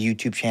that has a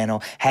YouTube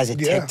channel, has a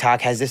TikTok,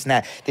 has this and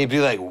that, they'd be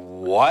like,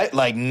 what?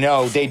 Like,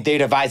 no, they'd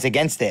advise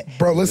against it.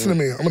 Bro, listen to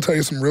me. I'm going to tell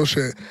you some real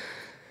shit.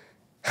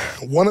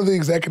 One of the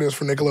executives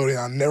for Nickelodeon,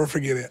 I'll never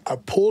forget it. I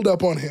pulled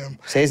up on him.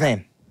 Say his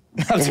name.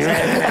 Actually,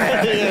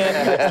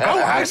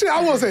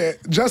 I will say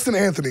it. Justin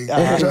Anthony.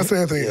 Justin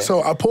Anthony. Yeah.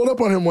 So I pulled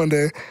up on him one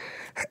day.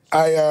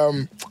 I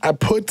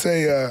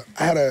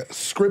had a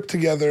script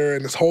together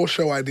and this whole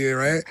show idea,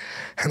 right?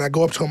 And I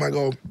go up to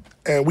him,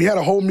 and we had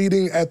a whole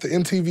meeting at the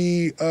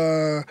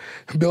MTV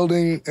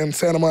building in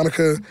Santa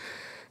Monica.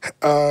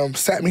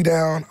 Sat me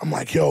down. I'm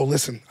like, yo,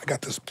 listen, I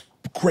got this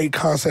great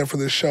concept for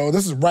this show.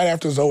 This is right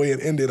after Zoey had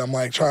ended. I'm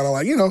like trying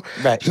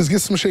to just get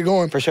some shit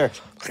going. For sure.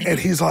 And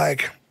he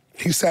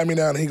sat me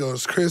down and he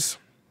goes, Chris,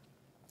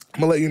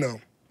 I'm gonna let you know.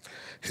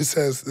 He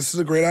says, this is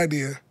a great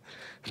idea,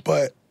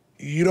 but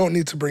you don't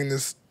need to bring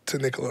this to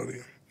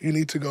Nickelodeon. You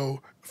need to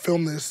go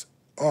film this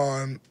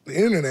on the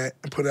internet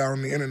and put it out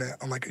on the internet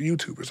on like a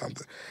YouTube or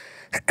something.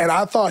 And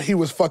I thought he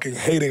was fucking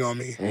hating on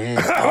me. Like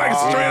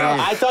straight up.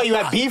 I thought you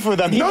had beef with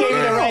him. He gave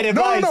you the right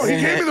advice. No, he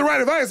gave me the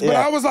right advice, but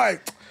I was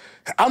like,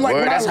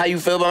 Word, that's how you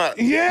feel about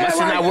my shit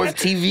not worth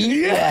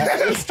TV? Yeah,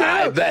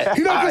 I bet.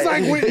 You know, because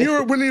like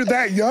when you're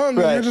that young,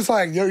 you're just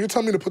like, yo, you're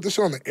telling me to put this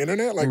shit on the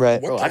internet? Like,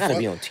 what Bro, the I gotta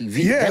fuck? be on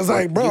TV. Yeah, it's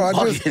like, bro,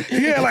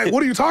 like,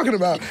 what are you talking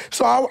about?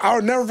 So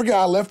I'll never forget,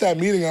 I left that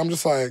meeting, I'm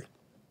just like,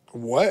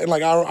 what? And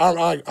like,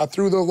 I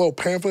threw the little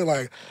pamphlet,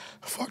 like,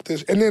 fuck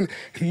this. And then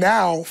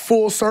now,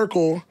 full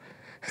circle,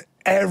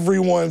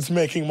 everyone's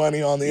making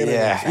money on the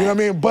internet. Yeah. You know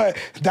what I mean? But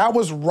that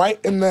was right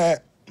in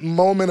that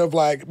moment of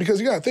like,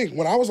 because you gotta think,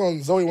 when I was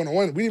on Zoey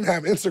 101, we didn't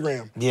have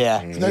Instagram.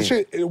 Yeah. That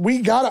shit,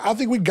 I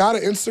think we got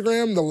an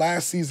Instagram the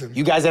last season.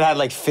 You guys had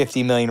like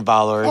 50 million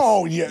followers.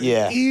 Oh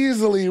yeah.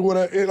 Easily would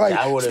have, like,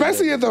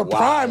 especially at the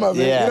prime of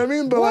it. Yeah. You know what I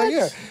mean? But like,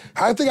 yeah,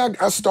 I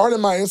think I started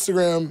my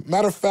Instagram.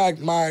 Matter of fact,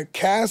 my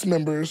cast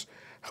members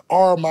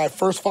are my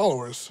first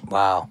followers.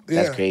 Wow.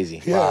 Yeah. That's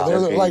crazy. Yeah, Wow. they're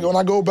That's like, crazy. when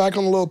I go back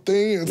on the little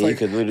thing, it's Yeah, you like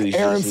could literally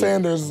Aaron see it.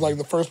 Sanders is like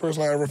the first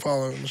person I ever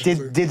followed.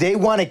 Did they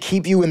want to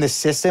keep you in the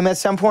system at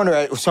some point, or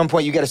at some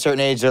point you get a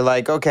certain age, they're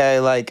like, okay,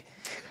 like.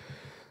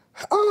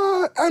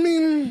 I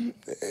mean,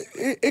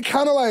 it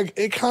kind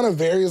of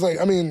varies.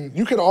 Like, I mean,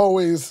 you could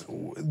always,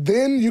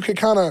 then you could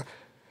kind of,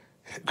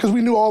 because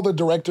we knew all the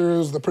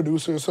directors, the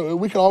producers, so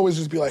we could always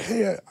just be like,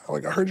 hey, I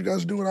heard you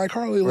guys doing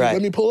iCarly, like,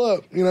 let me pull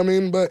up. You know what I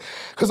mean? But,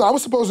 because I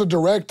was supposed to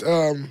direct,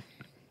 what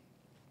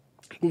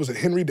was it,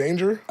 Henry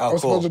Danger? Oh, I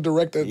was cool. supposed to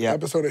direct an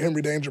episode of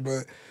Henry Danger,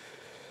 but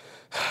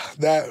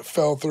that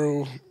fell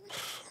through.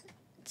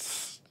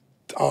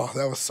 Oh,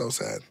 that was so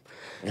sad.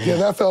 Yeah,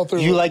 that fell through.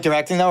 You like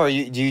directing though, or have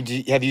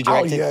you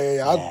directed?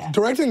 Oh, yeah.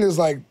 Directing is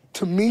like,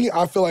 to me,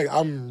 I feel like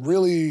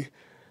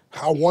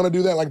I want to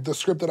do that. Like the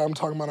script that I'm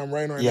talking about, I'm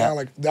writing right now,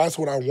 like that's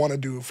what I want to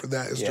do for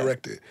that is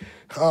direct it.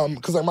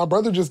 Because like my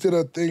brother just did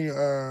a thing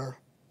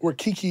where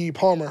Keke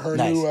Palmer, her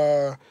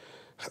new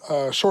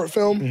short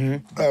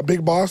film,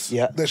 Big Boss,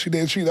 that she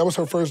did. That was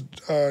her first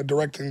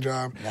directing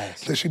job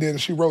that she did, and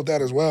she wrote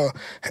that as well.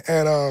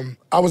 And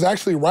I was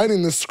actually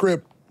writing this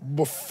script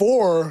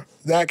before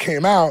that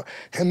came out,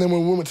 and then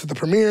when we went to the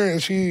premiere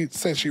and she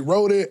said she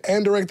wrote it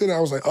and directed it, I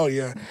was like, oh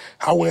yeah.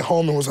 I went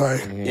home and was like,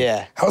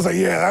 I was like,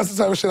 yeah, that's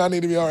the type of shit I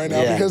need to be on right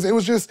now, because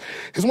it's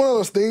one of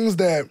those things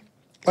that,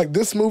 like,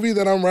 this movie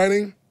that I'm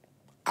writing,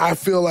 I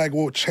feel like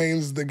will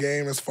change the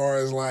game as far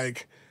as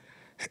like,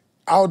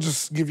 I'll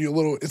just give you a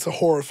little, it's a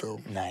horror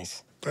film.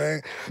 Nice.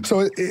 Right?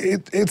 So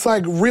it's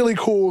like really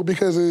cool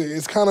because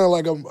it's kind of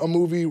like a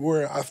movie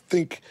where I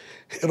think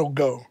it'll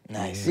go.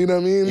 Nice. You know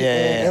what I mean?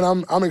 Yeah.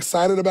 And I'm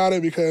excited about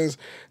it because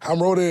I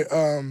wrote it,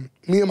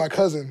 me and my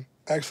cousin,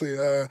 actually.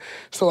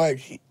 So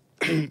like,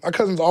 my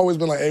cousin's always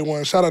been like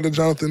A1. Shout out to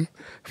Jonathan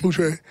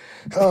Moutre.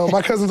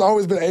 My cousin's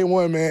always been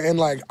A1, man. And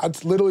like, I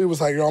literally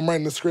was like, yo, I'm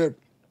writing the script.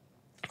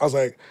 I was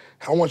like,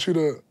 I want you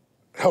to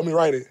help me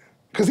write it.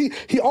 Because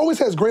he always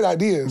has great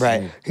ideas.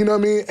 Right. You know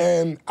what I mean?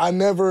 And I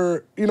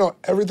never,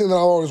 everything that I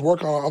always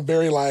work on, I'm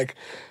very like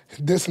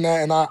this and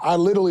that. And I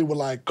literally would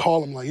like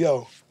call him like,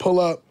 yo,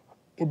 pull up.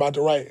 We're about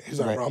to write. He's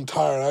like, bro, I'm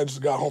tired. I just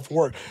got home from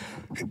work.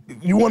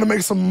 You want to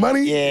make some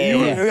money?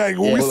 Like,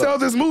 when we sell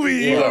this movie,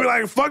 you're going to be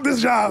like, fuck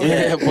this job.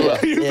 Yeah, pull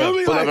up. You feel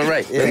me? Pull like, up and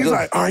write. And he's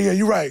like, oh, yeah,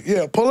 you're right.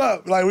 Yeah, pull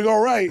up. Like, we're going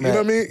to write. You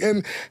know what I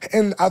mean?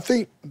 And I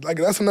think, like,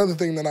 that's another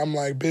thing that I'm,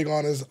 like, big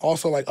on is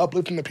also, like,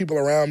 uplifting the people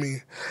around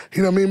me.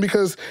 You know what I mean?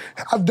 Because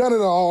I've done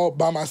it all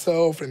by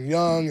myself and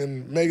young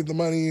and made the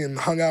money and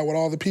hung out with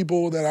all the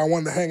people that I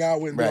wanted to hang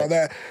out with and all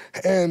that.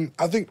 And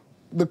I think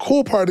the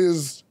cool part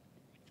is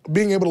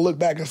being able to look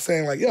back and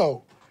saying, like,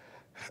 yo,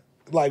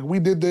 like, we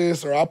did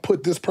this, or I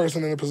put this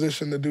person in a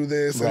position to do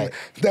this. And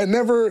that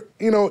never,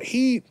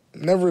 he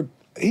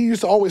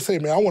used to always say,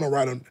 man, I want to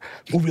write a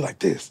movie like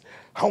this.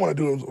 I want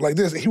to do it like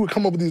this. And he would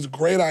come up with these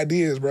great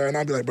ideas, bro. And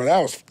I'd be like, bro,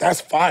 that's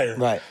fire.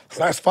 Right.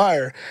 That's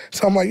fire.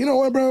 So I'm like, you know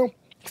what, bro?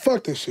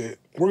 Fuck this shit.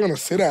 We're going to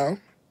sit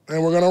down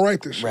and we're going to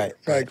write this shit. Right.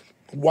 Like,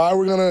 why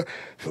we're going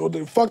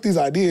to, fuck these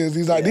ideas.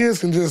 These ideas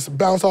can just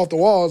bounce off the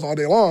walls all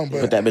day long. But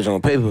Put that bitch on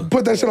paper.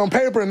 Put that shit on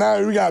paper, and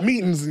now we got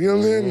meetings. You know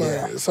what I'm saying?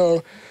 Like,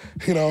 so,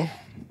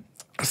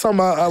 something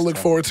I look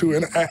forward to,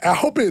 and I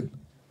hope it,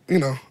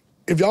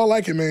 if y'all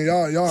like it, man,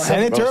 y'all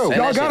Send it through.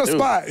 Y'all got a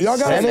spot. Y'all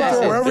got a spot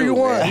wherever you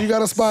want. You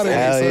got a spot in it.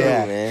 Hell So,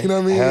 yeah, man. You know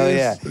what I mean? Hell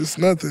yeah. It's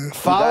nothing.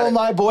 Follow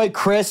my boy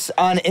Chris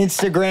on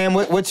Instagram.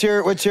 What's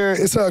your?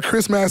 It's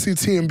Chris Massey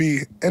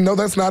TMB. And no,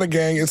 that's not a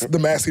gang. It's the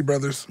Massey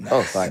brothers.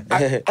 Oh, fine.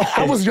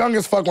 I was young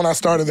as fuck when I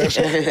started that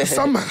shit.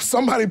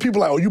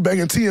 People like, oh, you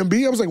banging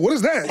TMB? I was like, what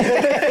is that?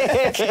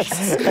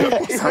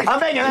 I'm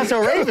thinking that's a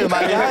Raven,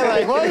 my guy.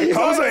 Like, what are you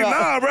I was like, talking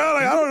about? nah, bro.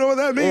 Like, I don't know what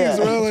that means,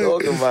 bro. Like,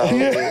 Talking about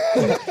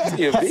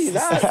TMB,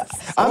 nah.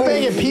 I'm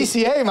thinking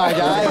PCA, my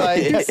guy.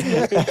 Like,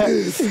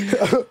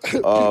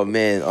 Oh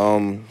man,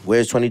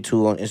 Where's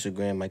 22 on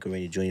Instagram, Michael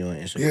Rainey Jr. on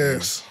Instagram.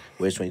 Yes.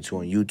 Where's 22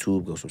 on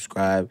YouTube. Go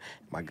subscribe.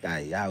 My guy,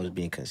 y'all was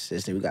being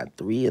consistent. We got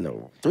 3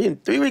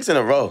 weeks in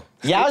a row.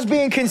 yeah, I was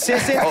being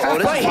consistent, this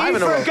but is he 5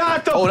 in a row.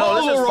 forgot the Oh, no,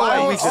 this is 5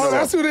 Polaroid. weeks in a row.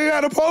 that's who they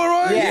had, the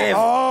Polaroid? Yeah.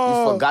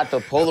 Oh. You forgot the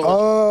Polaroid.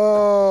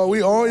 Oh,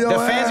 we on your The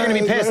fans are gonna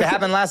be ass. pissed. It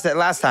happened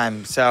last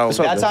time, so all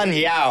that's good. on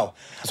Yao.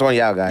 That's on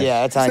y'all, guys.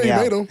 Yeah, that's on Say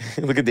Yao. made 'em.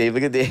 Look at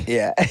Dave.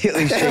 Yeah, Shane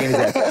is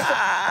there.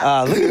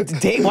 Look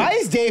at Dave. Why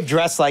is Dave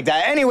dressed like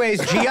that? Anyways,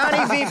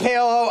 Gianni V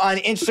Paolo on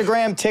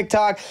Instagram,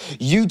 TikTok,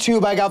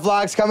 YouTube. I got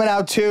vlogs coming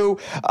out too.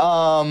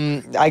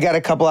 I got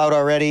a couple out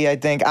already. I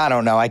think. I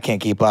don't know. I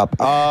can't keep up.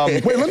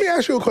 Wait, let me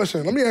ask you a question.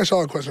 Let me ask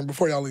y'all a question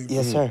before y'all leave.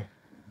 Yes, sir.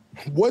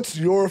 What's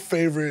your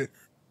favorite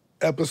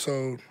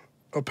episode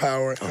of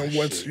Power, and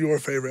what's your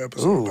favorite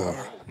episode of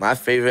Power? My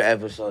favorite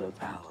episode of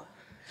Power.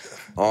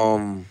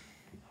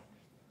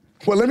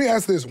 Well, let me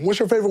ask this. What's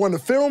your favorite one to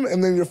film,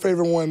 and then your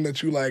favorite one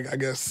that you like, I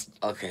guess?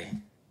 Okay,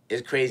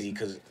 it's crazy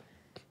because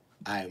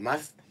I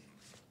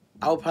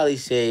would probably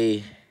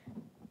say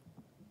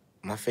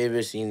my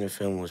favorite scene in the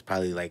film was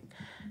probably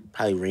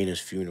Raina's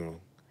funeral.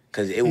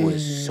 Cause it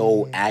was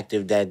so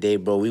active that day,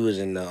 bro. We was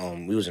in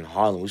Harlem. We was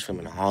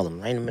filming in Harlem,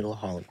 right in the middle of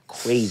Harlem.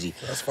 Crazy.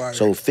 That's fire.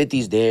 So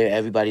 50's there,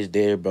 everybody's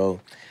there, bro.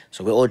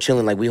 So we're all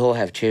chilling. Like we all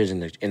have chairs in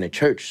the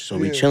church, so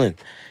we chilling.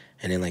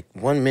 And then like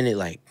 1 minute,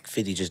 like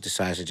 50 just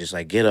decides to just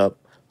like get up,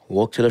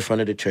 walk to the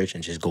front of the church,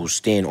 and just go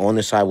stand on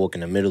the sidewalk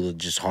in the middle of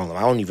just Harlem.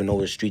 I don't even know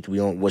what street we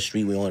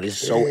on. It's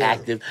so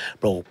active,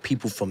 bro.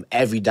 People from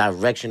every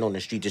direction on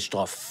the street just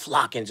start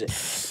flocking.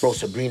 Bro,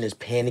 Sabrina's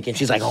panicking.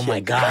 She's like, "Oh my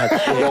God!"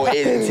 Bro,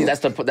 see,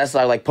 that's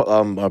like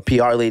a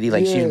PR lady.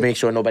 Like she makes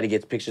sure nobody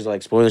gets pictures of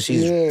like spoilers.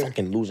 She's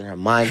fucking losing her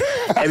mind.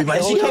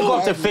 Everybody, She can't go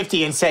up to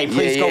 50 and say,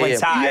 "Please go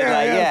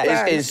inside."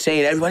 It's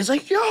insane. Everybody's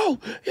like,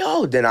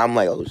 "Yo." Then I'm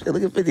like, "Oh shit,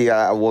 look at 50."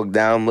 I walk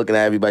down, looking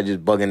at everybody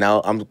just bugging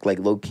out. I'm like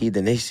low key.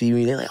 Then they see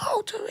me. They're like,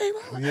 "Oh,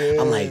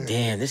 I'm like,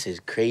 damn, this is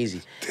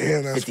crazy."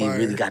 Damn, that's 50 fire.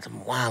 really got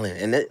them wilding.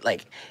 And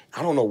like,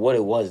 I don't know what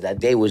it was. That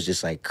day was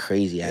just like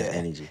crazy ass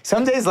energy.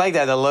 Some days like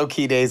that, the low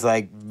key days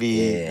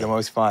be the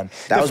most fun.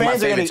 That was my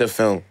favorite to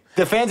film.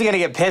 The fans are gonna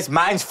get pissed.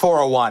 Mine's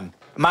 401.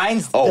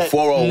 Mine's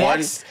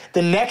 401?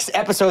 The next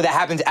episode that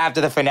happens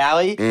after the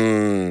finale.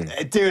 Dude,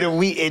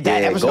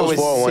 that episode Ghost was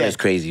 401 sick. is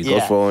crazy.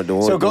 Ghost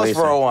 401. So Ghost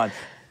 401.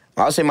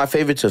 I'll say my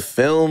favorite to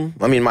film.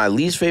 I mean, my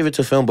least favorite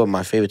to film, but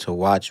my favorite to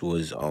watch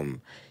was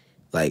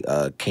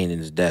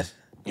Kanan's death.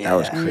 That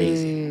was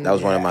crazy. That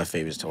was one of my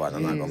favorites to watch.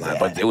 I'm not gonna lie,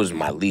 but it was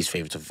my least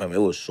favorite to film. It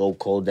was so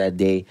cold that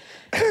day,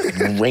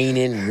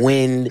 raining,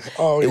 wind.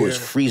 It was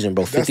freezing,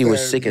 bro. 50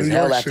 was sick as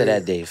hell after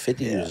that day.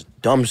 50 was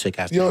dumb sick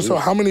after. Yo, so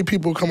how many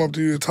people come up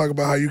to you to talk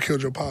about how you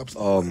killed your pops?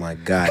 Oh my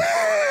God.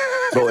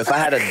 Bro, if I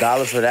had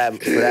 $1 for that,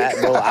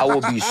 bro, I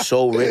would be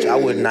so rich. I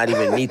would not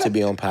even need to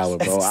be on Power,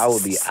 bro. I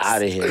would be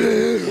out of here.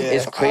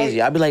 It's crazy.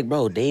 I'd be like,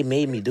 bro, they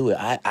made me do it.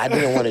 I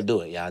didn't want to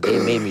do it, y'all.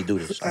 They made me do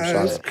this. I'm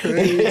sorry. That's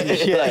crazy.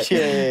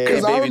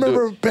 Because I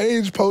remember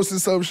Paige posted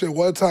some shit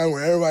one time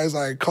where everybody's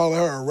like calling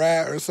her a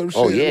rat or some shit.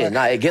 Oh yeah,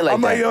 like, it get like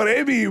I'm that. like, yo,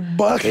 they be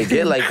bucking. It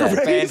get like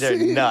that. Fans are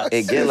nuts.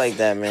 It get like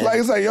that, man. Like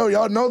it's like, yo,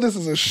 y'all know this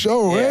is a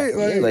show, right?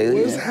 Like,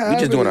 what's happening? We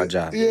just doing our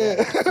job. Yeah.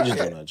 We just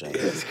doing our job.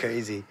 It's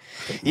crazy.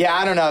 Yeah,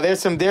 I don't know.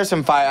 There's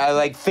some fire. I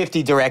like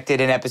 50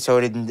 directed an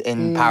episode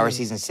in Power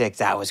Season 6.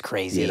 That was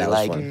crazy. Yeah, that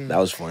was fun. That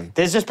was fun.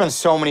 There's just been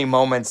so many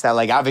moments that,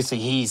 like, obviously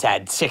he's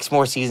had 6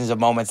 more seasons of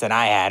moments than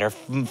I had, or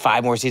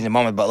 5 more seasons of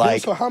moments, but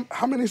like... So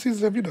how many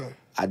seasons have you done?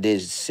 I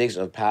did 6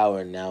 of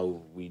Power, and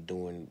now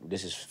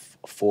this is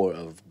 4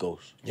 of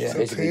Ghost. Yeah. So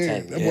basically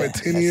 10. That boy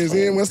 10 years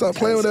in. Let's stop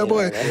playing with that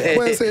boy.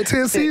 Boy said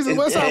 10 seasons.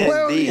 Let's stop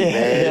playing with you. Man,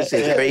 this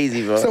shit's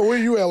crazy, bro. So where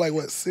you at, like,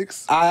 what,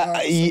 6?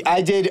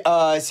 I did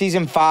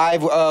season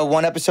 5,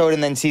 1 episode,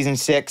 and then season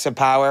 6 of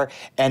Power,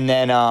 and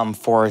then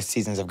 4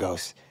 seasons of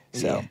Ghost.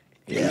 So...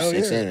 Yeah,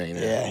 6 in right now.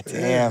 Yeah,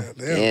 damn.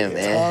 Damn,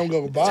 man. Time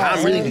go by.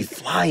 Time really be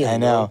flying. I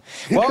know.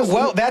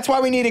 Well, that's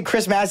why we needed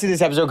Chris Massey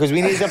this episode, because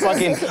we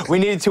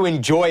needed to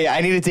enjoy it.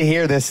 I needed to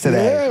hear this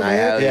today. Yeah,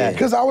 man. Yeah.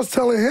 Because I was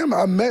telling him,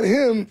 I met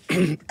him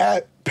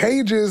at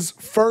Paige's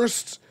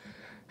first.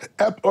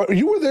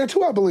 You were there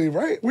too, I believe,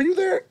 right? Were you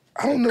there?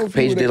 I don't know if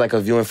Paige did like a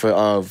viewing for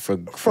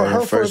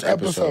her first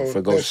episode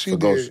for Ghost. she For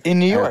Ghost. did. In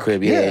New At her York.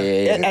 crib.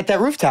 Yeah. At that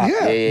rooftop.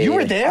 Yeah. You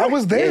were there? I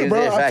was there, Yeah,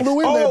 bro. yeah, I flew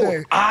in that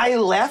day. I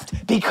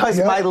left because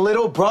Yeah. my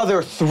little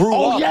brother threw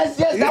up. Yes,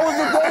 that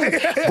was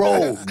the day.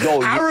 Bro,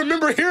 yo, I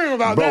remember hearing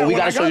about that. bro, we when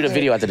I gotta show you the got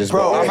video after this,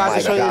 Bro, bro. I'm Oh about my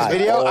to show you this God.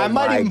 video. Oh I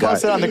might my even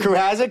post it God. on the Crew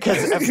Has It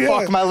because Yeah.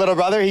 fuck my little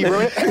brother. He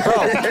ruined it.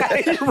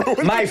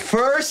 Bro, my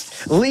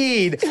first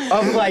lead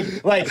of like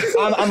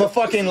I'm a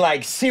fucking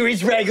like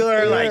series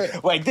regular.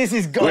 Like this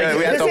is good. Yeah,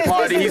 we at the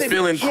party. He's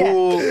feeling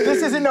cool.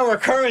 This isn't no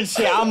recurrent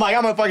shit. I'm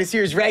a fucking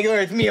series regular.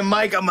 It's me and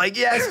Mike. I'm like,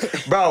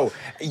 yes. Bro,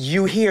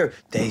 you hear,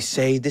 they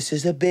say this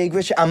is a big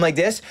rich. I'm like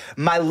this.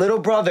 My little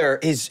brother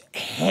is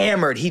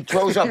hammered. He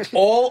throws up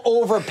all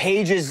over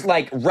Paige's,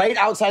 like right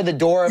outside the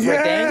door of her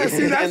Yeah, thing.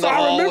 see, that's In the what I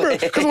hall. remember.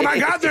 Because when I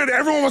got there,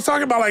 everyone was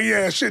talking about like,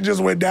 yeah, shit just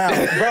went down.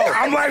 Bro,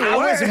 I'm like, I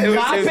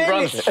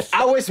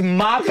what? was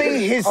mopping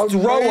his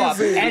throw up,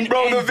 Amazing. and,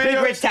 Bro, the and Big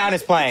video- Rich Town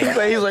is playing.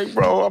 He's like,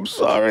 bro, I'm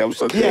sorry. I'm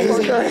so Yeah,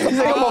 he's like,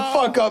 I'm a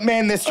fuck up,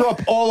 man. There's throw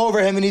up all over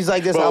him, and he's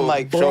like this. Bro, I'm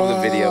like, show him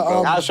the video,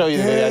 bro. I'll show you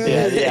the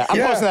video. Yeah. I'm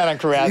posting that on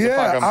Crew Has It.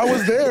 Yeah, Fuck him. I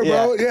was there,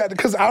 bro. Yeah. Yeah,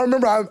 because I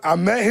remember I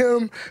met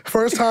him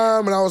first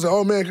time, and I was like,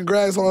 oh man,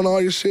 congrats on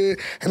all your shit.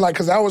 And like,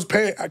 because I was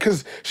paying,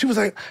 because she was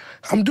like,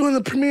 I'm doing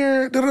the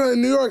premiere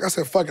in New York. I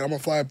said, fuck it, I'm gonna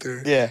fly up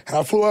there. Yeah. And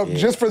I flew up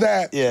just for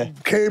that. Yeah.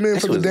 Came in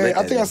That for shit the was day. lit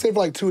I that think I day. stayed for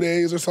like 2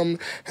 days or something.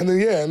 And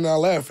then, and I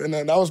left. And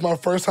then that was my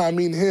first time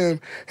meeting him.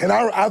 And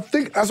I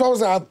think, that's why I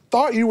was like, I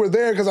thought you were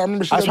there because I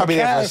remember she I was had the probably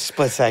there for a cast.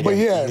 split second. But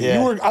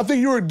Yeah. I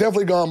think you were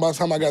definitely gone by the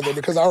time I got there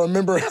because I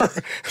remember her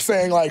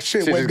saying like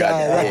shit Shit went just got down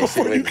down. right Yeah,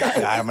 before shit you went got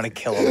down. there. I'm gonna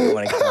kill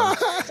him.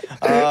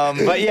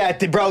 But yeah,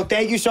 bro,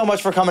 thank you so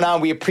much for coming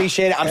on. We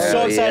appreciate it. I'm so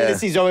Hell excited yeah. to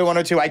see Zoey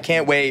 102. I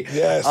can't wait.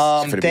 Yes.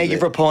 Finna be Thank you lit.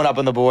 for pulling up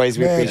on the boys.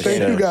 We Man, appreciate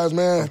thank it. you guys,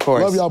 man. Of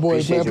course. Love y'all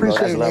boys, Appreciate man. you, bro.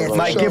 Appreciate it, That's man. love, For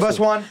Mike, sure. give us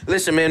one.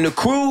 Listen, man, the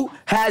Crew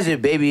Has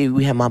It, baby.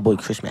 We have my boy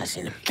Chris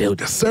Massey in the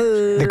building.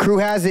 Sir. The Crew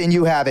Has It and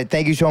you have it.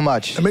 Thank you so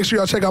much. And make sure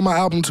y'all check out my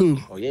album too.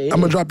 Oh, yeah. I'm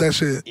gonna drop that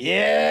shit.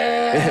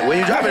 Yeah. When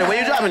you dropping it? When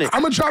you dropping it?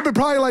 I'm gonna drop it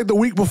probably like the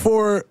week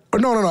before. Or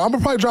no. I'm gonna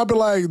probably drop it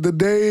like the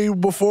day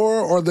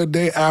before or the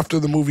day after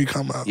the movie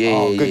come out. Yeah,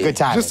 Oh, good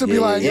time. Just to be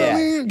like, you know what I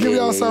mean? Give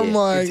y'all something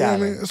like, Good you know what I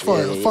timing. mean? It's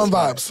fun. Fun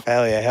vibes.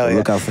 Hell yeah.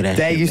 Look out for that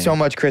Thank shit, you man. so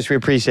much, Chris. We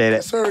appreciate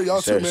it. Sir,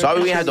 y'all too, man.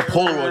 Sorry we had the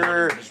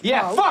Polaroid.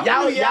 Yeah, fuck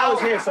Y'all you,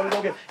 was here, so we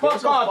don't get.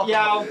 Fuck off,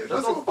 y'all.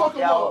 Let's go fuck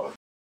 'em up.